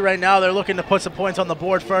IUP right now. They're looking to put some points on the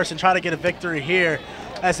board first and try to get a victory here.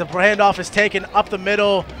 As the handoff is taken up the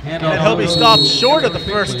middle, and he'll be stopped short of the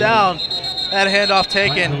first down. That handoff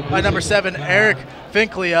taken by number 7, Eric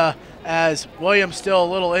Finklia, as Williams still a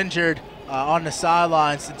little injured on the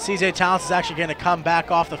sidelines. And CJ Towns is actually going to come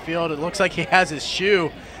back off the field. It looks like he has his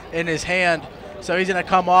shoe in his hand, so he's going to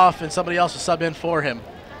come off and somebody else will sub in for him.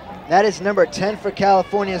 That is number 10 for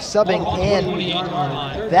California subbing in.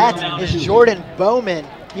 That is Jordan Bowman.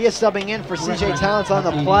 He is subbing in for CJ Towns on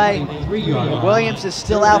the play. Williams is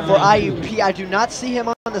still out for IUP. I do not see him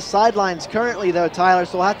on the sidelines currently, though, Tyler,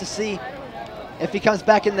 so we'll have to see if he comes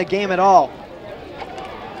back in the game at all.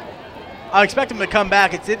 I expect him to come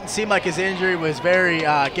back. It didn't seem like his injury was very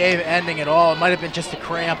game-ending at all. It might have been just a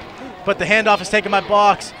cramp. But the handoff is taken by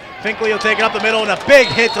Box. Finkley will take it up the middle, and a big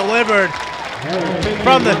hit delivered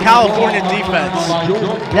from the California defense.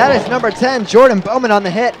 That is number 10, Jordan Bowman, on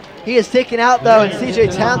the hit. He is taken out, though, and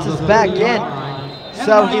CJ Towns is back in.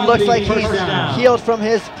 So he looks like he's healed from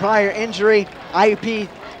his prior injury. IUP,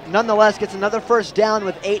 nonetheless, gets another first down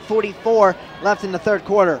with 8:44 left in the third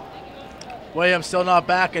quarter. Williams still not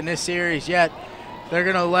back in this series yet. They're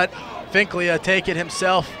going to let Finkley take it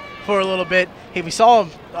himself for a little bit. We saw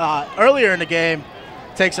him earlier in the game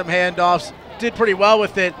take some handoffs, did pretty well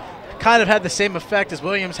with it, kind of had the same effect as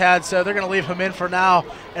Williams had, so they're going to leave him in for now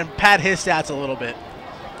and pad his stats a little bit.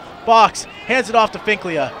 Box hands it off to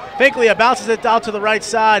Finklia. Finklia bounces it out to the right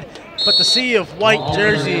side, but the sea of white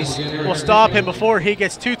jerseys will stop him before he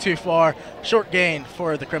gets too far. Short gain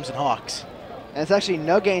for the Crimson Hawks. And it's actually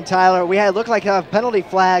no gain, Tyler. We had looked like a penalty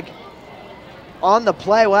flag on the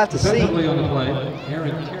play. We'll have to see. On the play,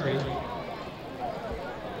 Aaron Terry.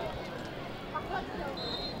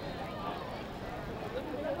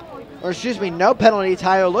 Or excuse me, no penalty,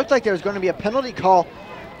 Tyler. Looked like there was going to be a penalty call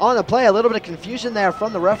on the play. A little bit of confusion there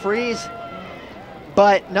from the referees.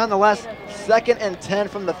 But nonetheless, 2nd and 10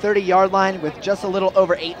 from the 30-yard line with just a little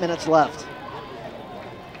over 8 minutes left.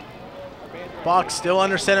 Box still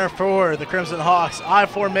under center for the Crimson Hawks. I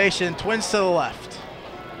formation, twins to the left.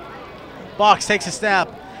 Box takes a snap,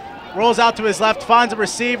 rolls out to his left, finds a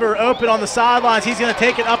receiver open on the sidelines. He's going to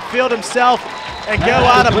take it upfield himself and go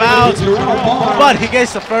out of bounds, but he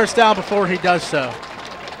gets the first down before he does so.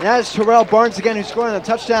 And that is Terrell Barnes again, who's scoring the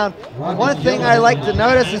touchdown. One thing I like to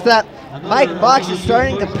notice is that Mike Box is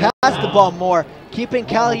starting to pass the ball more, keeping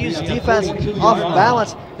Cal U's defense off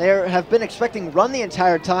balance. They have been expecting run the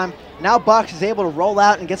entire time. Now Box is able to roll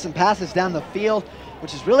out and get some passes down the field,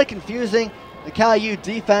 which is really confusing the Cal U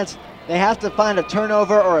defense. They have to find a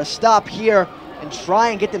turnover or a stop here and try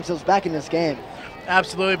and get themselves back in this game.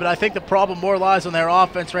 Absolutely, but I think the problem more lies on their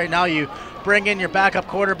offense right now. You bring in your backup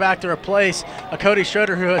quarterback to replace a Cody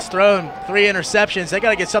Schroeder who has thrown 3 interceptions. They got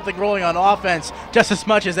to get something rolling on offense just as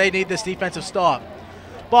much as they need this defensive stop.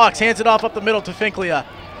 Box hands it off up the middle to Finklia,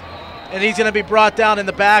 and he's going to be brought down in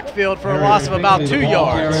the backfield for a loss of about 2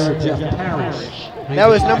 yards. That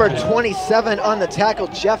was number 27 on the tackle,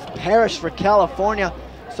 Jeff Parrish for California.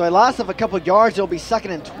 So a loss of a couple yards. It'll be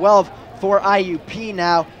 2nd and 12 for IUP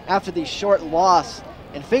now after the short loss.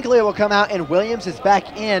 And Finklia will come out, and Williams is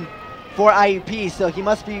back in for IUP. So he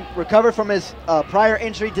must be recovered from his prior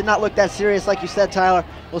injury. Did not look that serious, like you said, Tyler.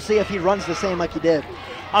 We'll see if he runs the same like he did.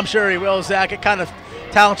 I'm sure he will, Zach. It kind of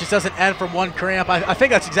talent just doesn't end from one cramp. I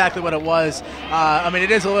think that's exactly what it was. I mean,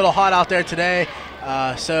 it is a little hot out there today.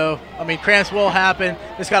 So, I mean, cramps will happen.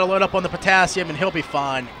 Just got to load up on the potassium, and he'll be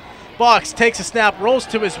fine. Box takes a snap, rolls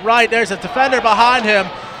to his right. There's a defender behind him,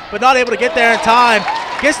 but not able to get there in time.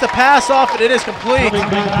 Gets the pass off, and it is complete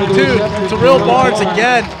to Real Barnes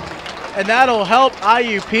again. And that'll help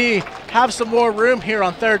IUP have some more room here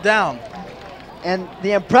on third down. And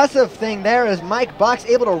the impressive thing there is Mike Box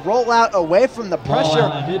able to roll out away from the pressure.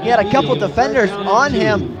 He had a couple defenders on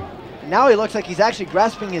him. Now he looks like he's actually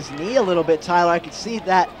grasping his knee a little bit, Tyler. I could see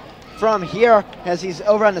that from here as he's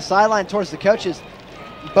over on the sideline towards the coaches.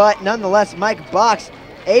 But nonetheless, Mike Box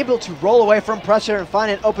able to roll away from pressure and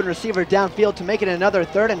find an open receiver downfield to make it another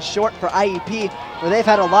 3rd and short for IUP, where they've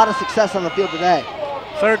had a lot of success on the field today.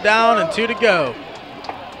 3rd down and 2 to go.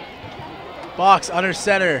 Box under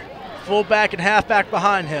center. Fullback and halfback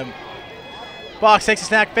behind him. Box takes a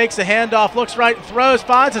snap, fakes the handoff, looks right and throws,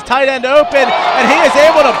 finds his tight end open, and he is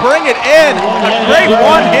able to bring it in. A great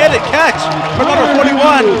one-handed catch from number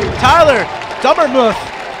 41, Tyler Dummermuth.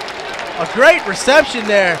 A great reception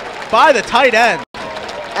there by the tight end.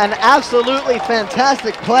 An absolutely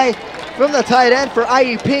fantastic play from the tight end for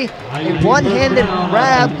IUP. A one-handed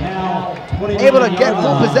grab, able to get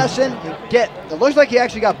full possession. It looks like he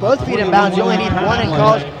actually got both feet in bounds. You only need one in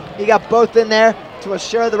college. He got both in there to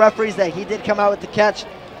assure the referees that he did come out with the catch.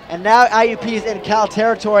 And now IUP is in Cal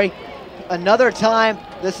territory another time.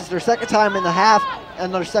 This is their 2nd time in the half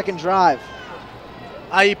and their 2nd drive.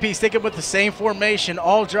 IUP sticking with the same formation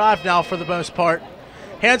all drive now for the most part.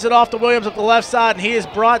 Hands it off to Williams at the left side, and he is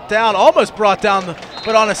brought down, almost brought down,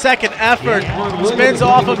 but on a 2nd effort, spins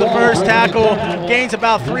off of the first tackle, gains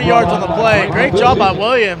about 3 yards on the play. Great job by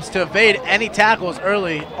Williams to evade any tackles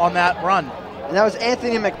early on that run. And that was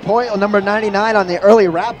Anthony McPoyle, number 99, on the early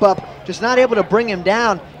wrap-up, just not able to bring him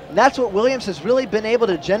down. And that's what Williams has really been able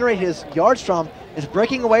to generate his yards from, is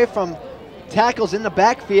breaking away from tackles in the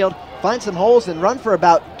backfield, find some holes, and run for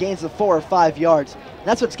about gains of 4 or 5 yards. And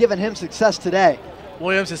that's what's given him success today.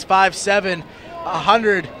 Williams is 5'7",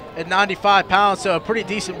 195 pounds, so a pretty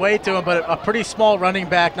decent weight to him, but a pretty small running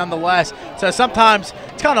back nonetheless. So sometimes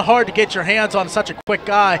it's kind of hard to get your hands on such a quick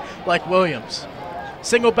guy like Williams.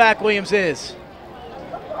 Single back Williams is.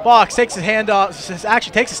 Box takes his hand off,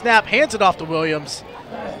 actually takes a snap, hands it off to Williams.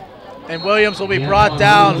 And Williams will be brought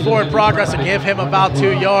down, forward progress, and give him about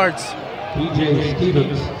 2 yards.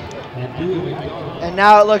 And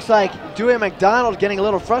now it looks like Dewey McDonald getting a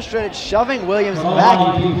little frustrated, shoving Williams back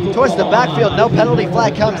towards the backfield. No penalty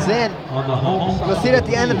flag comes in. You'll see it at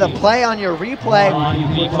the end of the play on your replay.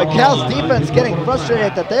 But Cal's defense getting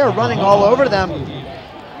frustrated that they are running all over them.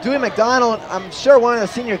 Dewey McDonald, I'm sure one of the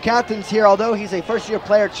senior captains here, although he's a first-year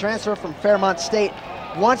player transfer from Fairmont State,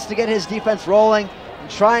 wants to get his defense rolling and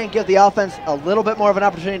try and give the offense a little bit more of an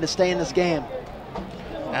opportunity to stay in this game.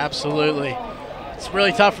 Absolutely. It's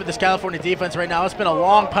really tough for this California defense right now. It's been a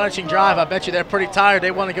long, punishing drive. I bet you they're pretty tired. They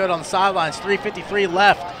want to go on the sidelines. 3:53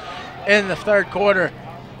 left in the 3rd quarter.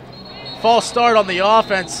 False start on the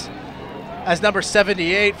offense as number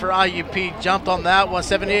 78 for IUP jumped on that one.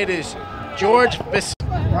 78 is George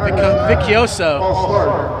Vicchioso.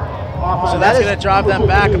 So that's going to drive them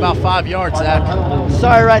back about 5 yards, Zach.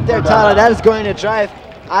 Sorry right there, Tyler. That is going to drive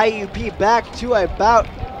IUP back to about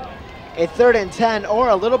a 3rd and 10 or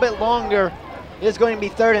a little bit longer. It is going to be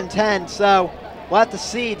 3rd and 10, so we'll have to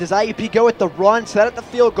see. Does IUP go with the run, set at the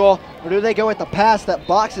field goal, or do they go with the pass that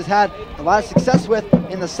Box has had a lot of success with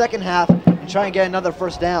in the 2nd half and try and get another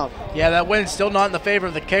 1st down? Yeah, that wind's still not in the favor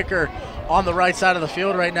of the kicker on the right side of the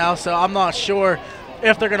field right now, so I'm not sure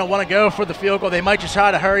if they're going to want to go for the field goal. They might just try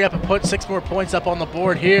to hurry up and put 6 more points up on the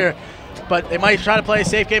board here, but they might try to play a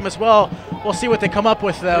safe game as well. We'll see what they come up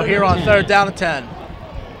with, though, here on 3rd down and 10.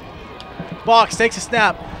 Box takes a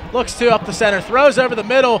snap. Looks to up the center, throws over the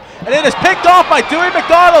middle, and it is picked off by Dewey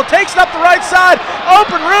McDonald. Takes it up the right side,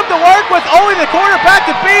 open room to work with, only the quarterback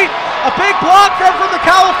to beat. A big block from the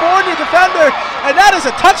California defender, and that is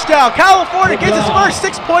a touchdown. California gets its first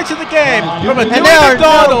 6 points of the game from a Dewey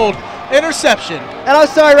McDonald interception. And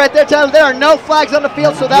I'm sorry right there, Tyler, there are no flags on the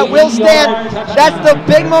field, so that will stand. That's the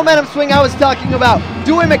big momentum swing I was talking about.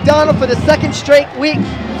 Dewey McDonald for the 2nd straight week,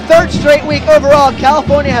 3rd straight week overall.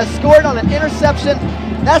 California has scored on an interception.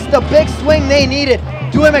 That's the big swing they needed.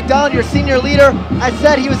 Dewey McDonald, your senior leader, I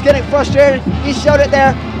said he was getting frustrated. He showed it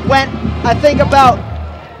there. Went, I think about,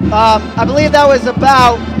 I believe that was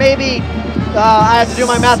about maybe, I have to do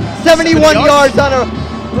my math, 71 yards on a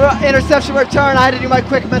interception return. I had to do my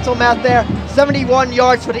quick mental math there. 71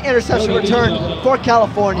 yards for the interception return for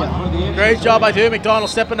California. Great job by Dewey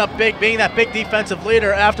McDonald stepping up big, being that big defensive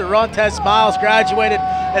leader after Rontez Miles graduated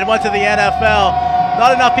and went to the NFL.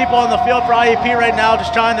 Not enough people on the field for IUP right now,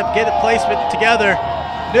 just trying to get a placement together.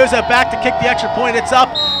 Nuza back to kick the extra point. It's up,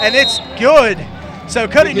 and it's good. So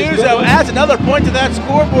Cody Nuzzo adds another point to that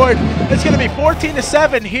scoreboard. It's going to be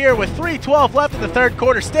 14-7 here with 3:12 left in the third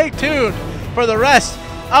quarter. Stay tuned for the rest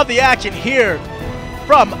of the action here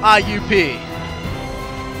from IUP.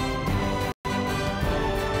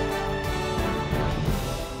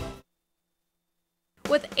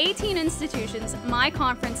 With 18 institutions, my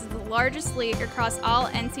conference is the largest league across all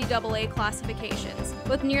NCAA classifications.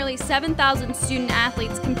 With nearly 7,000 student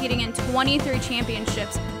athletes competing in 23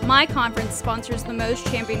 championships, my conference sponsors the most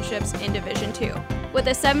championships in Division II. With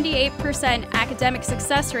a 78% academic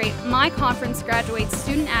success rate, my conference graduates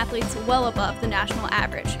student athletes well above the national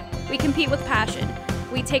average. We compete with passion.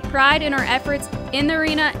 We take pride in our efforts in the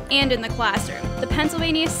arena and in the classroom. The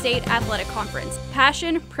Pennsylvania State Athletic Conference.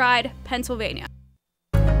 Passion, pride, Pennsylvania.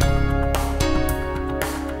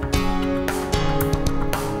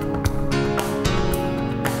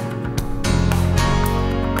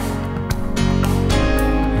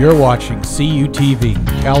 You're watching CUTV,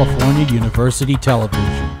 California University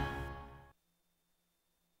Television.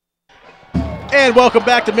 And welcome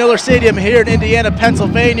back to Miller Stadium here in Indiana,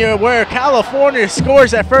 Pennsylvania, where California scores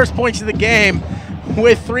their first points of the game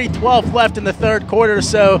with 3:12 left in the third quarter.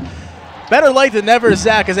 So better late than never,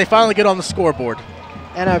 Zach, as they finally get on the scoreboard.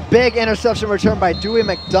 And a big interception return by Dewey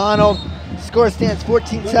McDonald. Score stands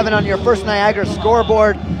 14-7 on your First Niagara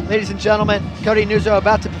scoreboard. Ladies and gentlemen, Cody Nuzzo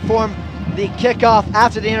about to perform the kickoff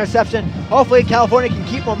after the interception. Hopefully California can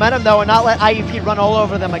keep momentum though and not let IUP run all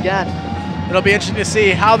over them again. It'll be interesting to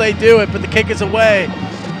see how they do it, but the kick is away.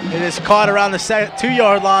 It is caught around the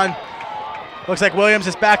 2-yard line. Looks like Williams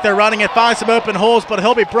is back there running it, finds some open holes, but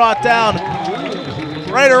he'll be brought down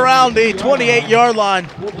right around the 28-yard line.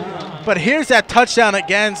 But here's that touchdown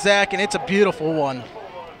again, Zach, and it's a beautiful one.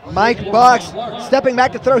 Mike Box stepping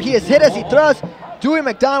back to throw. He is hit as he throws. Dewey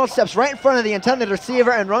McDonald steps right in front of the intended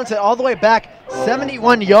receiver and runs it all the way back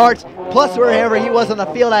 71 yards, plus wherever he was on the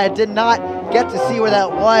field. I did not get to see where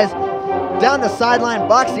that was. Down the sideline,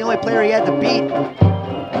 Box, the only player he had to beat.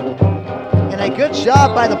 And a good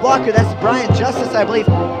job by the blocker, that's Brian Justice, I believe,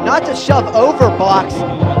 not to shove over Box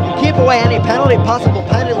and keep away any possible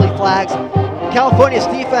penalty flags. California's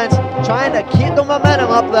defense trying to keep the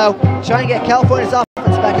momentum up, though, trying to get California's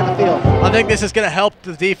offense back in the field. I think this is going to help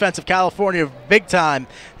the defense of California big time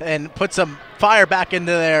and put some fire back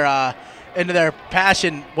into their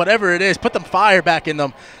passion, whatever it is. Put them fire back in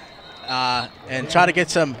them and try to get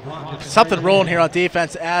something rolling here on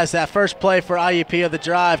defense as that first play for IUP of the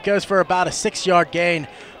drive goes for about a 6-yard gain,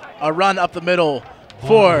 a run up the middle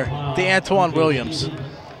for DeAntoine Williams.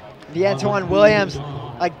 DeAntoine Williams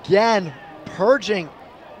again purging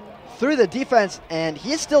through the defense, and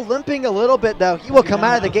he is still limping a little bit though. He will come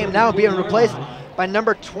out of the game now and being replaced by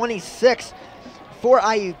number 26 for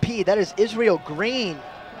IUP. That is Israel Green.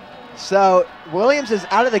 So Williams is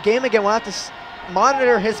out of the game again. We'll have to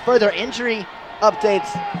monitor his further injury updates,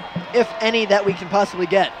 if any, that we can possibly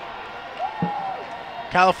get.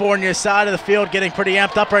 California's side of the field getting pretty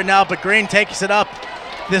amped up right now, but Green takes it up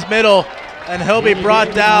this middle, and he'll be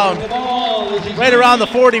brought down right around the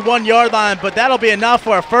 41-yard line, but that'll be enough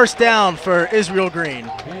for a first down for Israel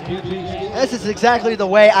Green. This is exactly the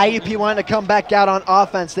way IUP wanted to come back out on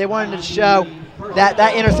offense. They wanted to show that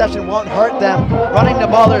that interception won't hurt them. Running the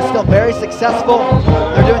ball, they're still very successful.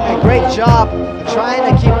 They're doing a great job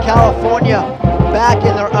trying to keep California back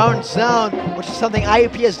in their own zone, which is something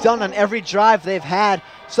IUP has done on every drive they've had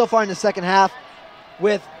so far in the second half,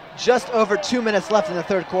 with just over 2 minutes left in the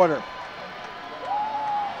third quarter.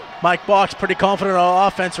 Mike Box pretty confident on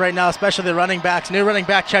offense right now, especially the running backs. New running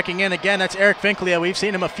back checking in again. That's Eric Finklia. We've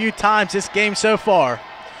seen him a few times this game so far.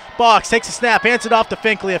 Box takes a snap, hands it off to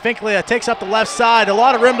Finklia. Finklia takes up the left side. A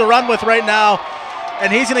lot of room to run with right now.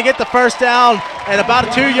 And he's going to get the first down and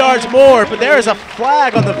about 2 yards more. But there is a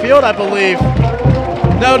flag on the field, I believe.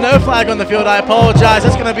 No flag on the field. I apologize.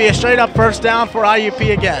 That's going to be a straight up first down for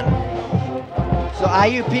IUP again. So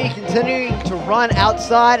IUP continuing to run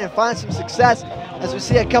outside and find some success as we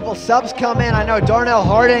see a couple subs come in. I know Darnell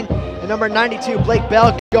Harding and number 92 Blake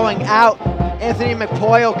Bell going out. Anthony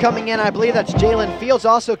McPoyle coming in. I believe that's Jalen Fields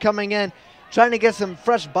also coming in, trying to get some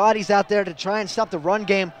fresh bodies out there to try and stop the run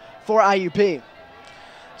game for IUP.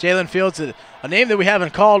 Jalen Fields, a name that we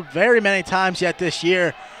haven't called very many times yet this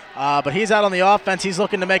year, but he's out on the offense. He's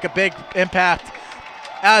looking to make a big impact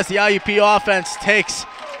as the IUP offense takes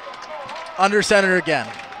under center again.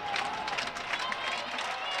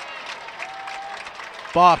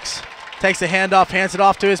 Box takes the handoff, hands it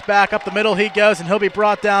off to his back. Up the middle he goes, and he'll be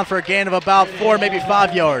brought down for a gain of about 4, maybe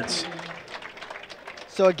 5 yards.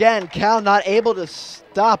 So again, Cal not able to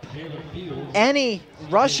stop any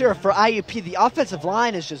rusher for IUP. The offensive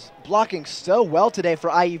line is just blocking so well today for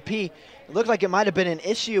IUP. It looked like it might have been an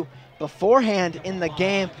issue beforehand in the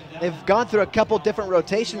game. They've gone through a couple different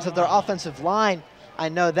rotations of their offensive line. I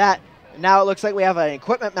know that. Now it looks like we have an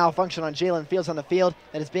equipment malfunction on Jalen Fields on the field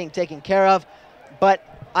that is being taken care of.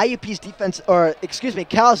 But IUP's defense, or excuse me,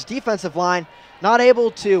 Cal's defensive line not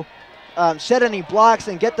able to shed any blocks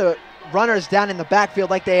and get the runners down in the backfield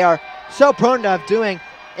like they are so prone to doing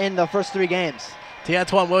in the first 3 games.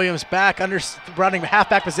 T'Antoine Williams back under running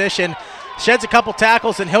halfback position, sheds a couple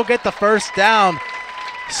tackles, and he'll get the first down.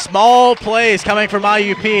 Small plays coming from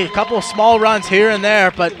IUP, a couple of small runs here and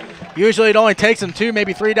there, but usually it only takes them 2,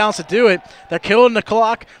 maybe 3 downs to do it. They're killing the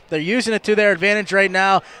clock. They're using it to their advantage right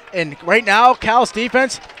now. And right now, Cal's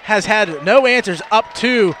defense has had no answers up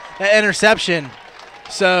to the interception.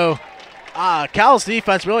 So Cal's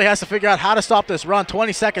defense really has to figure out how to stop this run.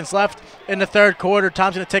 20 seconds left in the third quarter.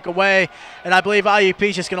 Time's going to tick away. And I believe IUP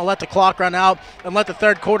is just going to let the clock run out and let the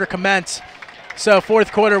third quarter commence. So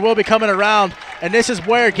fourth quarter will be coming around, and this is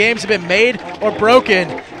where games have been made or broken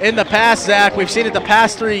in the past, Zach. We've seen it the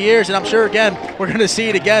past 3 years, and I'm sure, again, we're going to see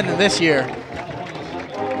it again this year.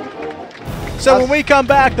 So when we come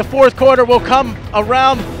back, the fourth quarter will come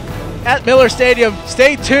around at Miller Stadium.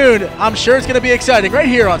 Stay tuned. I'm sure it's going to be exciting right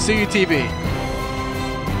here on CUTV.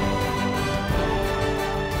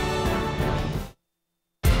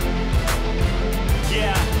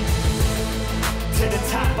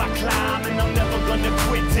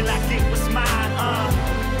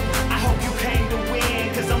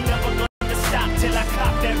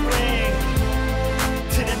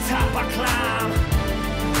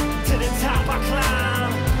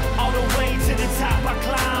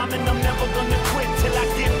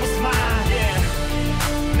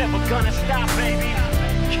 Gonna stop, baby.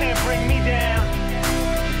 Can't bring me down.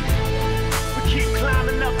 We keep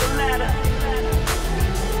climbing up the ladder.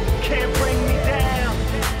 Can't bring me down.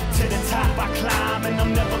 To the top I climb, and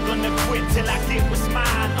I'm never gonna quit till I get what's mine.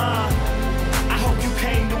 I hope you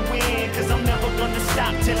came to win, cause I'm never gonna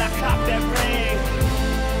stop till I cop that ring.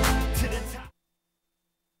 To the top.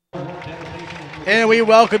 And we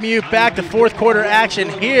welcome you back to fourth quarter action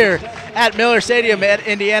here at Miller Stadium at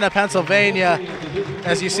Indiana, Pennsylvania.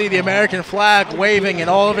 As you see the American flag waving in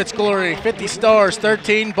all of its glory, 50 stars,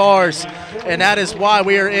 13 bars, and that is why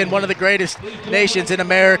we are in one of the greatest nations in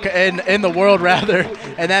America, in the world rather,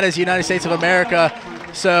 and that is the United States of America.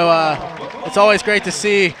 So it's always great to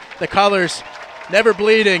see the colors never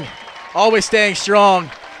bleeding, always staying strong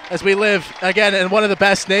as we live, again, in one of the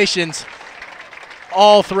best nations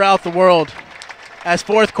all throughout the world. As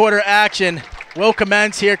fourth quarter action will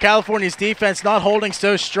commence here. California's defense not holding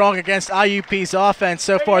so strong against IUP's offense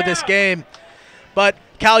so far this game. But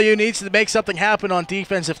CalU needs to make something happen on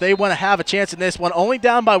defense if they want to have a chance in this one. Only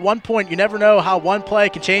down by 1 point. You never know how one play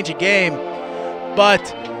can change a game.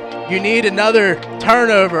 But you need another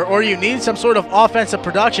turnover, or you need some sort of offensive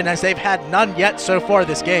production, as they've had none yet so far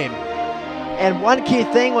this game. And one key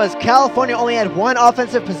thing was California only had 1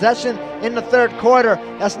 offensive possession in the third quarter.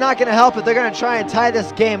 That's not going to help if they're going to try and tie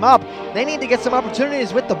this game up. They need to get some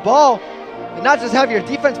opportunities with the ball and not just have your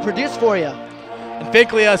defense produce for you. And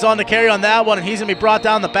Finkley is on the carry on that one, and he's going to be brought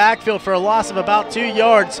down the backfield for a loss of about 2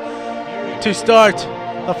 yards to start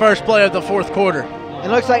the first play of the fourth quarter. It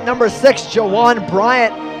looks like number 6, Jawan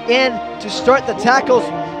Bryant, in to start the tackles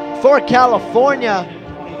for California.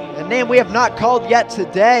 A name we have not called yet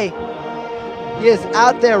today. He is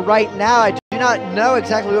out there right now. I do not know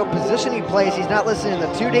exactly what position he plays. He's not listed in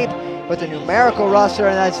the 2 deep, but the numerical roster,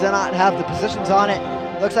 and that does not have the positions on it.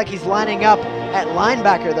 Looks like he's lining up at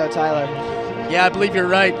linebacker though, Tyler. Yeah, I believe you're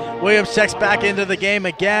right. Williams checks back into the game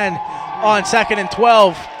again on 2nd and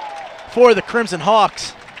 12 for the Crimson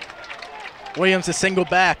Hawks. Williams is single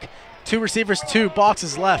back. 2 receivers, 2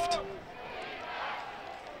 boxes left.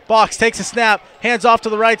 Box takes a snap, hands off to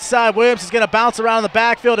the right side. Williams is going to bounce around the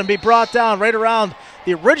backfield and be brought down right around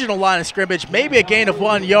the original line of scrimmage. Maybe a gain of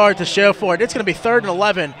 1 yard to show for it. It's going to be 3rd and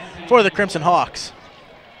 11 for the Crimson Hawks.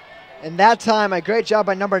 And that time, a great job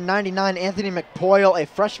by number 99, Anthony McPoyle, a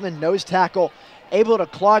freshman nose tackle, able to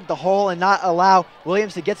clog the hole and not allow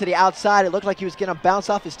Williams to get to the outside. It looked like he was going to bounce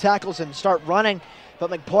off his tackles and start running, but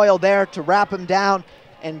McPoyle there to wrap him down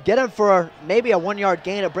and get him for maybe a 1 yard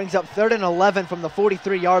gain. It brings up 3rd and 11 from the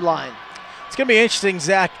 43-yard line. It's going to be interesting,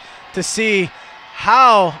 Zach, to see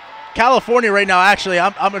how California right now, actually,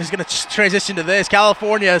 I'm just going to transition to this.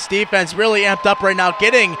 California's defense really amped up right now,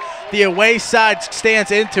 getting the away side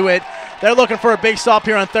stance into it. They're looking for a big stop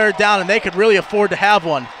here on 3rd down, and they could really afford to have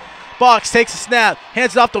one. Box takes a snap,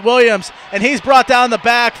 hands it off to Williams, and he's brought down the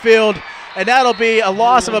backfield, and that'll be a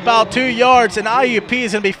loss of about 2 yards, and IUP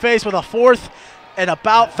is going to be faced with a 4th and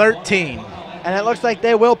about 13. And it looks like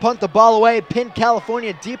they will punt the ball away, pin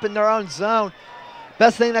California deep in their own zone.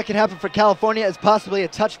 Best thing that could happen for California is possibly a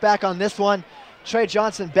touchback on this one. Trey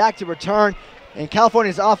Johnson back to return, and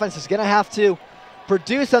California's offense is going to have to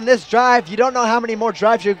produce on this drive. You don't know how many more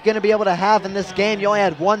drives you're going to be able to have in this game. You only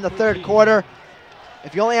had one in the third quarter.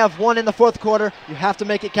 If you only have one in the fourth quarter, you have to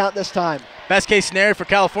make it count this time. Best case scenario for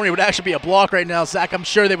California would actually be a block right now, Zach. I'm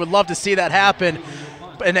sure they would love to see that happen.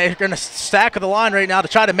 And they're going to stack the line right now to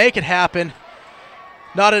try to make it happen.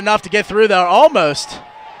 Not enough to get through there, almost.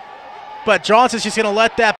 But Johnson's just going to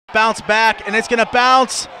let that bounce back, and it's going to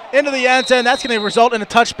bounce into the end zone. That's going to result in a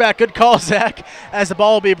touchback. Good call, Zach, as the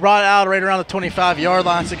ball will be brought out right around the 25-yard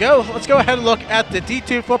line. So let's go ahead and look at the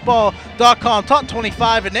D2Football.com top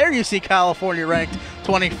 25, and there you see California ranked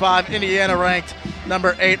 25, Indiana ranked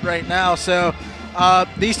number 8 right now. So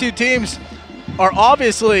these two teams are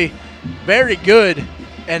obviously very good,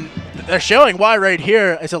 and they're showing why right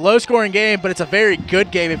here. It's a low-scoring game, but it's a very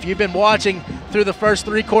good game. If you've been watching through the first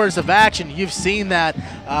 3 quarters of action, you've seen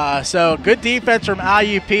that. So good defense from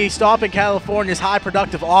IUP, stopping California's high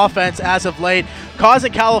productive offense as of late,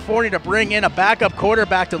 causing California to bring in a backup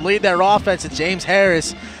quarterback to lead their offense, at James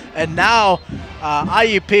Harris. And now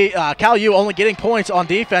Cal U only getting points on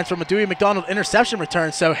defense from a Dewey McDonald interception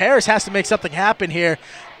return. So Harris has to make something happen here.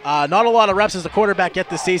 Not a lot of reps as a quarterback yet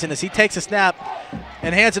this season, as he takes a snap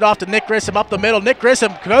and hands it off to Nick Grissom up the middle. Nick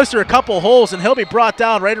Grissom goes through a couple holes, and he'll be brought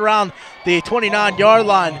down right around the 29-yard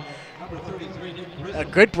line. A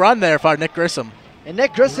good run there for Nick Grissom. And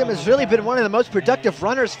Nick Grissom has really been one of the most productive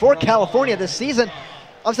runners for California this season.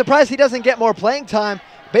 I'm surprised he doesn't get more playing time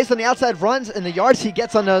based on the outside runs and the yards he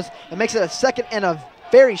gets on those. It makes it a second and a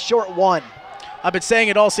very short one. I've been saying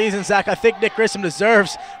it all season, Zach. I think Nick Grissom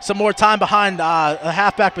deserves some more time behind a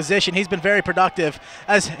halfback position. He's been very productive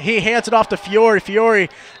as he hands it off to Fiore. Fiore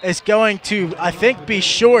is going to, I think, be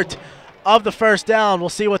short of the first down. We'll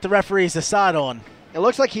see what the referees decide on. It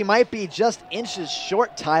looks like he might be just inches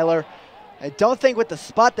short, Tyler. I don't think with the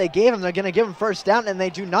spot they gave him, they're going to give him first down, and they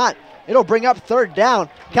do not. It'll bring up third down.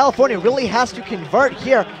 California really has to convert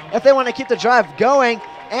here if they want to keep the drive going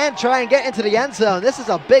and try and get into the end zone. This is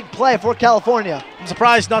a big play for California. I'm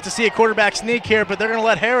surprised not to see a quarterback sneak here, but they're going to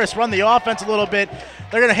let Harris run the offense a little bit.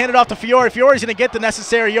 They're going to hand it off to Fiore. Fiore's going to get the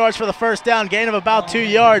necessary yards for the first down, gain of about 2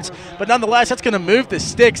 yards. But nonetheless, that's going to move the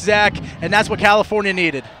sticks, Zach, and that's what California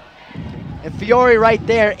needed. And Fiore right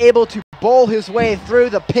there, able to bowl his way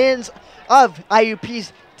through the pins of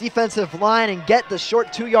IUP's defensive line and get the short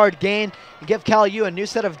 2-yard gain and give Cal U a new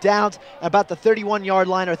set of downs about the 31-yard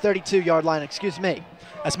line, or 32-yard line, excuse me.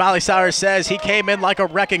 As Miley Cyrus says, he came in like a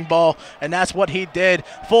wrecking ball, and that's what he did.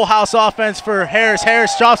 Full house offense for Harris.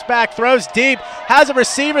 Harris drops back, throws deep, has a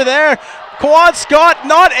receiver there. Quan Scott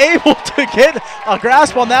not able to get a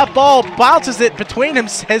grasp on that ball, bounces it between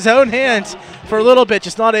his own hands for a little bit,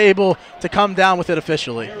 just not able to come down with it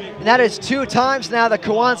officially. And that is 2 times now that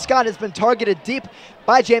Quan Scott has been targeted deep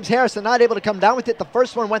by James Harris and not able to come down with it. The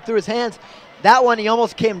first one went through his hands. That one he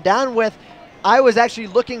almost came down with. I was actually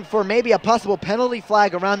looking for maybe a possible penalty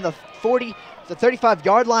flag around the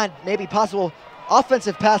 35-yard line, maybe possible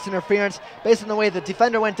offensive pass interference based on the way the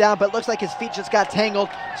defender went down, but it looks like his feet just got tangled,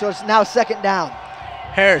 so it's now second down.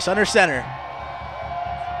 Harris under center.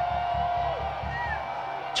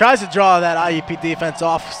 Tries to draw that IUP defense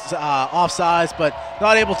offsides, but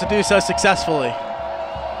not able to do so successfully.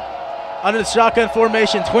 Under the shotgun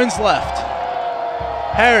formation, twins left.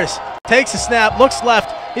 Harris takes the snap, looks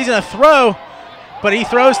left. He's going to throw, but he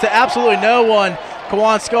throws to absolutely no one.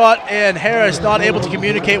 Quan Scott and Harris not able to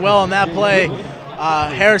communicate well on that play.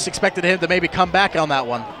 Harris expected him to maybe come back on that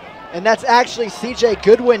one. And that's actually CJ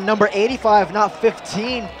Goodwin, number 85, not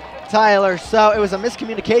 15, Tyler. So it was a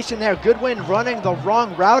miscommunication there. Goodwin running the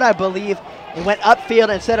wrong route, I believe. He went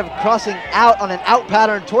upfield instead of crossing out on an out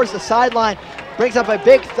pattern towards the sideline. Brings up a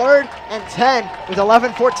big 3rd and 10 with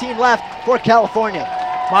 11:14 left for California.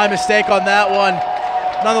 My mistake on that one.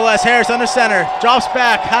 Nonetheless, Harris under center, drops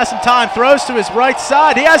back, has some time, throws to his right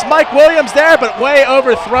side. He has Mike Williams there, but way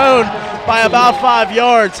overthrown by about 5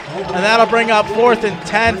 yards. And that'll bring up 4th and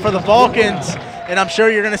 10 for the Vulcans. And I'm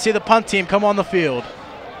sure you're going to see the punt team come on the field.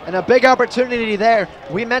 And a big opportunity there.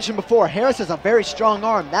 We mentioned before, Harris has a very strong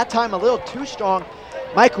arm. That time a little too strong.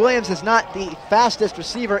 Mike Williams is not the fastest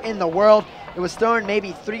receiver in the world. It was thrown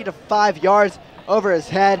maybe 3 to 5 yards over his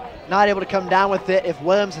head, not able to come down with it. If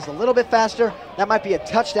Williams is a little bit faster, that might be a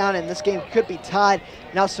touchdown, and this game could be tied.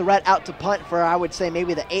 Now Surratt out to punt for, I would say,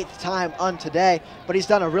 maybe the 8th time on today, but he's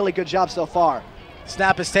done a really good job so far.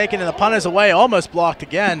 Snap is taken, and the punt is away, almost blocked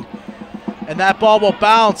again. And that ball will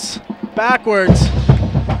bounce backwards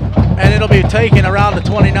and it'll be taken around the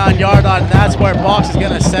 29-yard line, and that's where Box is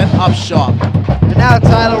going to set up shop. And now,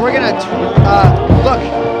 Tyler, we're going to look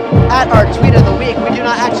at our tweet of the week. We do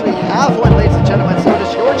not actually have one, ladies and gentlemen, so it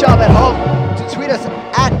is your job at home to tweet us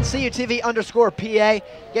at CUTV_PA.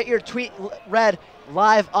 Get your tweet read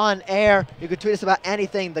live on air. You can tweet us about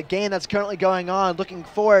anything, the game that's currently going on, looking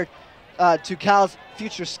forward to Cal's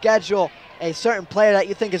future schedule, a certain player that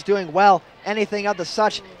you think is doing well, anything of the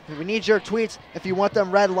such. We need your tweets if you want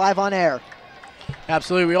them read live on air.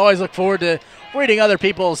 Absolutely. We always look forward to reading other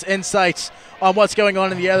people's insights on what's going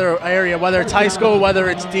on in the other area, whether it's high school, whether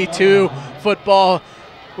it's D2, football.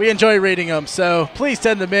 We enjoy reading them, so please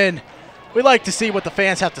send them in. We like to see what the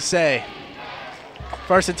fans have to say.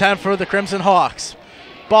 First and 10 for the Crimson Hawks.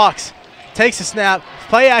 Box takes a snap,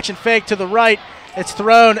 play action fake to the right. It's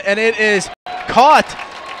thrown, and it is caught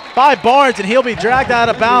by Barnes, and he'll be dragged out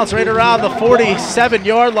of bounds right around the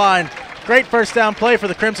 47-yard line. Great first down play for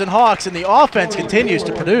the Crimson Hawks, and the offense continues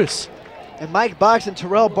to produce. And Mike Box and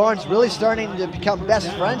Terrell Barnes really starting to become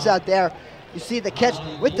best friends out there. You see the catch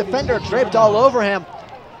with defender draped all over him.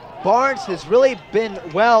 Barnes has really been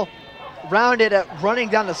well rounded at running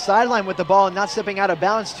down the sideline with the ball and not stepping out of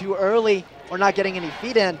bounds too early or not getting any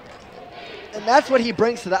feet in. And that's what he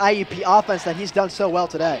brings to the IUP offense that he's done so well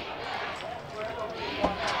today.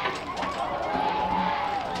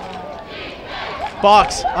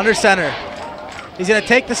 Box under center. He's going to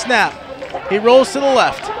take the snap. He rolls to the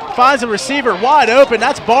left, finds a receiver wide open.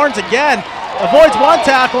 That's Barnes again. Avoids one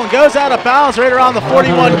tackle and goes out of bounds right around the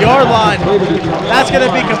 41-yard line. That's going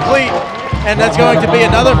to be complete, and that's going to be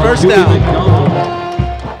another first down.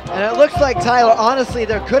 And it looks like, Tyler, honestly,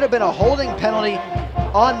 there could have been a holding penalty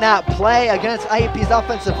on that play against IUP's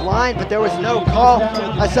offensive line, but there was no call.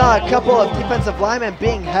 I saw a couple of defensive linemen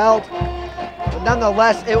being held. But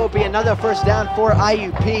nonetheless, it will be another first down for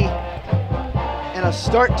IUP and a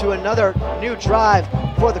start to another new drive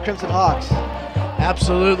for the Crimson Hawks.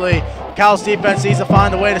 Absolutely. Cal's defense needs to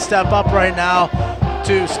find a way to step up right now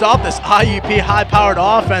to stop this IUP high-powered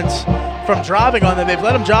offense from driving on them. They've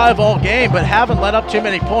let them drive all game, but haven't let up too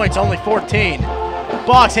many points, only 14.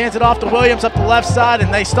 Box hands it off to Williams up the left side,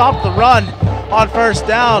 and they stop the run on first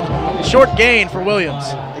down. Short gain for Williams.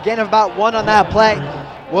 A gain of about 1 on that play.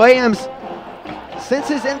 Williams, since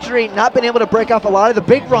his injury, not been able to break off a lot of the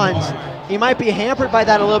big runs. He might be hampered by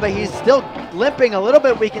that a little bit. He's still limping a little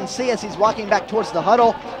bit, we can see, as he's walking back towards the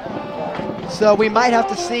huddle. So we might have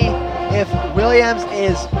to see if Williams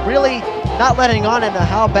is really not letting on into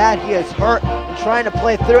how bad he is hurt and trying to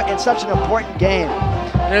play through it in such an important game.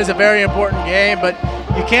 It is a very important game, but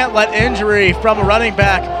you can't let injury from a running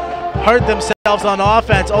back hurt themselves on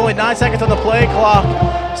offense. Only 9 seconds on the play clock,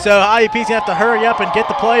 so IUP's going to have to hurry up and get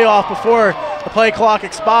the play off before the play clock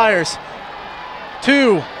expires.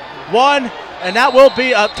 2, 1, and that will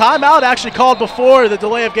be a timeout actually called before the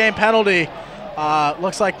delay of game penalty.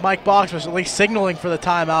 Looks like Mike Box was at least signaling for the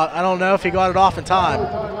timeout. I don't know if he got it off in time.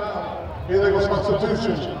 Illegal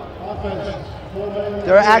substitution.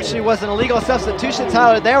 There actually was an illegal substitution,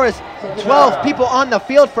 Tyler. There was 12 people on the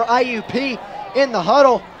field for IUP in the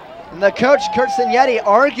huddle. And the coach, Kurt Signetti,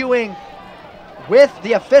 arguing with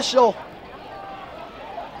the official.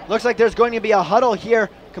 Looks like there's going to be a huddle here,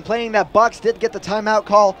 complaining that Bucks did get the timeout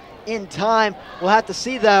call in time. We'll have to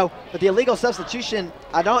see, though. But the illegal substitution,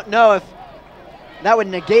 I don't know if that would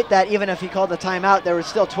negate that. Even if he called the timeout, there were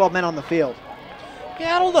still 12 men on the field.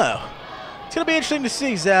 Yeah, I don't know. It's going to be interesting to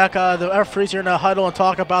see, Zach. The referees are going to huddle and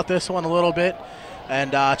talk about this one a little bit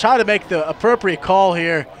and try to make the appropriate call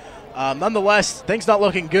here. Nonetheless, things not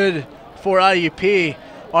looking good for IUP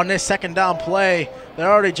on this second down play.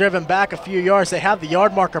 They're already driven back a few yards. They have the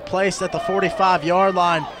yard marker placed at the 45-yard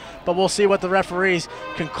line, but we'll see what the referees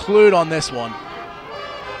conclude on this one.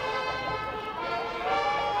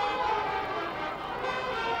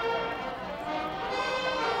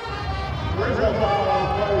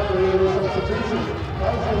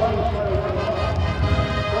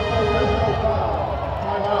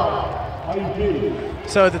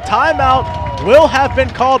 So the timeout will have been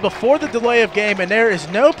called before the delay of game, and there is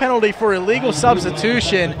no penalty for illegal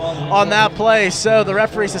substitution on that play. So the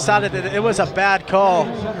referees decided that it was a bad call.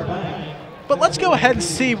 But let's go ahead and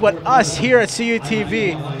see what us here at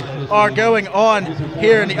CUTV are going on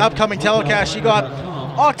here in the upcoming telecast. You got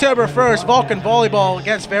October 1st, Vulcan volleyball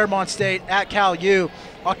against Fairmont State at Cal U.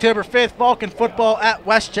 October 5th, Vulcan football at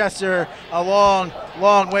Westchester, a long,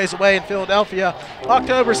 long ways away in Philadelphia.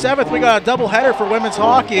 October 7th, we got a doubleheader for women's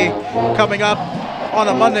hockey coming up on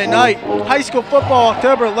a Monday night. High school football,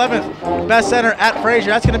 October 11th, Best Center at Frazier.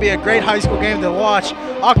 That's going to be a great high school game to watch.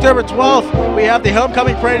 October 12th, we have the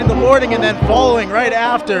homecoming parade in the morning, and then following right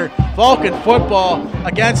after, Vulcan football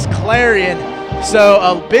against Clarion. So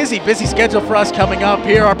a busy schedule for us coming up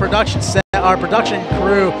here. Our production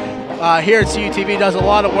crew here at CUTV does a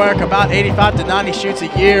lot of work, about 85 to 90 shoots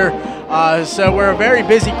a year. So we're a very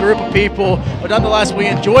busy group of people, but nonetheless, we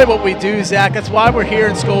enjoy what we do, Zach. That's why we're here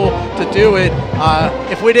in school to do it.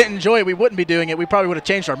 If we didn't enjoy it, we wouldn't be doing it. We probably would have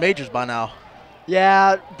changed our majors by now.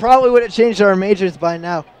 Yeah, probably would have changed our majors by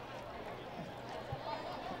now.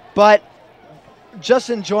 But just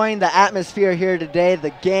enjoying the atmosphere here today, the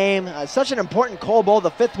game. Such an important Coal Bowl,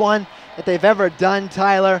 the 5th one that they've ever done,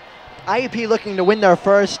 Tyler. IUP looking to win their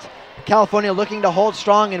first. California looking to hold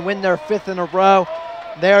strong and win their 5th in a row.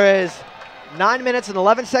 There is 9 minutes and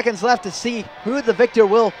 11 seconds left to see who the victor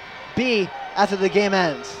will be after the game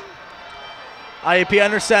ends. IUP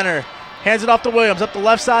under center, hands it off to Williams. Up the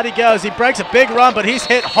left side he goes. He breaks a big run, but he's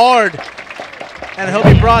hit hard. And he'll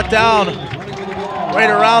be brought down right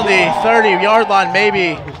around the 30-yard line,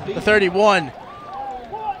 maybe the 31.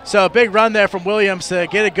 So a big run there from Williams to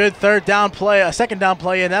get a good second down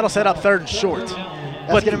play, and that'll set up 3rd and short.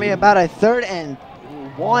 That's going to be about a 3rd and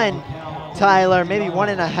 1, Tyler, maybe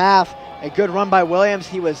 1.5. A good run by Williams.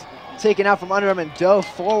 He was taken out from under him and dove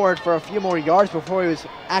forward for a few more yards before he was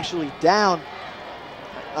actually down.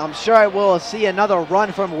 I'm sure I will see another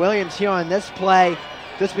run from Williams here on this play,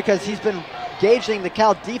 just because he's been gauging the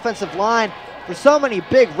Cal defensive line for so many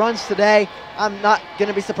big runs today. I'm not going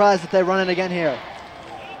to be surprised if they run it again here.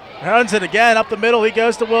 Runs it again up the middle. He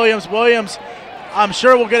goes to Williams. Williams, I'm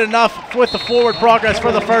sure will get enough with the forward progress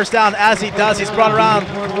for the first down. As he does, he's brought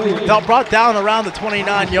down around the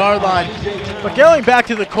 29-yard line. But going back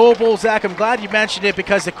to the Coal Bowl, Zach, I'm glad you mentioned it,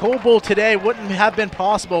 because the Coal Bowl today wouldn't have been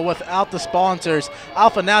possible without the sponsors: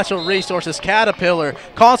 Alpha Natural Resources, Caterpillar,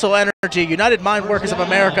 Consol Energy, United Mine Workers of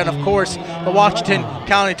America, and of course the Washington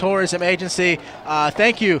County Tourism Agency.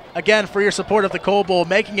 Thank you again for your support of the Coal Bowl,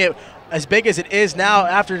 making it as big as it is now.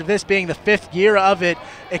 After this being the 5th year of it,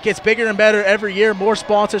 it gets bigger and better every year. More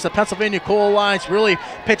sponsors, the Pennsylvania Coal Alliance really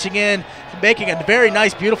pitching in, making a very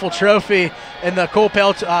nice, beautiful trophy in the Coal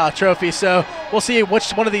Pail Trophy. So we'll see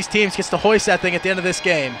which one of these teams gets to hoist that thing at the end of this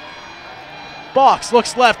game. Box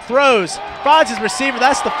looks left, throws, finds his receiver.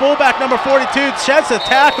 That's the fullback, number 42, sheds a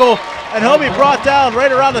tackle, and he'll be brought down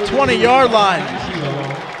right around the 20-yard line.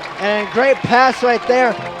 And great pass right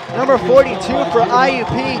there. Number 42 for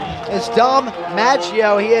IUP is Dom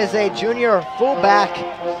Maggio. He is a junior fullback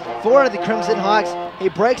for the Crimson Hawks. He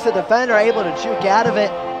breaks the defender, able to juke out of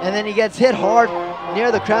it, and then he gets hit hard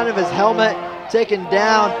near the crown of his helmet, taken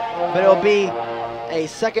down, but it'll be a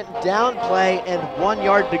 2nd down play and 1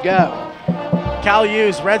 yard to go. Cal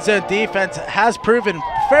U's red zone defense has proven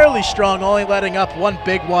fairly strong, only letting up one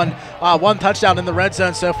big one, one touchdown in the red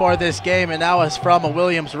zone so far this game, and now is from a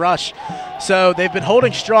Williams rush. So they've been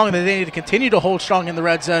holding strong, and they need to continue to hold strong in the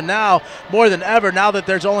red zone now more than ever, now that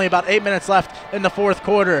there's only about 8 minutes left in the 4th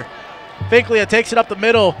quarter. Finklia takes it up the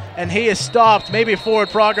middle, and he is stopped. Maybe a forward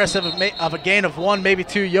progress of a gain of 1, maybe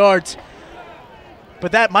 2 yards.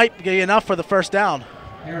 But that might be enough for the first down.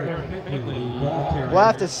 We'll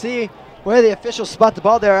have to see where the officials spot the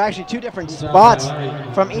ball. There are actually 2 different spots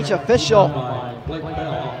from each official.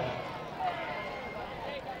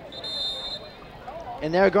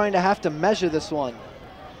 And they're going to have to measure this one.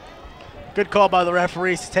 Good call by the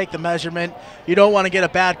referees to take the measurement. You don't want to get a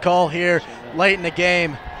bad call here late in the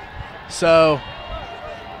game. So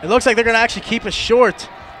it looks like they're going to actually keep it short.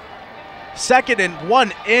 2nd and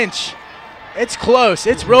 1 inch. It's close.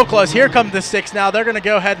 It's real close. Here come the sticks now. They're going to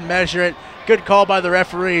go ahead and measure it. Good call by the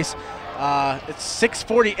referees. It's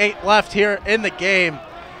 6:48 left here in the game.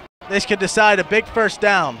 This could decide a big first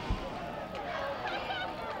down.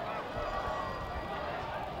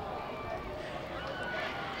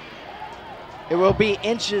 It will be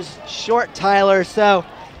inches short, Tyler. So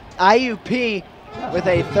IUP with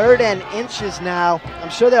a 3rd and inches now. I'm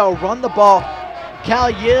sure they'll run the ball.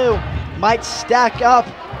 Cal U might stack up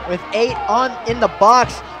with 8 in the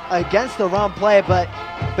box against the run play, but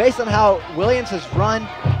based on how Williams has run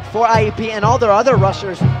for IUP and all their other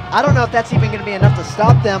rushers, I don't know if that's even going to be enough to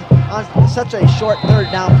stop them on such a short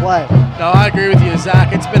 3rd down play. No, I agree with you,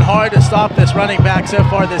 Zach. It's been hard to stop this running back so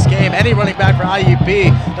far this game. Any running back for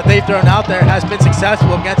IUP that they've thrown out there has been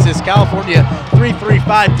successful against this California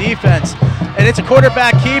 3-3-5 defense. And it's a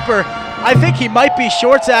quarterback keeper. I think he might be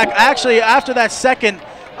short, Zach. Actually, after that second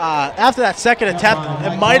attempt,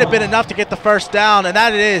 it might have been enough to get the first down, and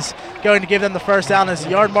that it is going to give them the first down as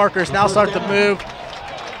the yard markers now start to move.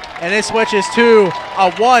 And it switches to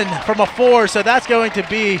a 1 from a 4, so that's going to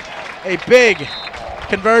be a big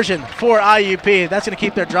conversion for IUP. That's going to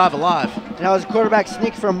keep their drive alive. And that was a quarterback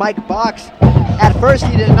sneak from Mike Box. At first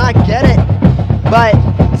he did not get it, but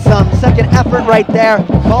some second effort right there,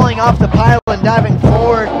 falling off the pile and diving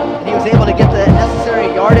forward, and he was able to get the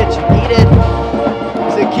necessary yardage needed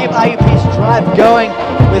to keep IUP's drive going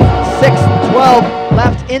with 6:12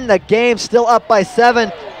 left in the game, still up by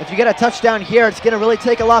 7. If you get a touchdown here, it's going to really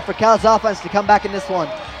take a lot for Cal's offense to come back in this one.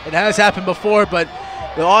 It has happened before, but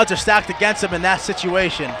the odds are stacked against him in that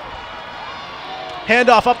situation.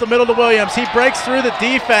 Handoff up the middle to Williams. He breaks through the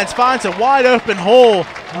defense, finds a wide open hole,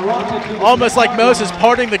 almost like Moses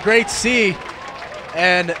parting the Great Sea,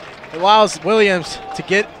 and allows Williams to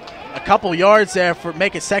get a couple yards there for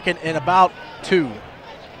make it second and about 2.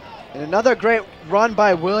 And another great run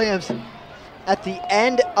by Williams. At the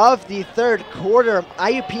end of the third quarter,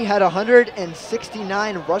 IUP had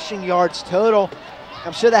 169 rushing yards total.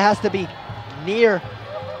 I'm sure that has to be near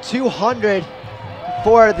 200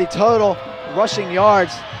 for the total rushing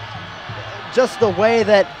yards. Just the way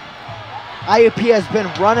that IUP has been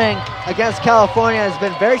running against California has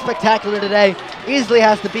been very spectacular today. Easily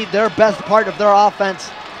has to be their best part of their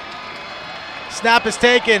offense. Snap is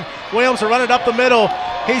taken. Williams will run it up the middle.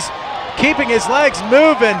 He's keeping his legs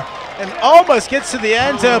moving and almost gets to the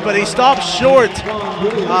end zone, but he stops short.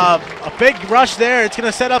 A big rush there. It's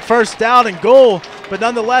going to set up first down and goal, but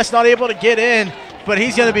nonetheless not able to get in. But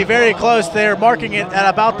he's going to be very close there, marking it at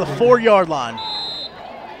about the 4-yard line.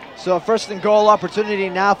 So a first and goal opportunity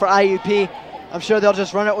now for IUP. I'm sure they'll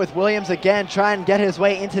just run it with Williams again, try and get his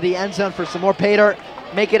way into the end zone for some more pay dirt,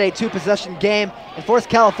 make it a 2-possession game, and force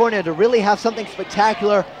California to really have something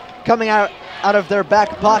spectacular coming out of their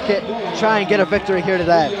back pocket, try and get a victory here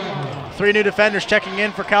today. 3 new defenders checking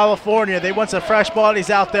in for California. They want some fresh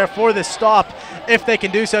bodies out there for this stop if they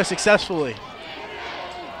can do so successfully.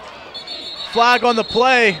 Flag on the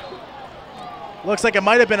play. Looks like it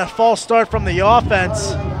might have been a false start from the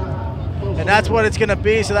offense. And that's what it's going to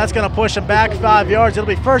be, so that's going to push them back 5 yards. It'll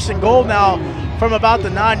be first and goal now from about the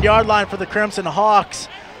 9-yard line for the Crimson Hawks.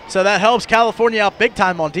 So that helps California out big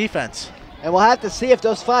time on defense. And we'll have to see if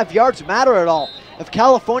those 5 yards matter at all. If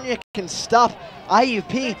California can stop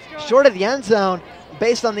IUP short of the end zone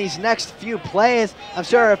based on these next few plays, I'm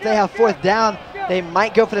sure if they have 4th down, they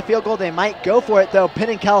might go for the field goal. They might go for it, though,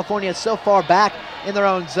 pinning California so far back in their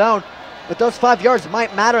own zone. But those 5 yards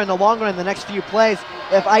might matter in the long run in the next few plays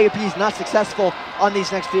if IUP is not successful on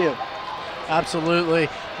these next few. Absolutely.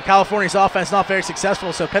 California's offense not very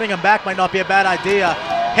successful, so pinning them back might not be a bad idea.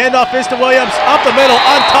 Handoff is to Williams, up the middle,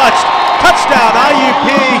 untouched. Touchdown, IUP.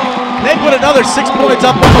 They put another 6 points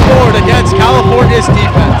up on the board against California's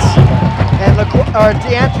defense. And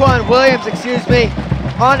DeAntoine Williams,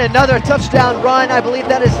 on another touchdown run. I believe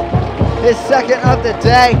that is his second of the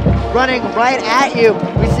day, running right at you.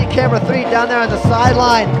 We see camera 3 down there on the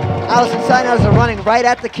sideline. Allison Seinhauser running right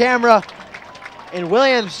at the camera. And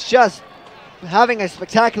Williams just having a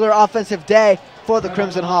spectacular offensive day for the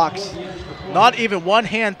Crimson Hawks. Not even one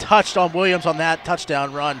hand touched on Williams on that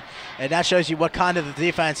touchdown run. And that shows you what kind of the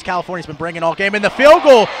defense California's been bringing all game. And the field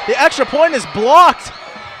goal, the extra point is blocked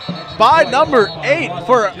by number 8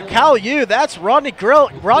 for Cal U. That's Rodney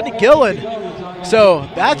Gillen. So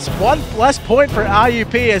that's 1 less point for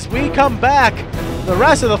IUP. As we come back, the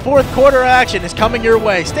rest of the 4th quarter action is coming your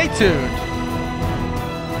way. Stay tuned.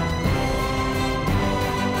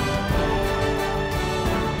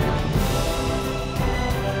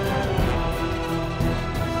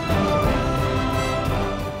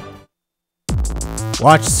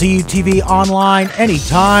 Watch CUTV online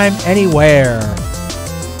anytime, anywhere.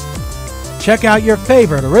 Check out your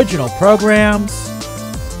favorite original programs,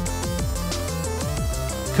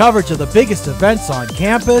 coverage of the biggest events on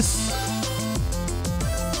campus,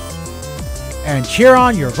 and cheer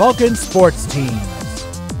on your Vulcan sports teams.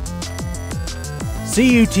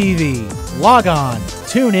 CUTV. Log on.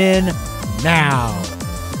 Tune in now.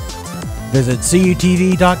 Visit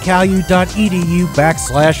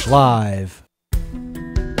cutv.calu.edu/live.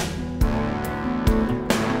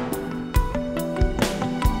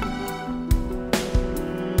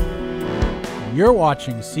 You're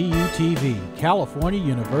watching CUTV, California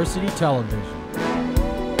University Television.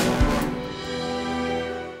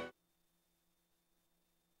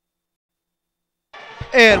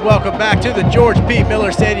 And welcome back to the George P.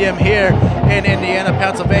 Miller Stadium here in Indiana,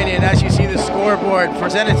 Pennsylvania. And as you see the scoreboard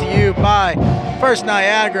presented to you by First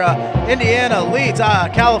Niagara, Indiana leads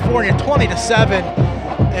California 20-7.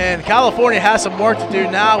 And California has some work to do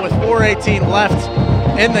now with 4:18 left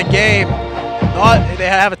in the game. They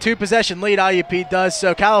have a 2-possession lead, IUP does,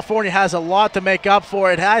 so California has a lot to make up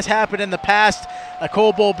for. It has happened in the past, a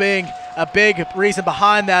Coal Bowl being a big reason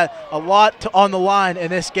behind that, a lot on the line in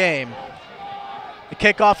this game. The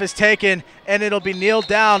kickoff is taken, and it'll be kneeled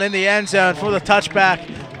down in the end zone for the touchback.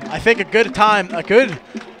 I think a good time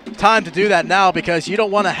to do that now, because you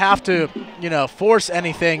don't want to have to, force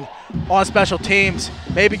anything on special teams.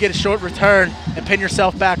 Maybe get a short return and pin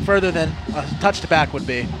yourself back further than a touchback would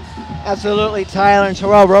be. Absolutely, Tyler. And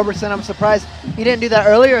Terrell Robertson, I'm surprised he didn't do that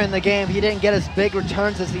earlier in the game. He didn't get as big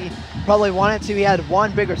returns as he probably wanted to. He had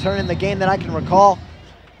one big return in the game that I can recall.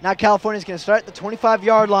 Now California's going to start at the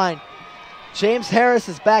 25-yard line. James Harris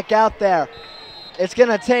is back out there. It's going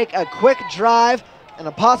to take a quick drive and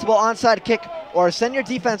a possible onside kick, or send your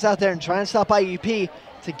defense out there and try and stop IUP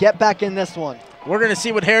to get back in this one. We're going to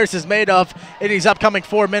see what Harris is made of in these upcoming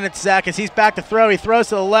 4 minutes, Zach, as he's back to throw. He throws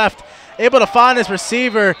to the left, able to find his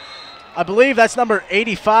receiver. I believe that's number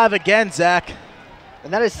 85 again, Zach.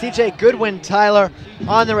 And that is CJ Goodwin, Tyler,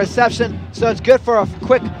 on the reception. So it's good for a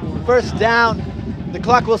quick first down. The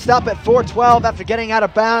clock will stop at 4:12 after getting out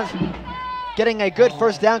of bounds. Getting a good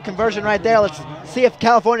first down conversion right there. Let's see if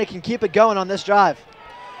California can keep it going on this drive.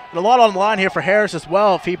 And a lot on the line here for Harris as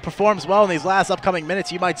well. If he performs well in these last upcoming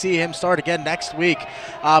minutes, you might see him start again next week.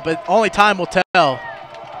 But only time will tell.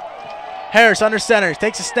 Harris under center,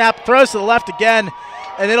 takes a snap, throws to the left again,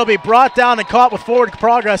 and it'll be brought down and caught with forward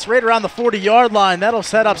progress right around the 40-yard line. That'll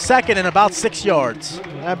set up second and about 6 yards.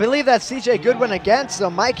 And I believe that's CJ Goodwin again, so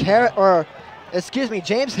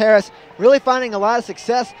James Harris really finding a lot of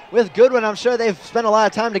success with Goodwin. I'm sure they've spent a lot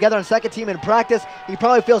of time together on second team in practice. He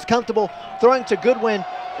probably feels comfortable throwing to Goodwin.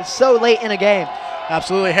 It's so late in a game.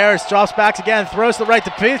 Absolutely. Harris drops back again, throws to the right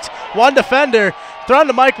to Pete. One defender, thrown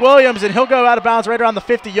to Mike Williams, and he'll go out of bounds right around the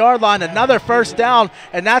 50-yard line. Another first down,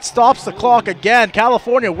 and that stops the clock again.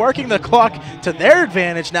 California working the clock to their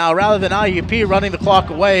advantage now rather than IUP running the clock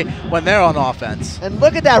away when they're on offense. And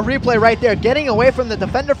look at that replay right there, getting away from the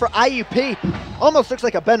defender for IUP. Almost looks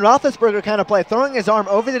like a Ben Roethlisberger kind of play, throwing his arm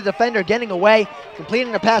over the defender, getting away,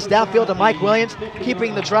 completing the pass downfield to Mike Williams,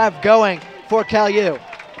 keeping the drive going for Cal U.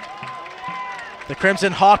 The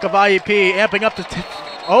Crimson Hawk of IUP amping up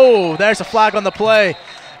there's a flag on the play.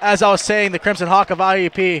 As I was saying, the Crimson Hawk of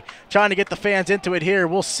IUP trying to get the fans into it here.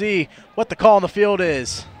 We'll see what the call on the field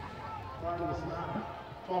is.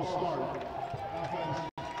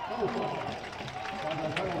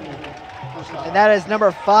 And that is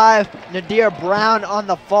number 5, Nadir Brown on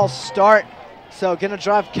the false start. So going to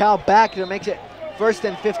drive Cal back. It makes it 1st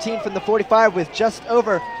and 15 from the 45 with just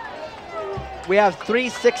over. We have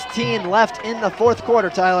 3:16 left in the fourth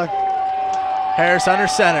quarter, Tyler. Harris under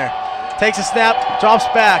center. Takes a snap, drops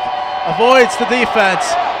back, avoids the defense.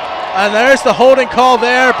 And there's the holding call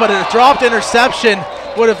there, but a dropped interception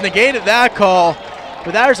would have negated that call.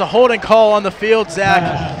 But there's a holding call on the field,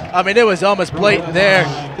 Zach. I mean, it was almost blatant there.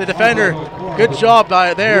 The defender, good job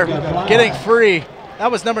by there, getting free.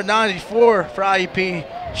 That was number 94 for IUP,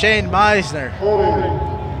 Shane Meisner.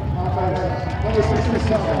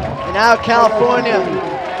 And now California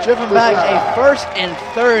driven back a 1st and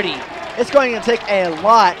 30. It's going to take a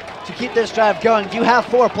lot to keep this drive going. You have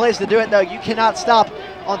 4 plays to do it, though. You cannot stop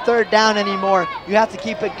on 3rd down anymore. You have to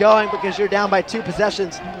keep it going because you're down by 2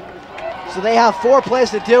 possessions. So they have 4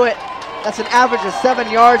 plays to do it. That's an average of 7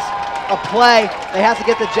 yards a play. They have to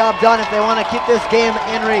get the job done if they want to keep this game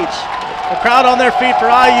in reach. The crowd on their feet for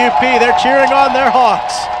IUP. They're cheering on their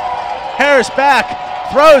Hawks. Harris back.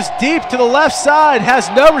 Throws deep to the left side,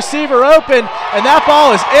 has no receiver open, and that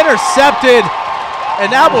ball is intercepted.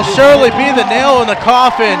 And that will surely be the nail in the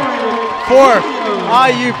coffin for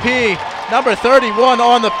IUP. Number 31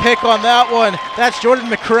 on the pick on that one. That's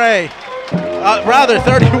Jordan McCray.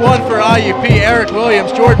 31 for IUP. Eric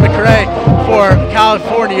Williams, Jordan McCray for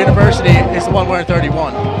California University is the one wearing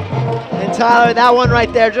 31. And Tyler, that one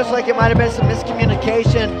right there, just like it might have been some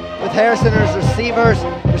miscommunication with Harrison and his receivers.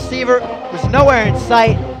 Receiver was nowhere in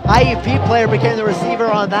sight. IUP player became the receiver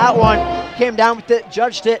on that one. Came down with it,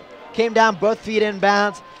 judged it, came down both feet in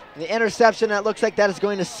bounds. And the interception, that looks like that is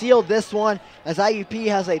going to seal this one as IUP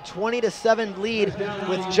has a 20-7 lead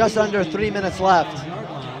with just under 3 minutes left.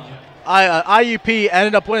 IUP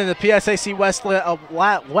ended up winning the PSAC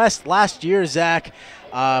West last year, Zach,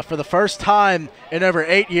 for the first time in over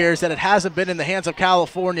 8 years that it hasn't been in the hands of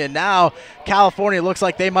California. Now California looks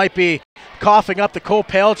like they might be coughing up the Cole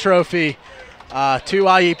Pale Trophy to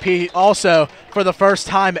IUP also for the first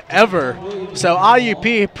time ever. So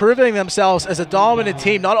IUP proving themselves as a dominant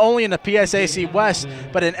team, not only in the PSAC West,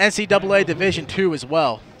 but in NCAA Division II as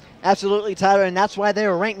well. Absolutely, Tyler, and that's why they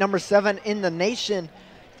were ranked number 7 in the nation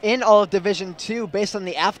in all of Division II based on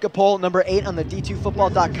the Africa poll, number 8 on the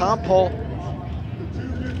D2Football.com poll.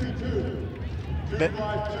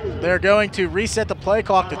 They're going to reset the play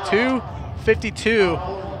clock to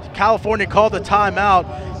 2:52. California called the timeout,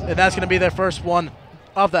 and that's going to be their first one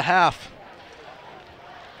of the half.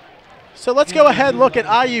 So let's go ahead and look at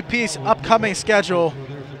IUP's upcoming schedule,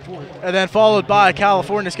 and then followed by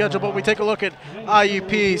California's schedule. But we take a look at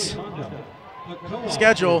IUP's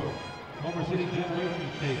schedule,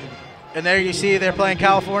 and there you see they're playing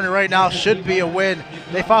California right now. Should be a win.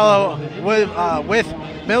 They follow with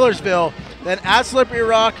Millersville, then at Slippery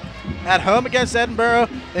Rock, at home against Edinburgh,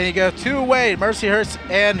 then you go 2 away, Mercyhurst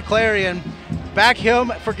and Clarion, back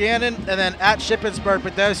home for Gannon, and then at Shippensburg.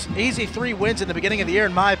 But those easy 3 wins in the beginning of the year,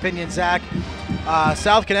 in my opinion, Zach.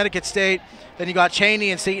 South Connecticut State, then you got Cheney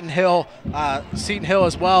and Seton Hill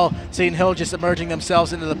as well. Seton Hill just emerging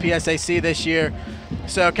themselves into the PSAC this year.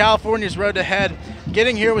 So California's road ahead.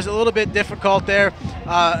 Getting here was a little bit difficult there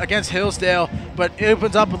against Hillsdale, but it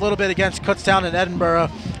opens up a little bit against Kutztown and Edinburgh.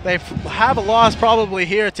 They have a loss probably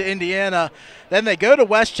here to Indiana. Then they go to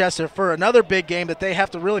Westchester for another big game that they have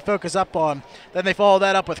to really focus up on. Then they follow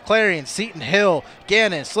that up with Clarion, Seton Hill,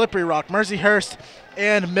 Gannon, Slippery Rock, Mercyhurst,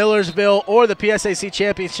 and Millersville, or the PSAC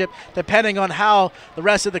Championship, depending on how the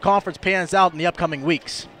rest of the conference pans out in the upcoming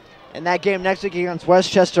weeks. And that game next week against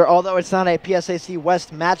Westchester, although it's not a PSAC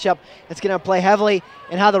West matchup, it's going to play heavily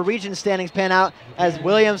in how the region standings pan out, as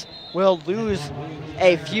Williams will lose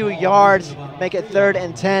a few yards, make it 3rd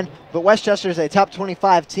and 10. But Westchester is a top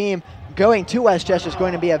 25 team. Going to Westchester is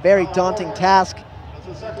going to be a very daunting task.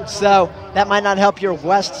 So that might not help your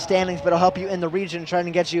West standings, but it'll help you in the region, trying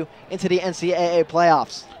to get you into the NCAA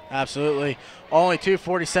playoffs. Absolutely. Only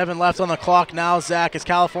 2:47 left on the clock now, Zach, as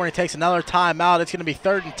California takes another timeout. It's going to be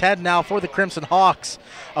 3rd and 10 now for the Crimson Hawks.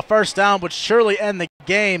 A first down would surely end the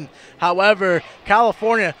game. However,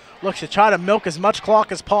 California looks to try to milk as much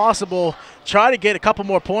clock as possible, try to get a couple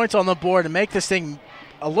more points on the board and make this thing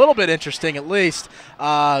a little bit interesting at least.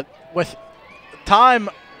 With time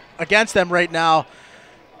against them right now,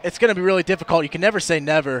 it's going to be really difficult. You can never say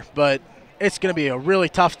never, but it's going to be a really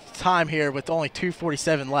tough time here with only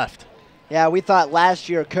 2:47 left. Yeah, we thought last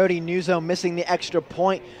year Cody Nuzzo missing the extra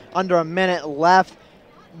point under a minute left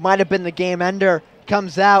might have been the game ender.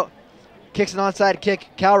 Comes out, kicks an onside kick,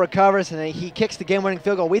 Cal recovers, and he kicks the game-winning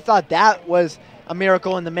field goal. We thought that was a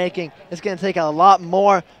miracle in the making. It's going to take a lot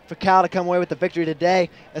more for Cal to come away with the victory today,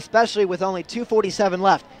 especially with only 2:47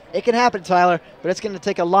 left. It can happen, Tyler, but it's going to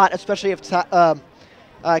take a lot, especially if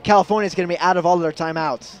California is going to be out of all of their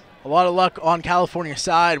timeouts. A lot of luck on California's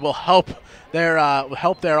side will help their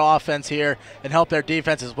offense here and help their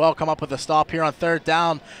defense as well come up with a stop here on 3rd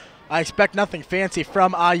down. I expect nothing fancy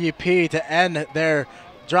from IUP to end their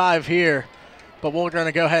drive here, but we're going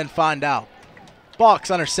to go ahead and find out.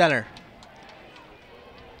 Box under center.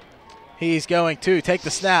 He's going to take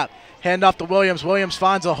the snap, hand off to Williams. Williams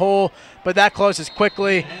finds a hole, but that closes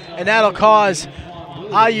quickly, and that'll cause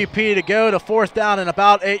IUP to go to 4th down and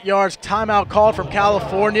about 8 yards. Timeout called from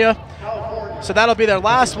California. So that'll be their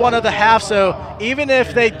last one of the half. So even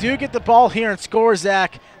if they do get the ball here and score,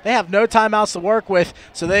 Zach, they have no timeouts to work with.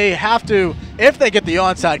 So they have to, if they get the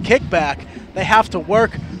onside kickback, they have to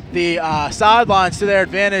work the sidelines to their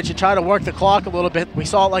advantage and try to work the clock a little bit. We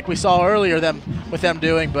saw it like we saw earlier with them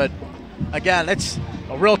doing, but again, it's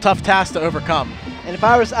a real tough task to overcome. And if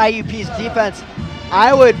I was IUP's defense,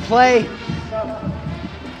 I would play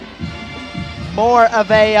more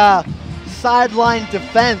of a sideline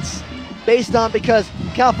defense because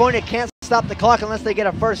California can't stop the clock unless they get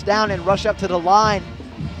a first down and rush up to the line.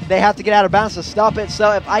 They have to get out of bounds to stop it.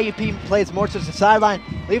 So if IUP plays more towards the sideline,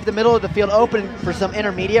 leave the middle of the field open for some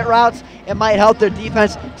intermediate routes, it might help their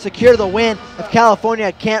defense secure the win. If California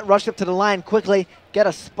can't rush up to the line quickly, get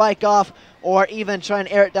a spike off, or even try and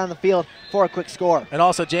air it down the field for a quick score. And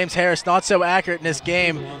also James Harris, not so accurate in this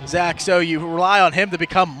game, Zach, so you rely on him to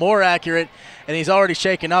become more accurate, and he's already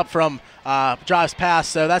shaken up from drives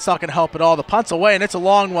past, so that's not going to help at all. The punt's away, and it's a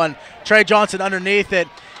long one. Trey Johnson underneath it.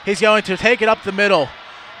 He's going to take it up the middle,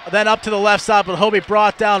 then up to the left side, but he'll be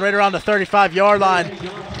brought down right around the 35-yard line.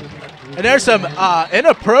 And there's some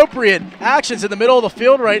inappropriate actions in the middle of the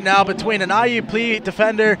field right now between an IUP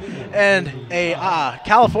defender and a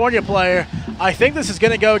California player. I think this is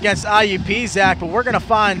going to go against IUP, Zach, but we're going to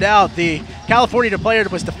find out. The California player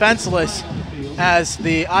was defenseless as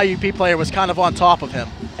the IUP player was kind of on top of him.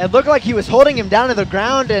 It looked like he was holding him down to the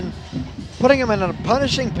ground and putting him in a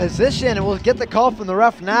punishing position, and we'll get the call from the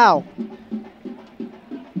ref now.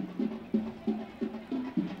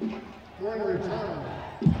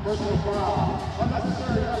 Personal foul.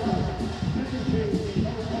 Unnecessary effort.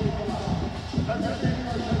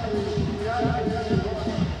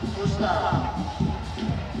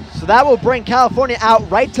 So that will bring California out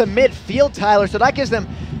right to midfield, Tyler. So that gives them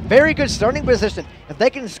very good starting position. If they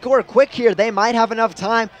can score quick here, they might have enough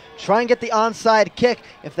time, try and get the onside kick.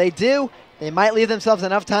 If they do, they might leave themselves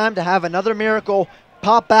enough time to have another miracle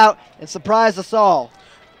pop out and surprise us all.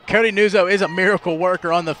 Cody Nuzzo is a miracle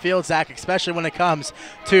worker on the field, Zach, especially when it comes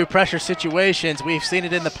to pressure situations. We've seen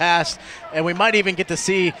it in the past, and we might even get to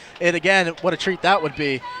see it again. What a treat that would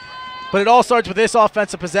be. But it all starts with this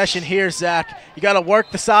offensive possession here, Zach. You got to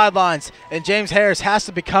work the sidelines, and James Harris has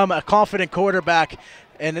to become a confident quarterback,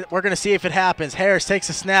 and we're going to see if it happens. Harris takes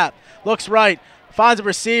a snap, looks right, finds a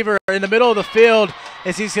receiver in the middle of the field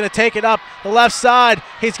as he's going to take it up the left side.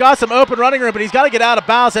 He's got some open running room, but he's got to get out of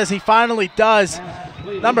bounds as he finally does.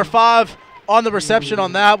 Number 5 on the reception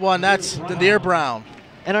on that one. That's Deneer Brown.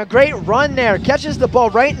 And a great run there. Catches the ball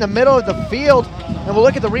right in the middle of the field. And we'll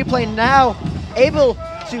look at the replay now. Able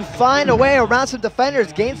to find a way around some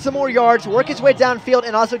defenders, gain some more yards, work his way downfield,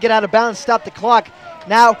 and also get out of bounds, stop the clock.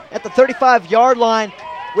 Now at the 35-yard line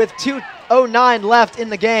with 2:09 left in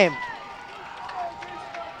the game.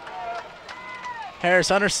 Harris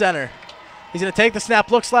under center. He's going to take the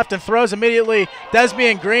snap, looks left, and throws immediately.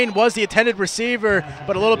 Desmond Green was the intended receiver,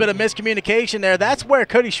 but a little bit of miscommunication there. That's where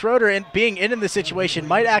Cody Schroeder being in this situation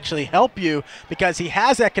might actually help you because he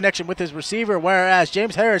has that connection with his receiver, whereas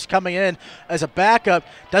James Harris coming in as a backup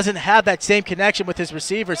doesn't have that same connection with his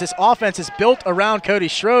receivers. This offense is built around Cody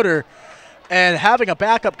Schroeder, and having a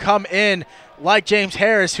backup come in like James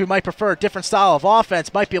Harris, who might prefer a different style of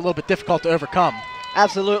offense, might be a little bit difficult to overcome.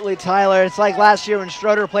 Absolutely, Tyler. It's like last year when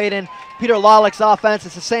Schroeder played in Peter Lawlick's offense.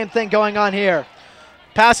 It's the same thing going on here.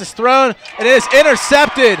 Pass is thrown. It is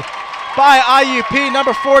intercepted by IUP.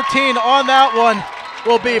 Number 14 on that one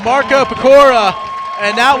will be Marco Pecora,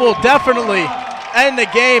 and that will definitely end the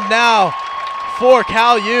game now for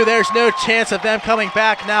Cal U. There's no chance of them coming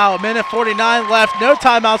back now. 1:49 left. No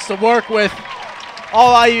timeouts to work with.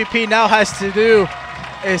 All IUP now has to do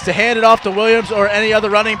is to hand it off to Williams or any other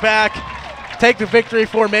running back, take the victory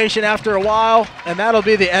formation after a while, and that'll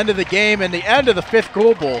be the end of the game and the end of the 5th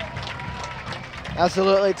Cool Bowl.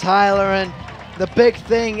 Absolutely, Tyler, and the big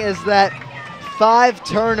thing is that 5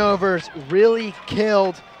 turnovers really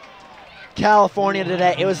killed California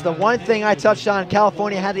today. It was the one thing I touched on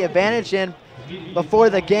California had the advantage in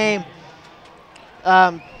before the game.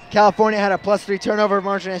 California had a +3 turnover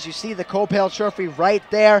margin, as you see the Coal Pail Trophy right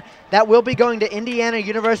there. That will be going to Indiana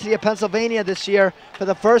University of Pennsylvania this year for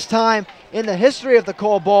the first time in the history of the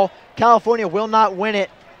Coal Bowl. California will not win it.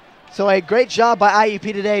 So a great job by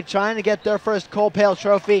IUP today trying to get their first Coal Pail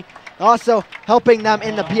Trophy, also helping them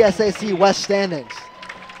in the PSAC West standings.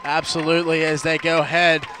 Absolutely, as they go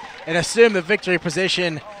ahead and assume the victory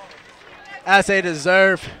position as they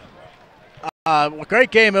deserve.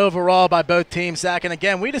 Great game overall by both teams, Zach. And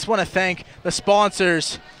again, we just want to thank the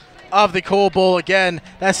sponsors of the Coal Bowl. Again,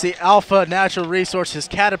 that's the Alpha Natural Resources,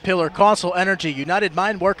 Caterpillar, Consol Energy, United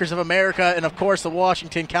Mine Workers of America, and of course the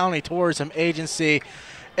Washington County Tourism Agency.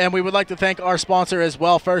 And we would like to thank our sponsor as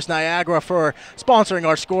well, First Niagara, for sponsoring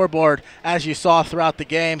our scoreboard, as you saw throughout the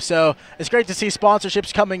game. So it's great to see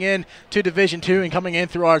sponsorships coming in to Division II and coming in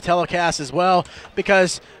through our telecast as well,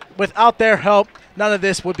 because without their help, none of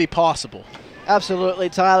this would be possible. Absolutely,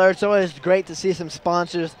 Tyler. It's always great to see some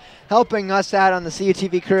sponsors helping us out on the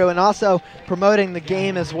CUTV crew and also promoting the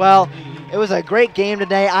game as well. It was a great game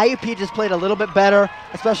today. IUP just played a little bit better,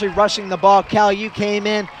 especially rushing the ball. Cal U came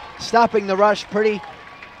in, stopping the rush pretty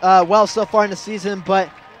well so far in the season, but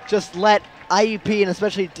just let IUP and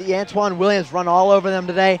especially DeAntoine Williams run all over them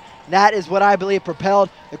today. That is what I believe propelled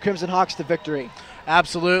the Crimson Hawks to victory.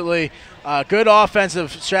 Absolutely. Good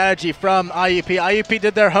offensive strategy from IUP. IUP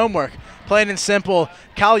did their homework. Plain and simple,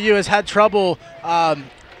 Cal U has had trouble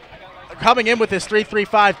coming in with this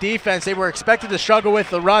 3-3-5 defense. They were expected to struggle with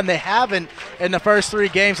the run. They haven't in the first 3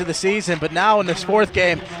 games of the season, but now in this 4th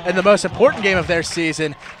game and the most important game of their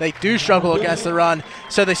season, they do struggle against the run.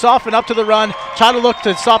 So they soften up to the run, try to look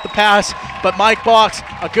to stop the pass, but Mike Box,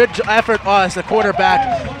 a good effort as the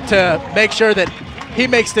quarterback to make sure that he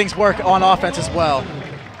makes things work on offense as well.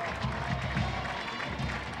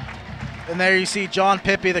 And there you see John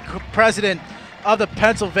Pippy, the president of the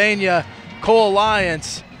Pennsylvania Coal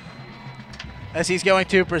Alliance, as he's going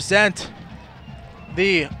to present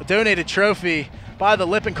the donated trophy by the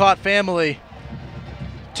Lippincott family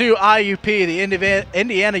to IUP, the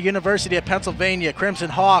Indiana University of Pennsylvania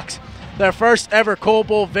Crimson Hawks, their first ever Coal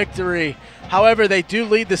Bowl victory. However, they do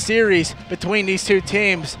lead the series between these two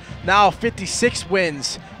teams, now 56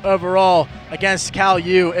 wins overall against Cal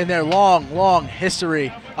U in their long, long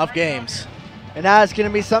history of games. And now it's going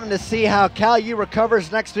to be something to see how Cal U recovers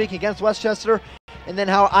next week against Westchester and then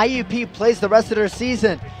how IUP plays the rest of their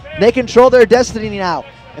season. They control their destiny now.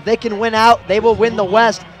 If they can win out, they will win the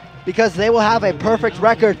West because they will have a perfect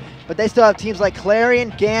record, but they still have teams like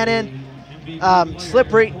Clarion, Gannon,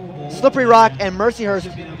 Slippery Rock, and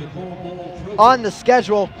Mercyhurst on the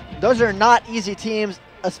schedule. Those are not easy teams,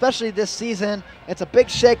 especially this season. It's a big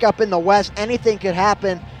shakeup in the West. Anything could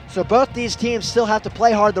happen. So both these teams still have to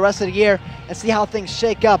play hard the rest of the year and see how things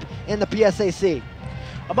shake up in the PSAC.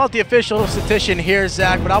 About the official statistician here,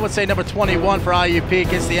 Zach, but I would say number 21 for IUP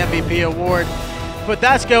gets the MVP award. But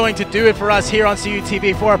that's going to do it for us here on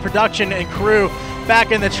CUTV, for our production and crew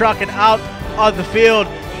back in the truck and out of the field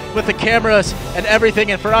with the cameras and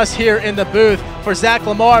everything, and for us here in the booth. For Zach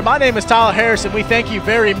Lamar, my name is Tyler Harrison. We thank you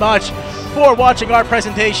very much for watching our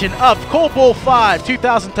presentation of Coal Bowl 5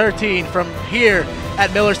 2013 from here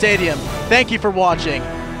at Miller Stadium. Thank you for watching.